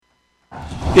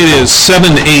It is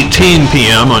 7:18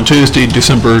 p.m. on Tuesday,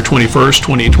 December 21st,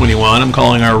 2021. I'm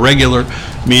calling our regular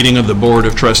meeting of the Board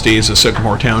of Trustees of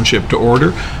Sycamore Township to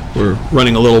order. We're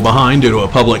running a little behind due to a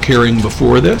public hearing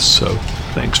before this, so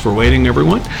thanks for waiting,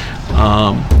 everyone.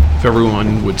 If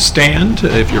everyone would stand,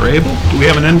 if you're able. Do we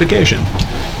have an invocation?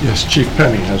 Yes, Chief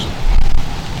Penny has it.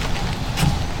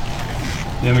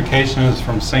 The invocation is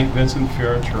from St. Vincent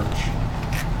Ferrer Church.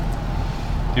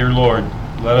 Dear Lord,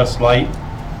 let us light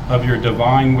of your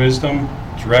divine wisdom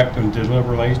direct and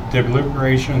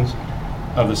deliberations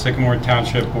of the Sycamore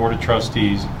Township Board of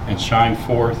Trustees and shine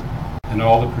forth in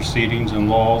all the proceedings and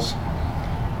laws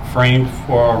framed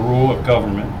for our rule of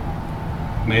government.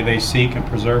 May they seek and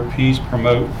preserve peace,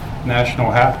 promote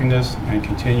national happiness, and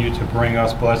continue to bring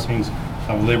us blessings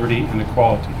of liberty and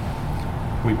equality.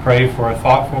 We pray for a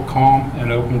thoughtful, calm,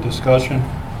 and open discussion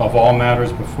of all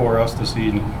matters before us this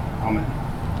evening. Amen.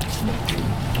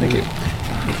 Thank you.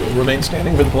 We'll remain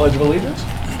standing for the Pledge of Allegiance.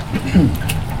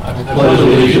 I pledge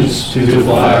allegiance to the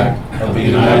flag of the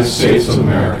United States of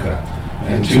America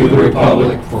and to the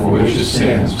republic for which it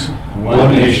stands,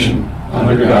 one nation,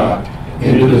 under God,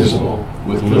 indivisible,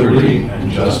 with liberty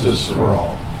and justice for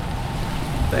all.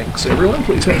 Thanks, everyone.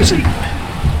 Please have a seat.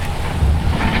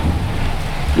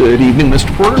 Good evening,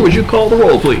 Mr. Porter. Would you call the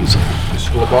roll, please?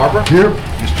 Mr. LaBarbera? Here.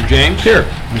 Mr. James? Here.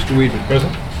 Mr. Weedman?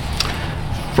 Present.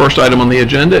 First item on the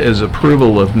agenda is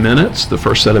approval of minutes. The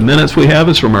first set of minutes we have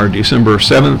is from our December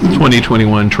 7th,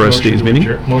 2021 Trustees meeting.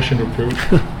 Motion to approve.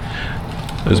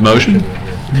 There's a motion?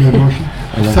 Motion?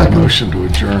 I want a motion to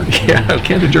adjourn. Yeah, I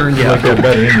can't adjourn yet. Like that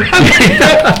better, isn't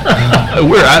it?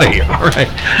 We're out of here. All right.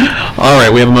 All right,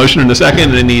 we have a motion and a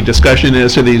second. Any discussion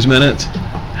as to these minutes?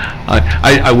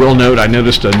 I will note, I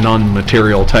noticed a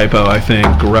non-material typo, I think,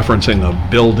 referencing a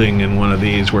building in one of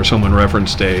these where someone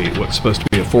referenced what's supposed to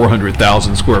be a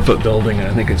 400,000 square foot building, and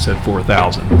I think it said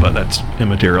 4,000, but that's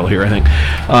immaterial here, I think.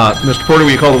 Mr. Porter,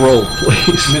 will you call the roll,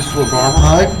 please? Mr. LaBarbera?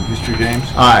 Aye. Mr. James?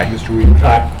 Aye. Mr. Weedman?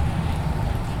 Aye.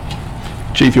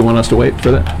 Chief, you want us to wait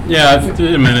for that? Yeah,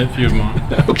 a minute if you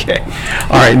want. Okay.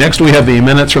 All right, next we have the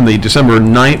minutes from the December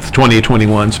 9th,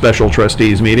 2021 Special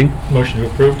Trustees meeting. Motion to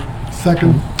approve.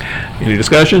 Second. Any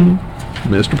discussion?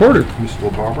 Mr. Porter? Mr.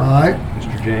 LaBarbera? Aye.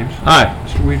 Mr. James? Aye.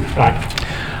 Mr. Weedman?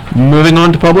 Aye. Moving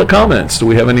on to public comments. Do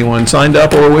we have anyone signed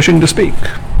up or wishing to speak?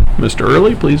 Mr.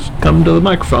 Early, please come to the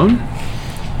microphone.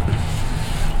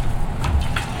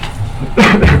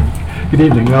 Good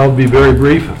evening. I'll be very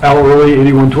brief. Al Early,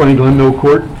 8120 Glen Mill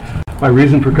Court. My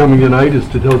reason for coming tonight is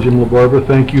to tell Jim LaBarbera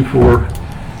thank you for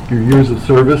your years of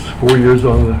service, 4 years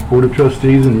on the Board of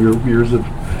Trustees and your years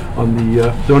on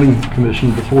the Zoning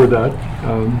Commission before that.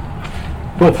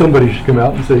 Thought somebody should come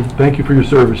out and say thank you for your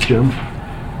service, Jim.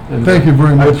 And Thank you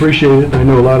very much. I appreciate it. I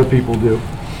know a lot of people do.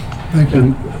 Thank you.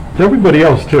 And to everybody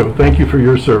else too, thank you for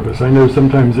your service. I know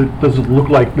sometimes it doesn't look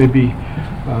like maybe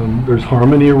there's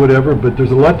harmony or whatever, but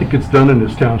there's a lot that gets done in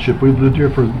this township. We've lived here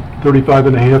for 35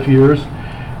 and a half years,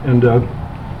 and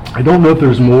I don't know if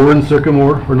there's more in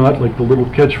Sycamore or not, like the little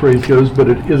catchphrase goes, but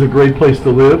it is a great place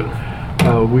to live.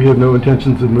 We have no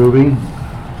intentions of moving.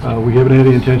 We haven't had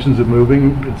any intentions of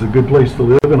moving. It's a good place to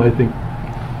live, and I think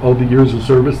all the years of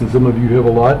service, and some of you have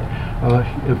a lot,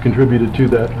 have contributed to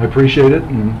that. I appreciate it,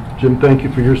 and Jim, thank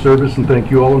you for your service, and thank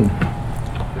you all, and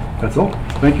that's all.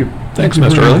 Thank you. Thanks,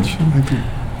 Mr. Early. Thank you.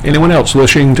 Anyone else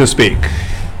wishing to speak?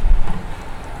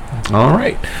 All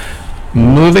right.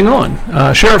 Moving on.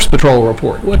 Sheriff's Patrol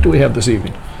report. What do we have this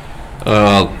evening?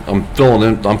 I'm filling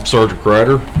in. I'm Sergeant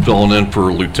Crider, filling in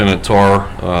for Lieutenant Tarr.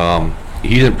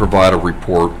 He didn't provide a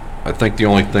report. I think the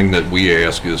only thing that we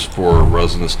ask is for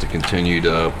residents to continue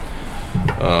to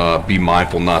be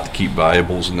mindful not to keep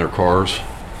valuables in their cars.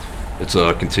 It's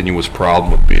a continuous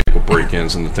problem with vehicle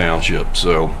break-ins in the township.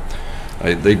 So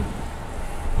they've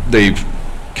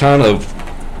kind of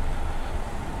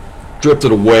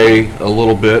drifted away a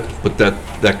little bit, but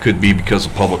that could be because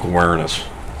of public awareness.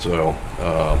 So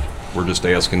we're just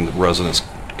asking the residents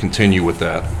to continue with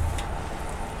that.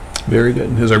 Very good.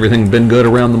 Has everything been good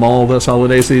around the mall this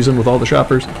holiday season with all the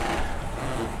shoppers?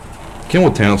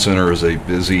 Kenwood Town Center is a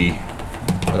busy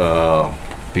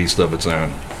beast of its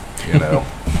own, you know.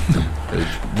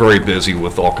 It's very busy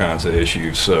with all kinds of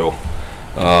issues, so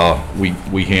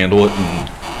we handle it, and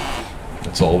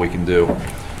that's all we can do.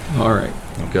 All right.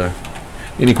 Okay.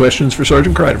 Any questions for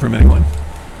Sergeant Crider from anyone?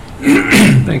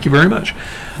 Thank you very much.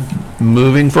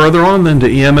 Moving further on then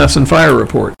to EMS and fire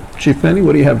report. Chief Penny,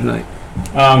 what do you have tonight?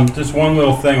 Just one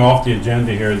little thing off the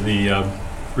agenda here, the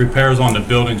repairs on the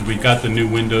buildings. We got the new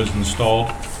windows installed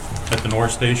at the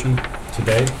North Station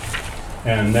today,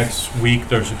 and next week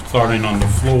they're starting on the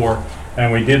floor.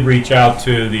 And we did reach out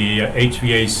to the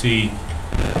HVAC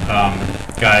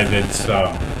guy that's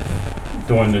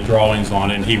doing the drawings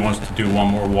on it, and he wants to do one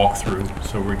more walkthrough.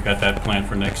 So we've got that planned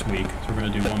for next week. So we're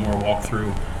going to do one more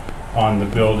walkthrough on the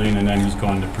building, and then he's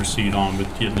going to proceed on with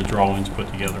getting the drawings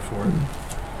put together for it,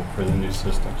 for the new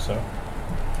system. So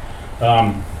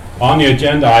on the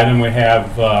agenda item, we have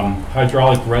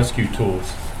hydraulic rescue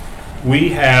tools. We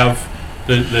have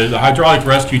the hydraulic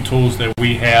rescue tools that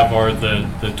we have are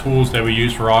the tools that we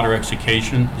use for auto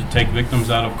extrication to take victims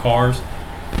out of cars,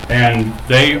 and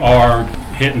they are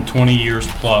hitting 20 years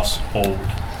plus old.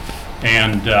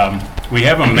 And we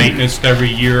have them maintenanced every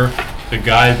year. The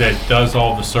guy that does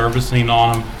all the servicing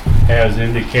on them has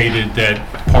indicated that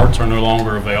parts are no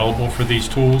longer available for these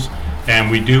tools.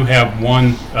 And we do have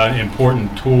one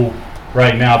important tool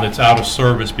right now that's out of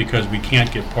service because we can't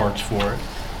get parts for it.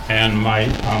 And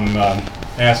I'm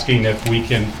asking if we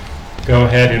can go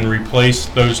ahead and replace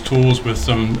those tools with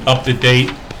some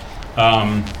up-to-date,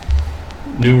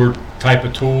 newer type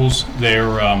of tools. They're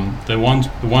the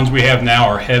ones we have now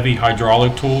are heavy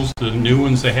hydraulic tools. The new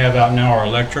ones they have out now are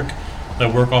electric. They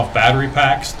work off battery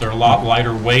packs. They're a lot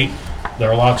lighter weight.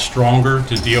 They're a lot stronger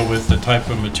to deal with the type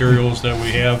of materials that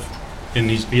we have in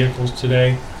these vehicles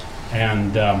today.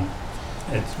 And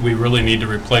we really need to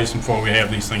replace them before we have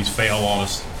these things fail on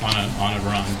us on a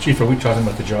run. Chief, are we talking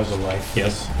about the jaws of life?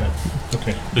 Yes.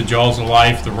 Okay, The jaws of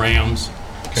life, the rams,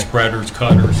 spreaders,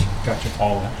 cutters, gotcha.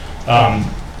 all that.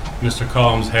 Mr.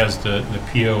 Collins has the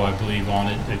PO, I believe, on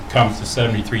it. It comes to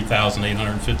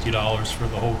 $73,850 for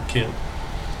the whole kit.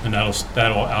 And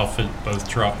that'll outfit both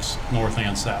trucks, north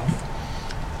and south.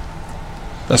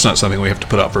 That's not something we have to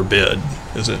put out for bid,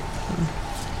 is it?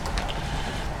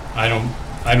 I don't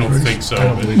think so. I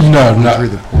don't but- believe so. No, Through not.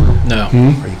 the portal? No.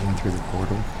 Are you going through the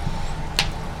portal?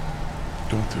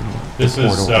 Going through the- This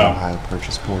Portal, is, the Ohio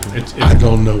Purchase Portal? I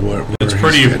don't know where it's he's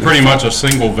pretty getting it much a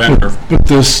single vendor. But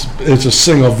it's a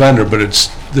single vendor, but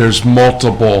there's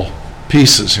multiple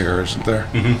pieces here, isn't there?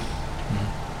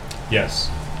 Yes.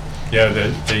 Yeah,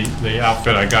 the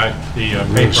outfit I got, the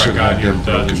paper I should got have here them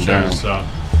broken shows,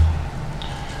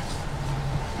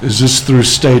 Is this through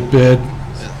state bid?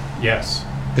 yes.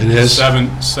 It is? 7,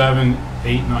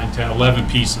 8, 9, 10, 11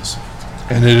 pieces.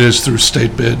 And it is through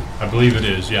state bid? I believe it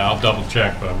is, yeah, I'll double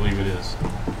check, but I believe it is.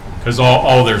 Because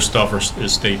all their stuff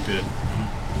is state bid,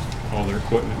 all their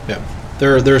equipment. Yeah,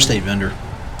 they're a state vendor.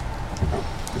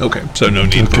 Okay, so no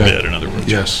need for Okay. bid, in other words.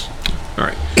 Yes. All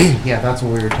right. Yeah, that's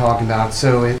what we were talking about.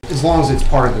 So as long as it's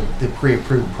part of the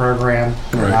pre-approved program,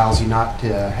 it Right. allows you not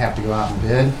to have to go out and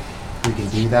bid, we can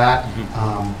do that.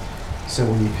 So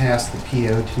when you pass the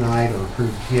PO tonight or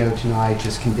approve the PO tonight,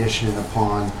 just condition it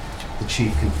upon the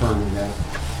chief confirming that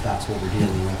that's what we're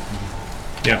dealing with.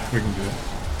 Yeah, we can do it.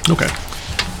 Okay.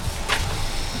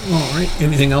 All right,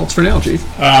 anything else for now, Chief?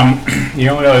 The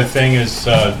only other thing is,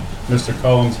 Mr.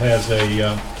 Collins has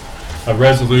a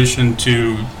resolution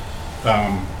to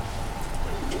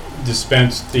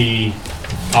dispense the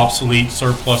obsolete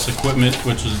surplus equipment,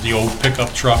 which is the old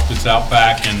pickup truck that's out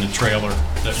back and the trailer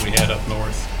that we had up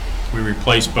north. We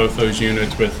replaced both those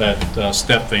units with that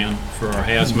step van for our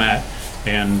hazmat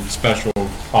and special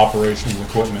operations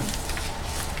equipment.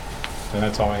 And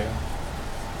that's all I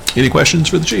have. Any questions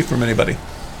for the chief from anybody?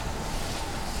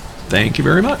 Thank you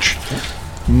very much.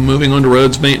 Moving on to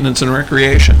roads, maintenance, and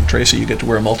recreation. Tracy, you get to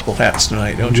wear multiple hats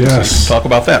tonight, don't you? So you Yes. can talk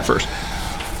about that first.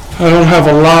 I don't have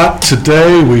a lot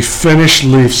today. We finished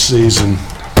leaf season.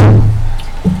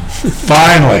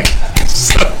 Finally.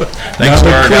 Thanks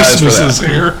to our guys for Christmas is that.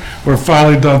 here. We're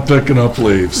finally done picking up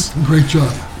leaves. Great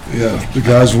job. Yeah, the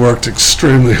guys worked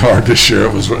extremely hard this year.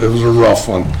 It was a rough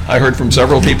one. I heard from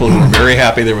several people who were very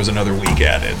happy there was another week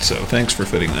added, so thanks for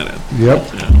fitting that in.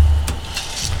 Yep. Yeah.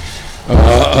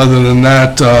 Other than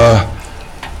that,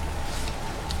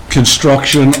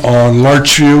 construction on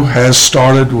Larchview has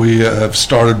started. We have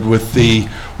started with the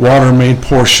water main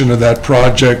portion of that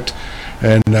project,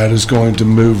 and that is going to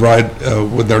move right,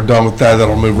 when they're done with that,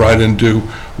 that'll move right into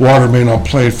water main on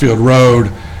Plainfield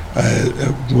Road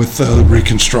with the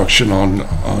reconstruction on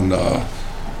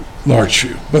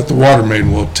Larchview. But the water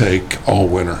main will take all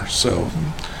winter, so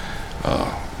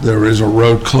there is a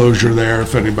road closure there.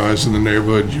 If anybody's in the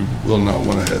neighborhood, you will not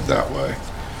want to head that way.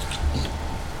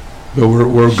 But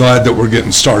we're glad that we're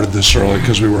getting started this early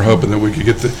because we were hoping that we could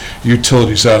get the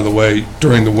utilities out of the way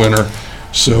during the winter.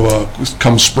 So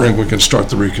come spring, we can start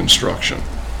the reconstruction.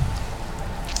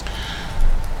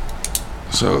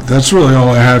 So that's really all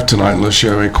I have tonight, unless you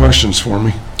have any questions for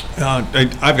me.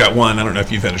 I've got one. I don't know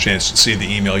if you've had a chance to see the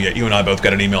email yet. You and I both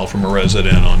got an email from a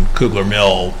resident on Kugler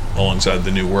Mill alongside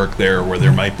the new work there where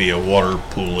there might be a water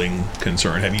pooling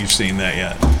concern. Have you seen that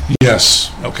yet?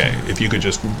 Yes. Okay, if you could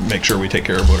just make sure we take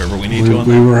care of whatever we need We to on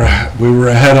that. we were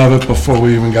ahead of it before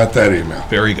we even got that email.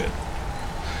 Very good.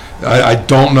 I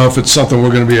don't know if it's something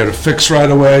we're going to be able to fix right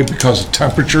away because of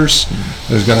temperatures.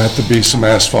 There's going to have to be some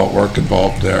asphalt work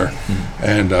involved there.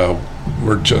 And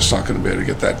we're just not going to be able to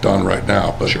get that done right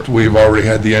now. But Sure. we've already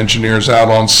had the engineers out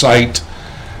on site,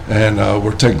 and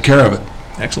we're taking care of it.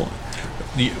 Excellent.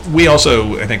 We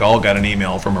also, I think, all got an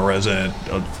email from a resident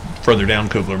further down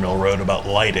Kugler Mill Road about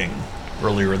lighting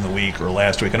earlier in the week or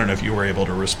last week. I don't know if you were able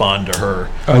to respond to her.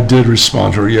 I did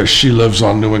respond to her. Yes, she lives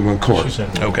on New England Court. She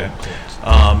said- Okay.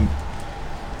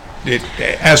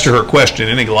 As to her question,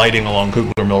 any lighting along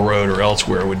Kugler Mill Road or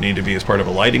elsewhere would need to be as part of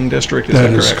a lighting district, is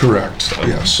that That correct? is correct, So-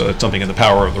 yes. So it's something in the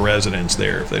power of the residents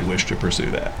there if they wish to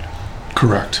pursue that.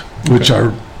 Correct, which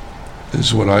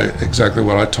is exactly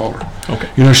what I told her. Okay.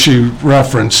 You know, she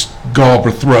referenced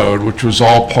Galbraith Road, which was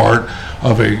all part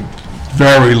of a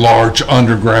very large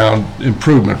underground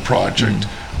improvement project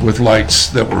with lights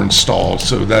that were installed.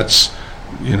 So that's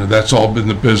all been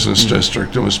the business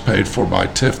district and was paid for by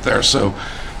TIF there. So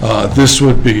this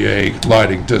would be a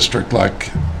lighting district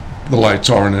like the lights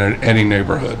are in any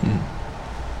neighborhood.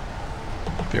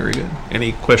 Very good.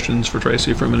 Any questions for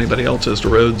Tracy from anybody else as to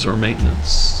roads or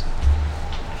maintenance?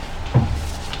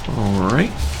 All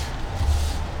right.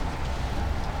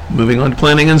 Moving on to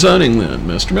planning and zoning then,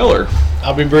 Mr. Miller.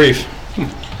 I'll be brief.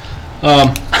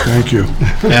 Thank you.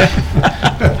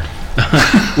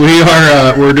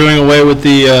 We're doing away with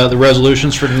the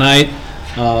resolutions for tonight.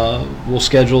 We'll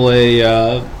schedule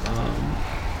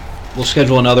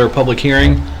another public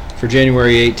hearing for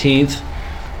January 18th.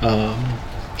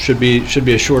 Should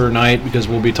be a shorter night because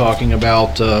we'll be talking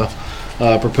about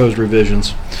proposed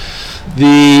revisions.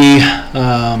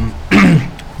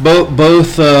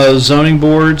 Both zoning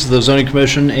boards, the zoning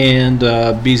commission and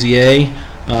BZA,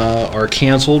 are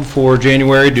canceled for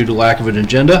January due to lack of an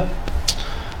agenda.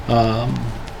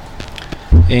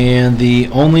 And the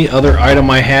only other item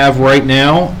I have right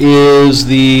now is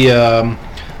the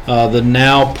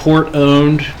now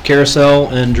port-owned Carousel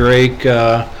and Drake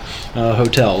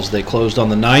hotels. They closed on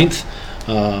the 9th.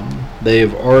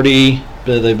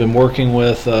 They've been working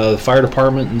with the fire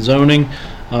department and zoning,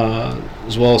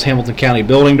 as well as Hamilton County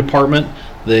Building Department.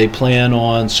 They plan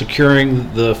on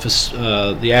securing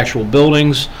the actual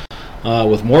buildings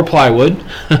with more plywood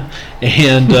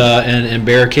and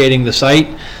barricading the site.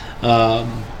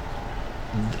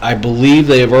 I believe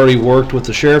they have already worked with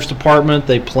the sheriff's department.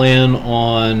 They plan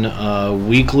on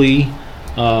weekly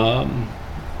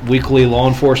law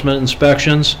enforcement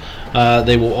inspections.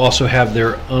 They will also have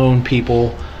their own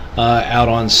people out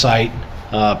on site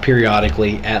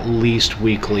periodically, at least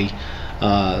weekly.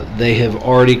 They have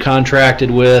already contracted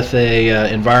with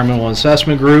a environmental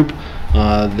assessment group.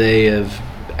 They have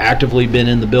actively been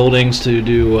in the buildings to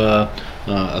do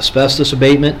asbestos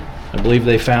abatement. I believe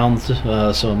they found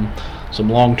some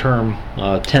long-term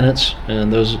tenants,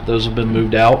 and those have been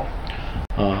moved out.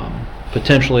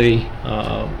 Potentially,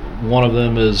 one of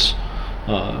them is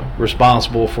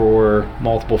responsible for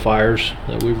multiple fires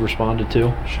that we've responded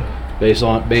to, based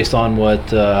on what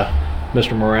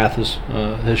Mr. Morath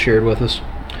has shared with us.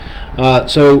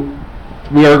 So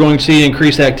we are going to see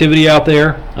increased activity out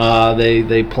there.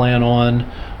 They plan on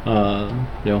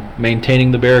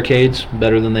maintaining the barricades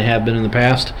better than they have been in the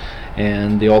past,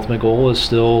 and the ultimate goal is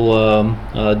still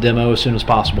demo as soon as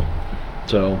possible.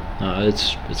 So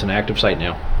it's an active site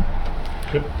now.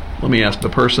 Let me ask the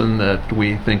person that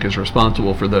we think is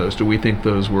responsible for those. Do we think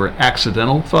those were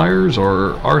accidental fires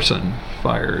or arson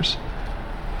fires?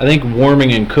 I think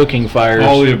warming and cooking fires.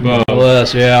 All the above. More or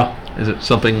less, yeah. Is it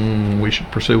something we should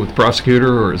pursue with the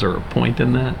prosecutor, or is there a point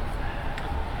in that?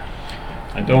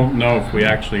 I don't know if we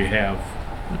actually have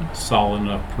solid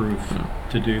enough proof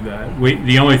to do that.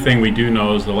 The only thing we do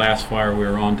know is the last fire we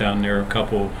were on down there, a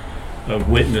couple of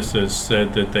witnesses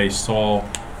said that they saw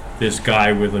this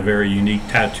guy with a very unique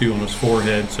tattoo on his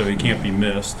forehead, so he can't be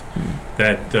missed,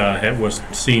 that was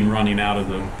seen running out of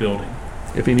the building.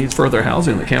 If he needs further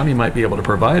housing, the county might be able to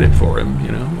provide it for him,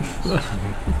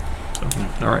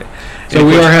 All right. So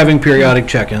we are having periodic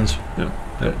check-ins Yeah.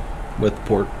 with the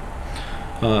port.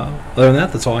 Other than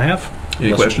that, that's all I have.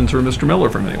 Any questions for Mr. Miller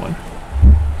from anyone?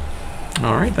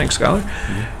 All right, thanks, Skylar.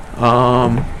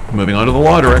 Moving on to the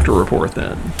law director report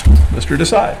then. Mr.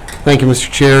 Desai. Thank you, Mr.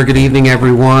 Chair. Good evening,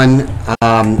 everyone.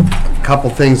 A couple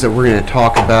things that we're going to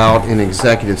talk about in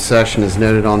executive session is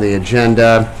noted on the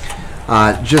agenda.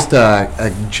 Just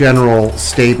a general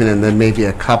statement and then maybe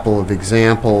a couple of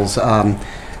examples.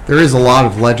 There is a lot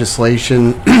of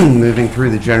legislation moving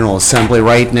through the General Assembly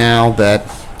right now that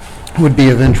would be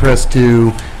of interest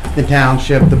to the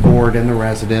township, the board, and the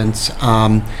residents.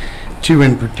 Two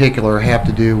in particular have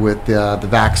to do with the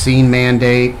vaccine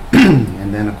mandate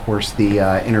and then, of course, the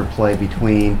interplay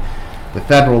between the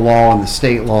federal law and the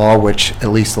state law, which at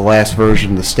least the last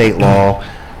version of the state law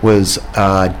was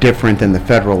different than the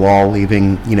federal law,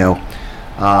 leaving,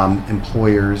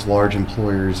 employers, large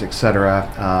employers, et cetera,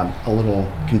 a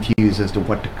little confused as to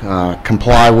what to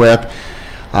comply with.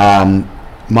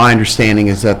 My understanding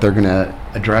is that they're going to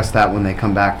address that when they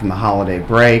come back from the holiday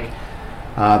break.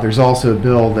 There's also a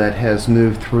bill that has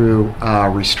moved through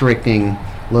restricting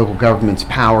local government's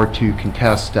power to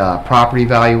contest property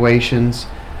valuations.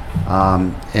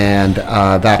 And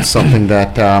that's something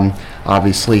that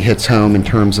obviously hits home in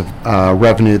terms of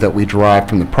revenue that we derive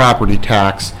from the property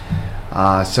tax.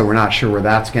 So we're not sure where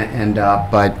that's going to end up,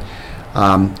 but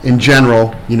in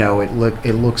general,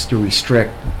 it looks to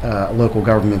restrict local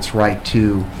government's right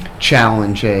to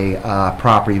challenge a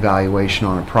property valuation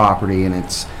on a property, and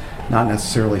it's not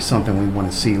necessarily something we want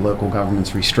to see local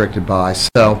governments restricted by.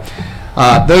 So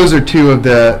those are two of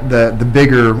the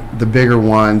bigger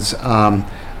ones.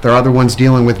 There are other ones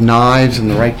dealing with knives and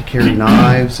the right to carry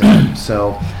knives.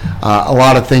 So a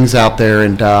lot of things out there,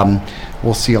 and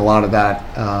we'll see a lot of that,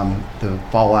 the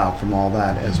fallout from all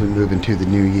that as we move into the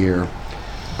new year.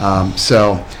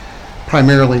 So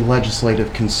primarily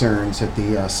legislative concerns at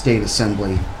the State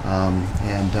Assembly.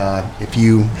 And if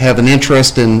you have an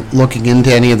interest in looking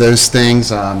into any of those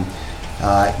things,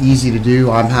 easy to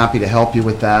do. I'm happy to help you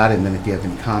with that. And then if you have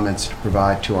any comments to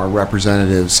provide to our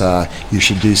representatives, you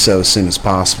should do so as soon as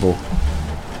possible.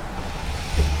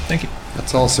 Thank you.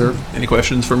 That's all, sir. Any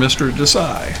questions for Mr.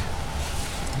 Desai?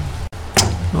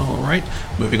 All right,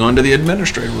 moving on to the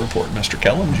administrative report. Mr.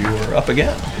 Kellums, you are up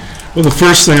again. Well, the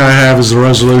first thing I have is a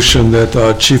resolution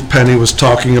that Chief Penny was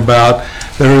talking about.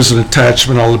 There is an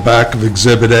attachment on the back of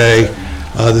Exhibit A.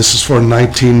 This is for a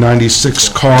 1996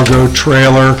 cargo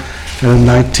trailer and a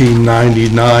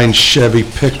 1999 Chevy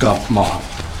pickup model.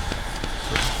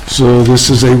 So this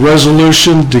is a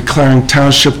resolution declaring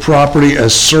township property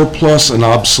as surplus and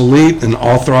obsolete and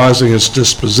authorizing its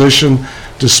disposition,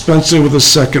 dispensing with a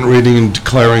second reading and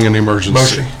declaring an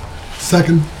emergency.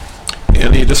 Second.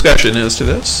 Any discussion as to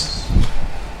this?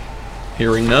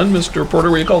 Hearing none, Mr. Porter,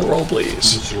 will you call the roll,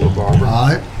 please? Mr. LaBarbera.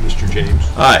 Aye. Mr. James.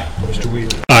 Aye. Mr.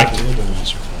 Weaver.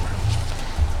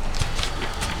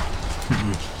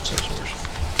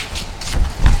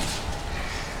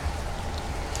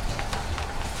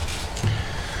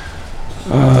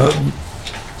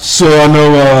 So I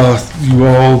know you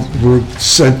all were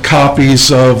sent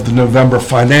copies of the November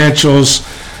financials.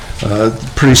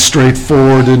 Pretty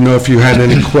straightforward. Didn't know if you had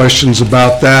any questions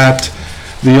about that.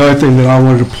 The other thing that I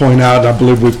wanted to point out, and I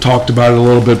believe we've talked about it a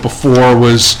little bit before,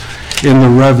 was in the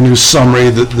revenue summary,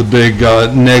 the big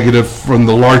negative from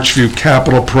the Larchview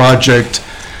Capital Project.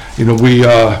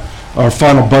 Our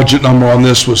final budget number on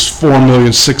this was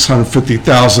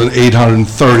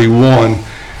 $4,650,831.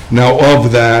 Now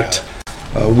of that,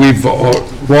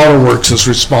 Waterworks is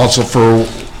responsible for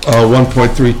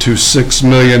 1.326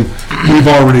 million. We've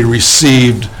already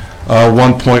received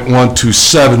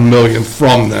 1.127 million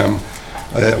from them.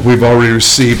 We've already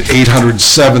received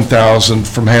 807,000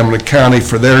 from Hamilton County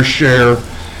for their share.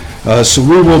 So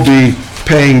we will be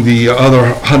paying the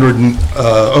other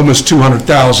almost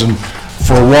 200,000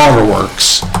 for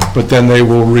Waterworks, but then they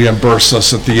will reimburse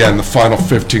us at the end, the final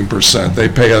 15%. They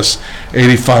pay us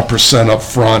 85% up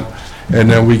front, and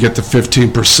then we get the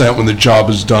 15% when the job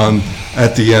is done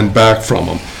at the end back from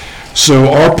them.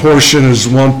 So our portion is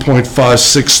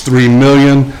 1.563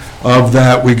 million. Of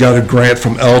that, we got a grant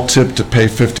from LTIP to pay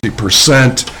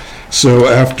 50%. So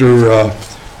after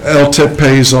LTIP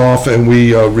pays off and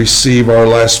we receive our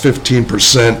last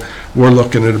 15%, we're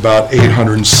looking at about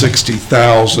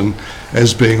 860,000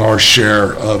 as being our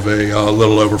share of a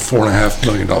little over $4.5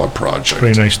 million project.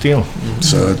 Pretty nice deal.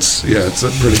 So it's a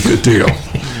pretty good deal.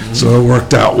 So it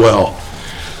worked out well.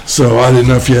 So I didn't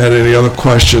know if you had any other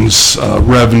questions.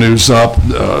 Revenue's up,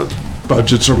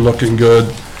 budgets are looking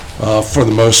good for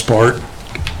the most part.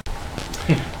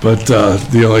 But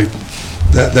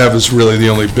that was really the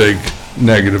only big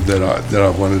negative that I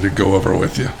wanted to go over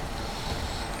with you.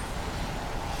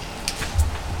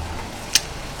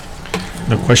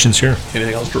 No questions here.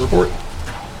 Anything else to report?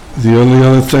 The only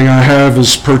other thing I have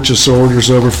is purchase orders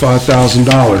over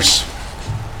 $5,000.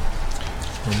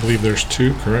 I believe there's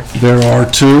two, correct? There are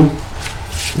two.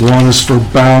 One is for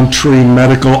Bound Tree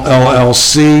Medical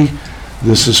LLC.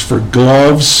 This is for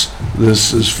gloves.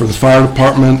 This is for the fire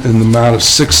department in the amount of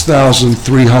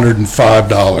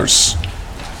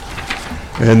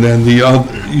 $6,305. And then the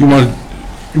other, you might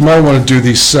want to do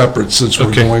these separate since we're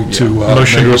Okay. going to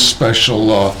Motion make to- a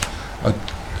special,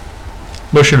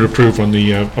 Motion to approve on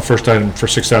the first item for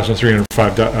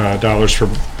 $6,305 for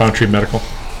Boundtree Medical.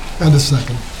 And a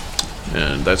second.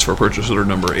 And that's for purchase order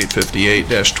number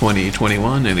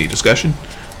 858-2021. Any discussion?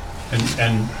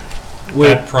 And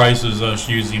that price is us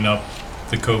using up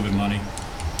the COVID money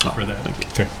for that. Thank you.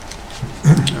 Okay.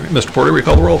 All right, Mr. Porter,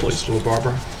 recall the roll, please. Mr.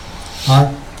 LaBarbera?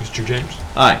 Aye. Mr. James?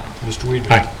 Aye. Mr.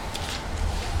 Weedman? Aye.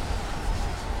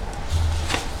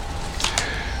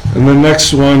 and the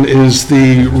next one is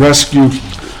the rescue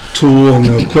tool and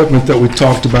the equipment that we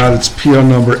talked about. It's PO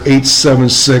number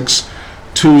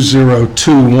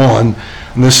 876-2021,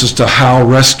 and this is to Howe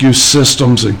Rescue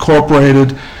Systems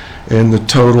Incorporated, in the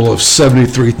total of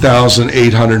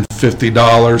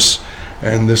 $73,850.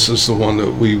 And this is the one that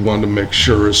we want to make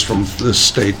sure is from the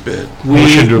state bid.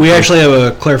 Motion to We approve. actually have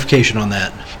a clarification on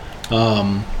that.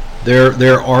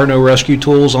 There are no rescue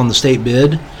tools on the state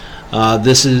bid.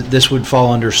 This would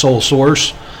fall under sole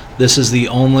source. This is the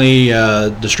only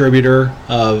distributor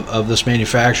of this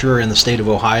manufacturer in the state of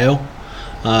Ohio,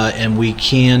 and we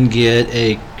can get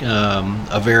a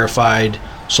verified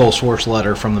sole source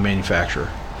letter from the manufacturer.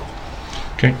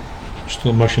 Okay.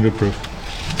 Still a motion to approve.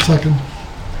 Second.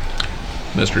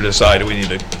 Mr. Desai, do we need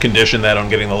to condition that on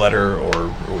getting the letter, or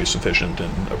are we sufficient in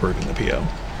approving the PO?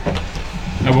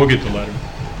 And we'll get the letter.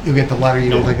 You'll get the letter, you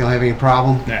don't think you'll have any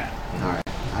problem? Nah. All right,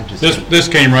 I just, This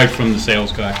came right from the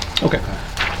sales guy. Okay.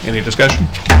 Any discussion?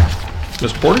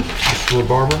 Mr. Porter? Mr.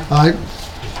 LaBarbera? Aye.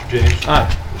 Mr. James? Aye.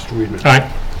 Mr. Weedman? Aye.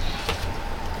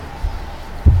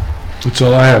 That's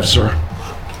all I have, sir.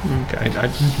 Okay, I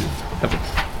have a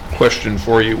question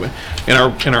for you. In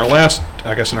our last,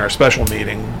 I guess in our special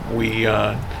meeting, we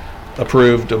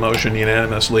approved a motion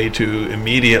unanimously to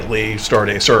immediately start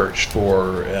a search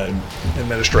for an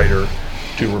administrator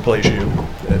to replace you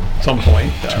at some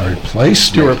point. To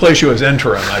replace you as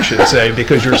interim, I should say,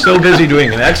 because you're so busy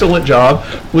doing an excellent job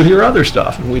with your other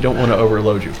stuff, and we don't want to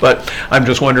overload you. But I'm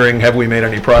just wondering, have we made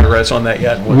any progress on that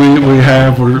yet? We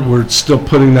have, we're still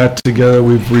putting that together.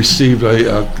 We've received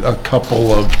a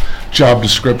couple of job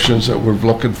descriptions that we're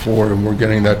looking for, and we're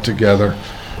getting that together,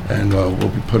 and we'll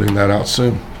be putting that out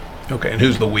soon. Okay, and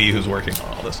who's the "we" who's working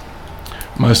on all this?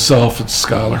 Myself, it's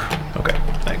Scholar. Okay,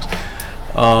 thanks.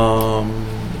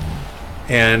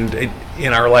 And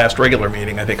in our last regular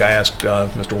meeting, I think I asked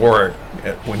Mr. Warwick,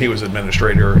 when he was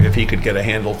administrator, if he could get a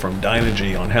handle from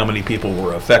Dynegy on how many people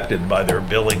were affected by their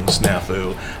billing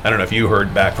snafu. I don't know if you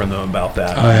heard back from them about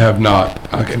that. I have not.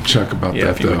 I can check about Yeah,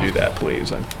 that, if you would though. do that,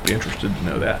 please. I'd be interested to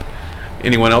know that.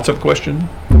 Anyone else have a question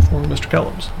for Mr.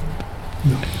 Kellums?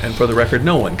 No. And for the record,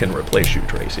 no one can replace you,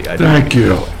 Tracy. I don't Thank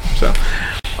you. So,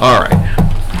 all right.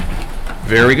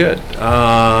 Very good.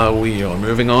 We are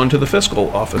moving on to the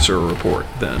fiscal officer report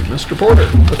then. Mr. Porter,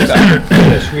 what's that?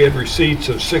 Yes, we had receipts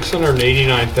of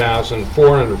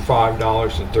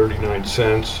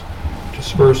 $689,405.39,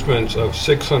 disbursements of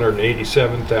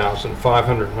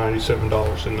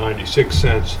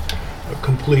 $687,597.96. A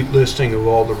complete listing of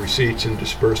all the receipts and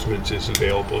disbursements is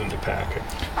available in the packet.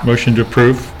 Motion to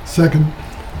approve. Second.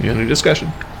 Any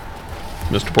discussion?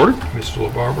 Mr. Porter? Mr.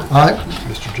 LaBarbera? Aye.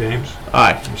 Mr. James?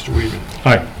 Aye. Mr. Weedman?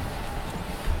 Aye.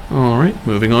 All right,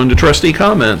 moving on to trustee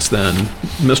comments then.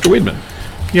 Mr. Weedman?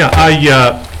 Yeah, I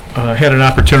had an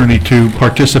opportunity to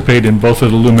participate in both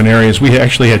of the luminaries. We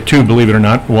actually had two, believe it or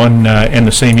not, one in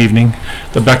the same evening.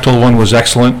 The Bechtel one was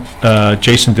excellent.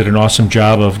 Jason did an awesome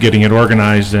job of getting it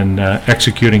organized and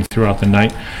executing throughout the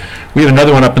night. We had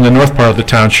another one up in the north part of the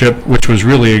township, which was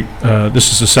really,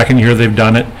 this is the second year they've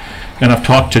done it. And I've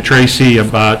talked to Tracy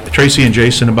and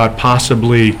Jason about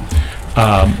possibly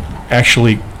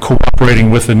actually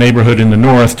cooperating with the neighborhood in the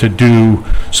north to do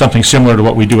something similar to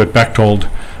what we do at Bechtold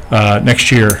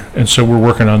next year. And so we're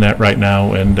working on that right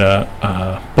now, and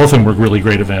both of them were really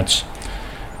great events.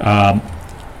 I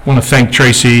want to thank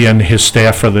Tracy and his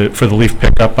staff for the leaf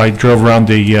pickup. I drove around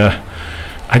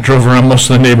most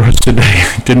of the neighborhoods today.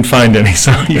 Didn't find any,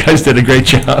 so you guys did a great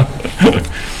job.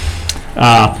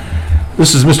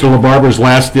 This is Mr. LaBarbera's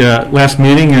last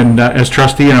meeting and as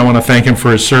trustee, and I want to thank him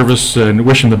for his service and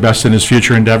wish him the best in his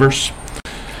future endeavors.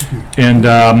 And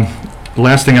the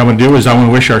last thing I want to do is I want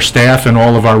to wish our staff and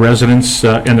all of our residents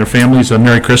and their families a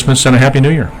Merry Christmas and a Happy New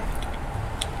Year.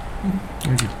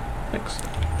 Thanks.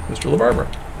 Mr. LaBarbera?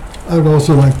 I would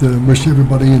also like to wish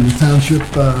everybody in the township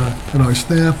and our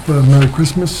staff Merry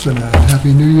Christmas and a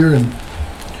Happy New Year. And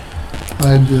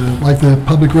I'd like the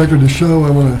public record to show I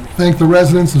want to thank the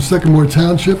residents of Sycamore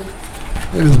Township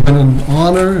It has been an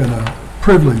honor and a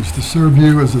privilege to serve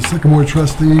you as a Sycamore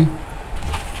trustee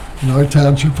in our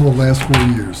township for the last 4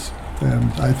 years,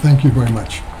 and I thank you very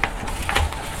much.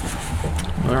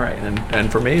 All right,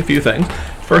 and for me, a few things.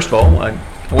 First of all, I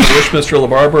want to wish Mr.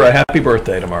 LaBarbera a happy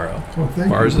birthday tomorrow. Well, thank you.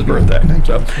 Tomorrow's his birthday. Thank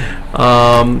you.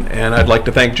 And I'd like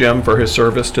to thank Jim for his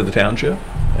service to the township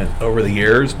and over the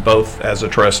years, both as a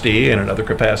trustee and in other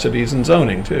capacities in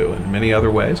zoning too, and many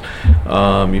other ways.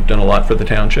 You've done a lot for the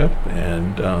township,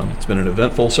 and it's been an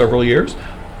eventful several years,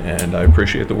 and I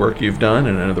appreciate the work you've done,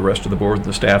 and I know the rest of the board and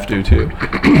the staff do too.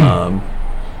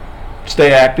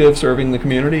 Stay active serving the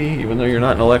community, even though you're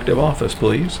not in elective office,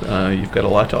 please. You've got a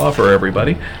lot to offer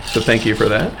everybody, so thank you for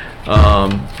that.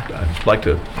 I'd like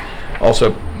to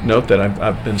also note that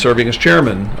I've been serving as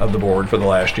chairman of the board for the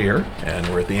last year, and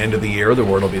we're at the end of the year. The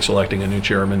board will be selecting a new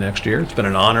chairman next year. It's been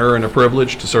an honor and a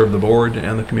privilege to serve the board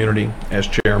and the community as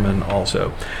chairman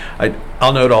also.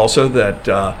 I'll note also that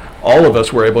all of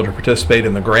us were able to participate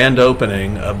in the grand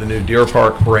opening of the new Deer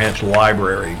Park Branch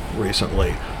Library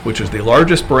recently, which is the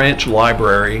largest branch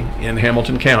library in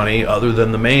Hamilton County other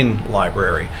than the main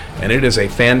library. And it is a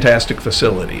fantastic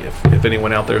facility. If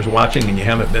anyone out there is watching and you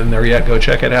haven't been there yet, go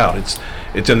check it out.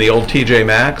 It's in the old TJ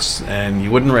Maxx, and you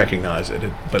wouldn't recognize it,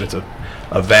 but it's a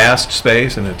vast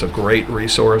space, and it's a great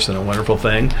resource and a wonderful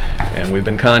thing. And we've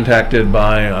been contacted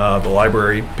by the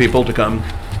library people to come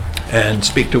and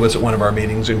speak to us at one of our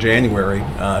meetings in January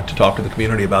to talk to the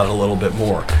community about it a little bit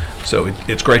more. So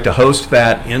it's great to host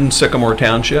that in Sycamore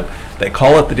Township. They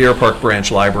call it the Deer Park Branch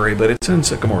Library, but it's in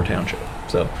Sycamore Township.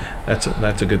 So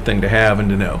that's a good thing to have and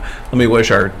to know. Let me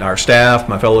wish our staff,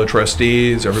 my fellow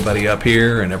trustees, everybody up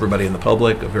here, and everybody in the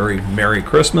public a very Merry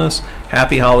Christmas,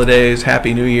 Happy Holidays,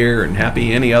 Happy New Year, and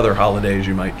Happy any other holidays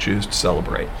you might choose to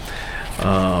celebrate.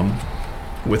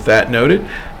 With that noted,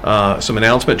 some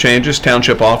announcement changes.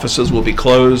 Township offices will be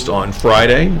closed on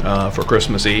Friday for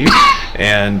Christmas Eve,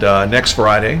 and next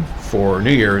Friday for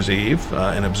New Year's Eve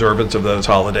in observance of those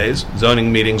holidays.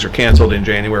 Zoning meetings are canceled in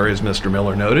January, as Mr.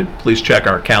 Miller noted. Please check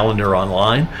our calendar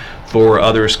online for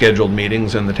other scheduled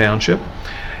meetings in the township.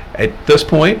 At this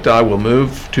point, I will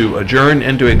move to adjourn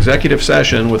into executive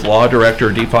session with Law Director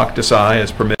Deepak Desai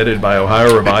as permitted by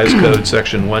Ohio Revised Code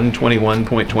Section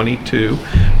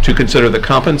 121.22 to consider the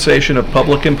compensation of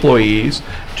public employees,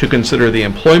 to consider the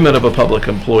employment of a public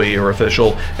employee or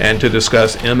official, and to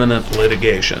discuss imminent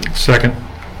litigation. Second.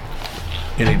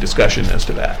 Any discussion as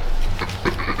to that?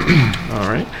 All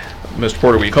right. Mr.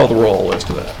 Porter, will you call the roll as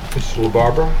to that? Mr.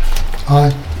 LaBarbera?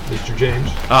 Aye. Mr.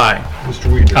 James? Aye. Mr.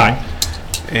 Weeder? Aye.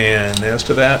 And as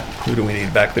to that, who do we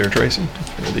need back there, Tracy?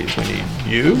 We need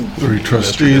you. 3 Mr.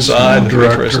 trustees, Desai, the 3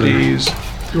 director. trustees.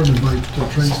 Go and invite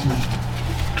Tracy.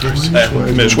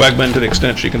 And Ms. Wegman, to the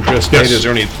extent she can participate. Yes. Is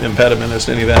there any impediment as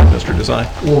to any of that, Mr. Desai?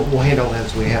 We'll handle that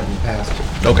as we have in the past.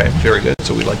 Okay, very good.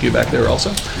 So we'd like you back there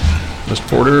also. Mr.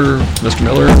 Porter, Mr.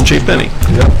 Miller, and Chief Penny.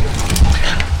 Yep.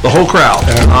 The whole crowd.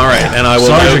 All right, and I will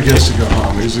Sergeant note. gets to go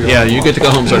home. He's the Yeah, only you one. get to go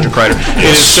home, Sergeant Kreider. It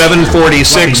is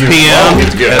 7:46 p.m.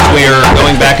 as we are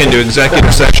going back into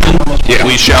executive session.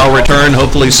 We shall return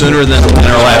hopefully sooner than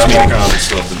our last meeting.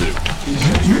 Stuff to do.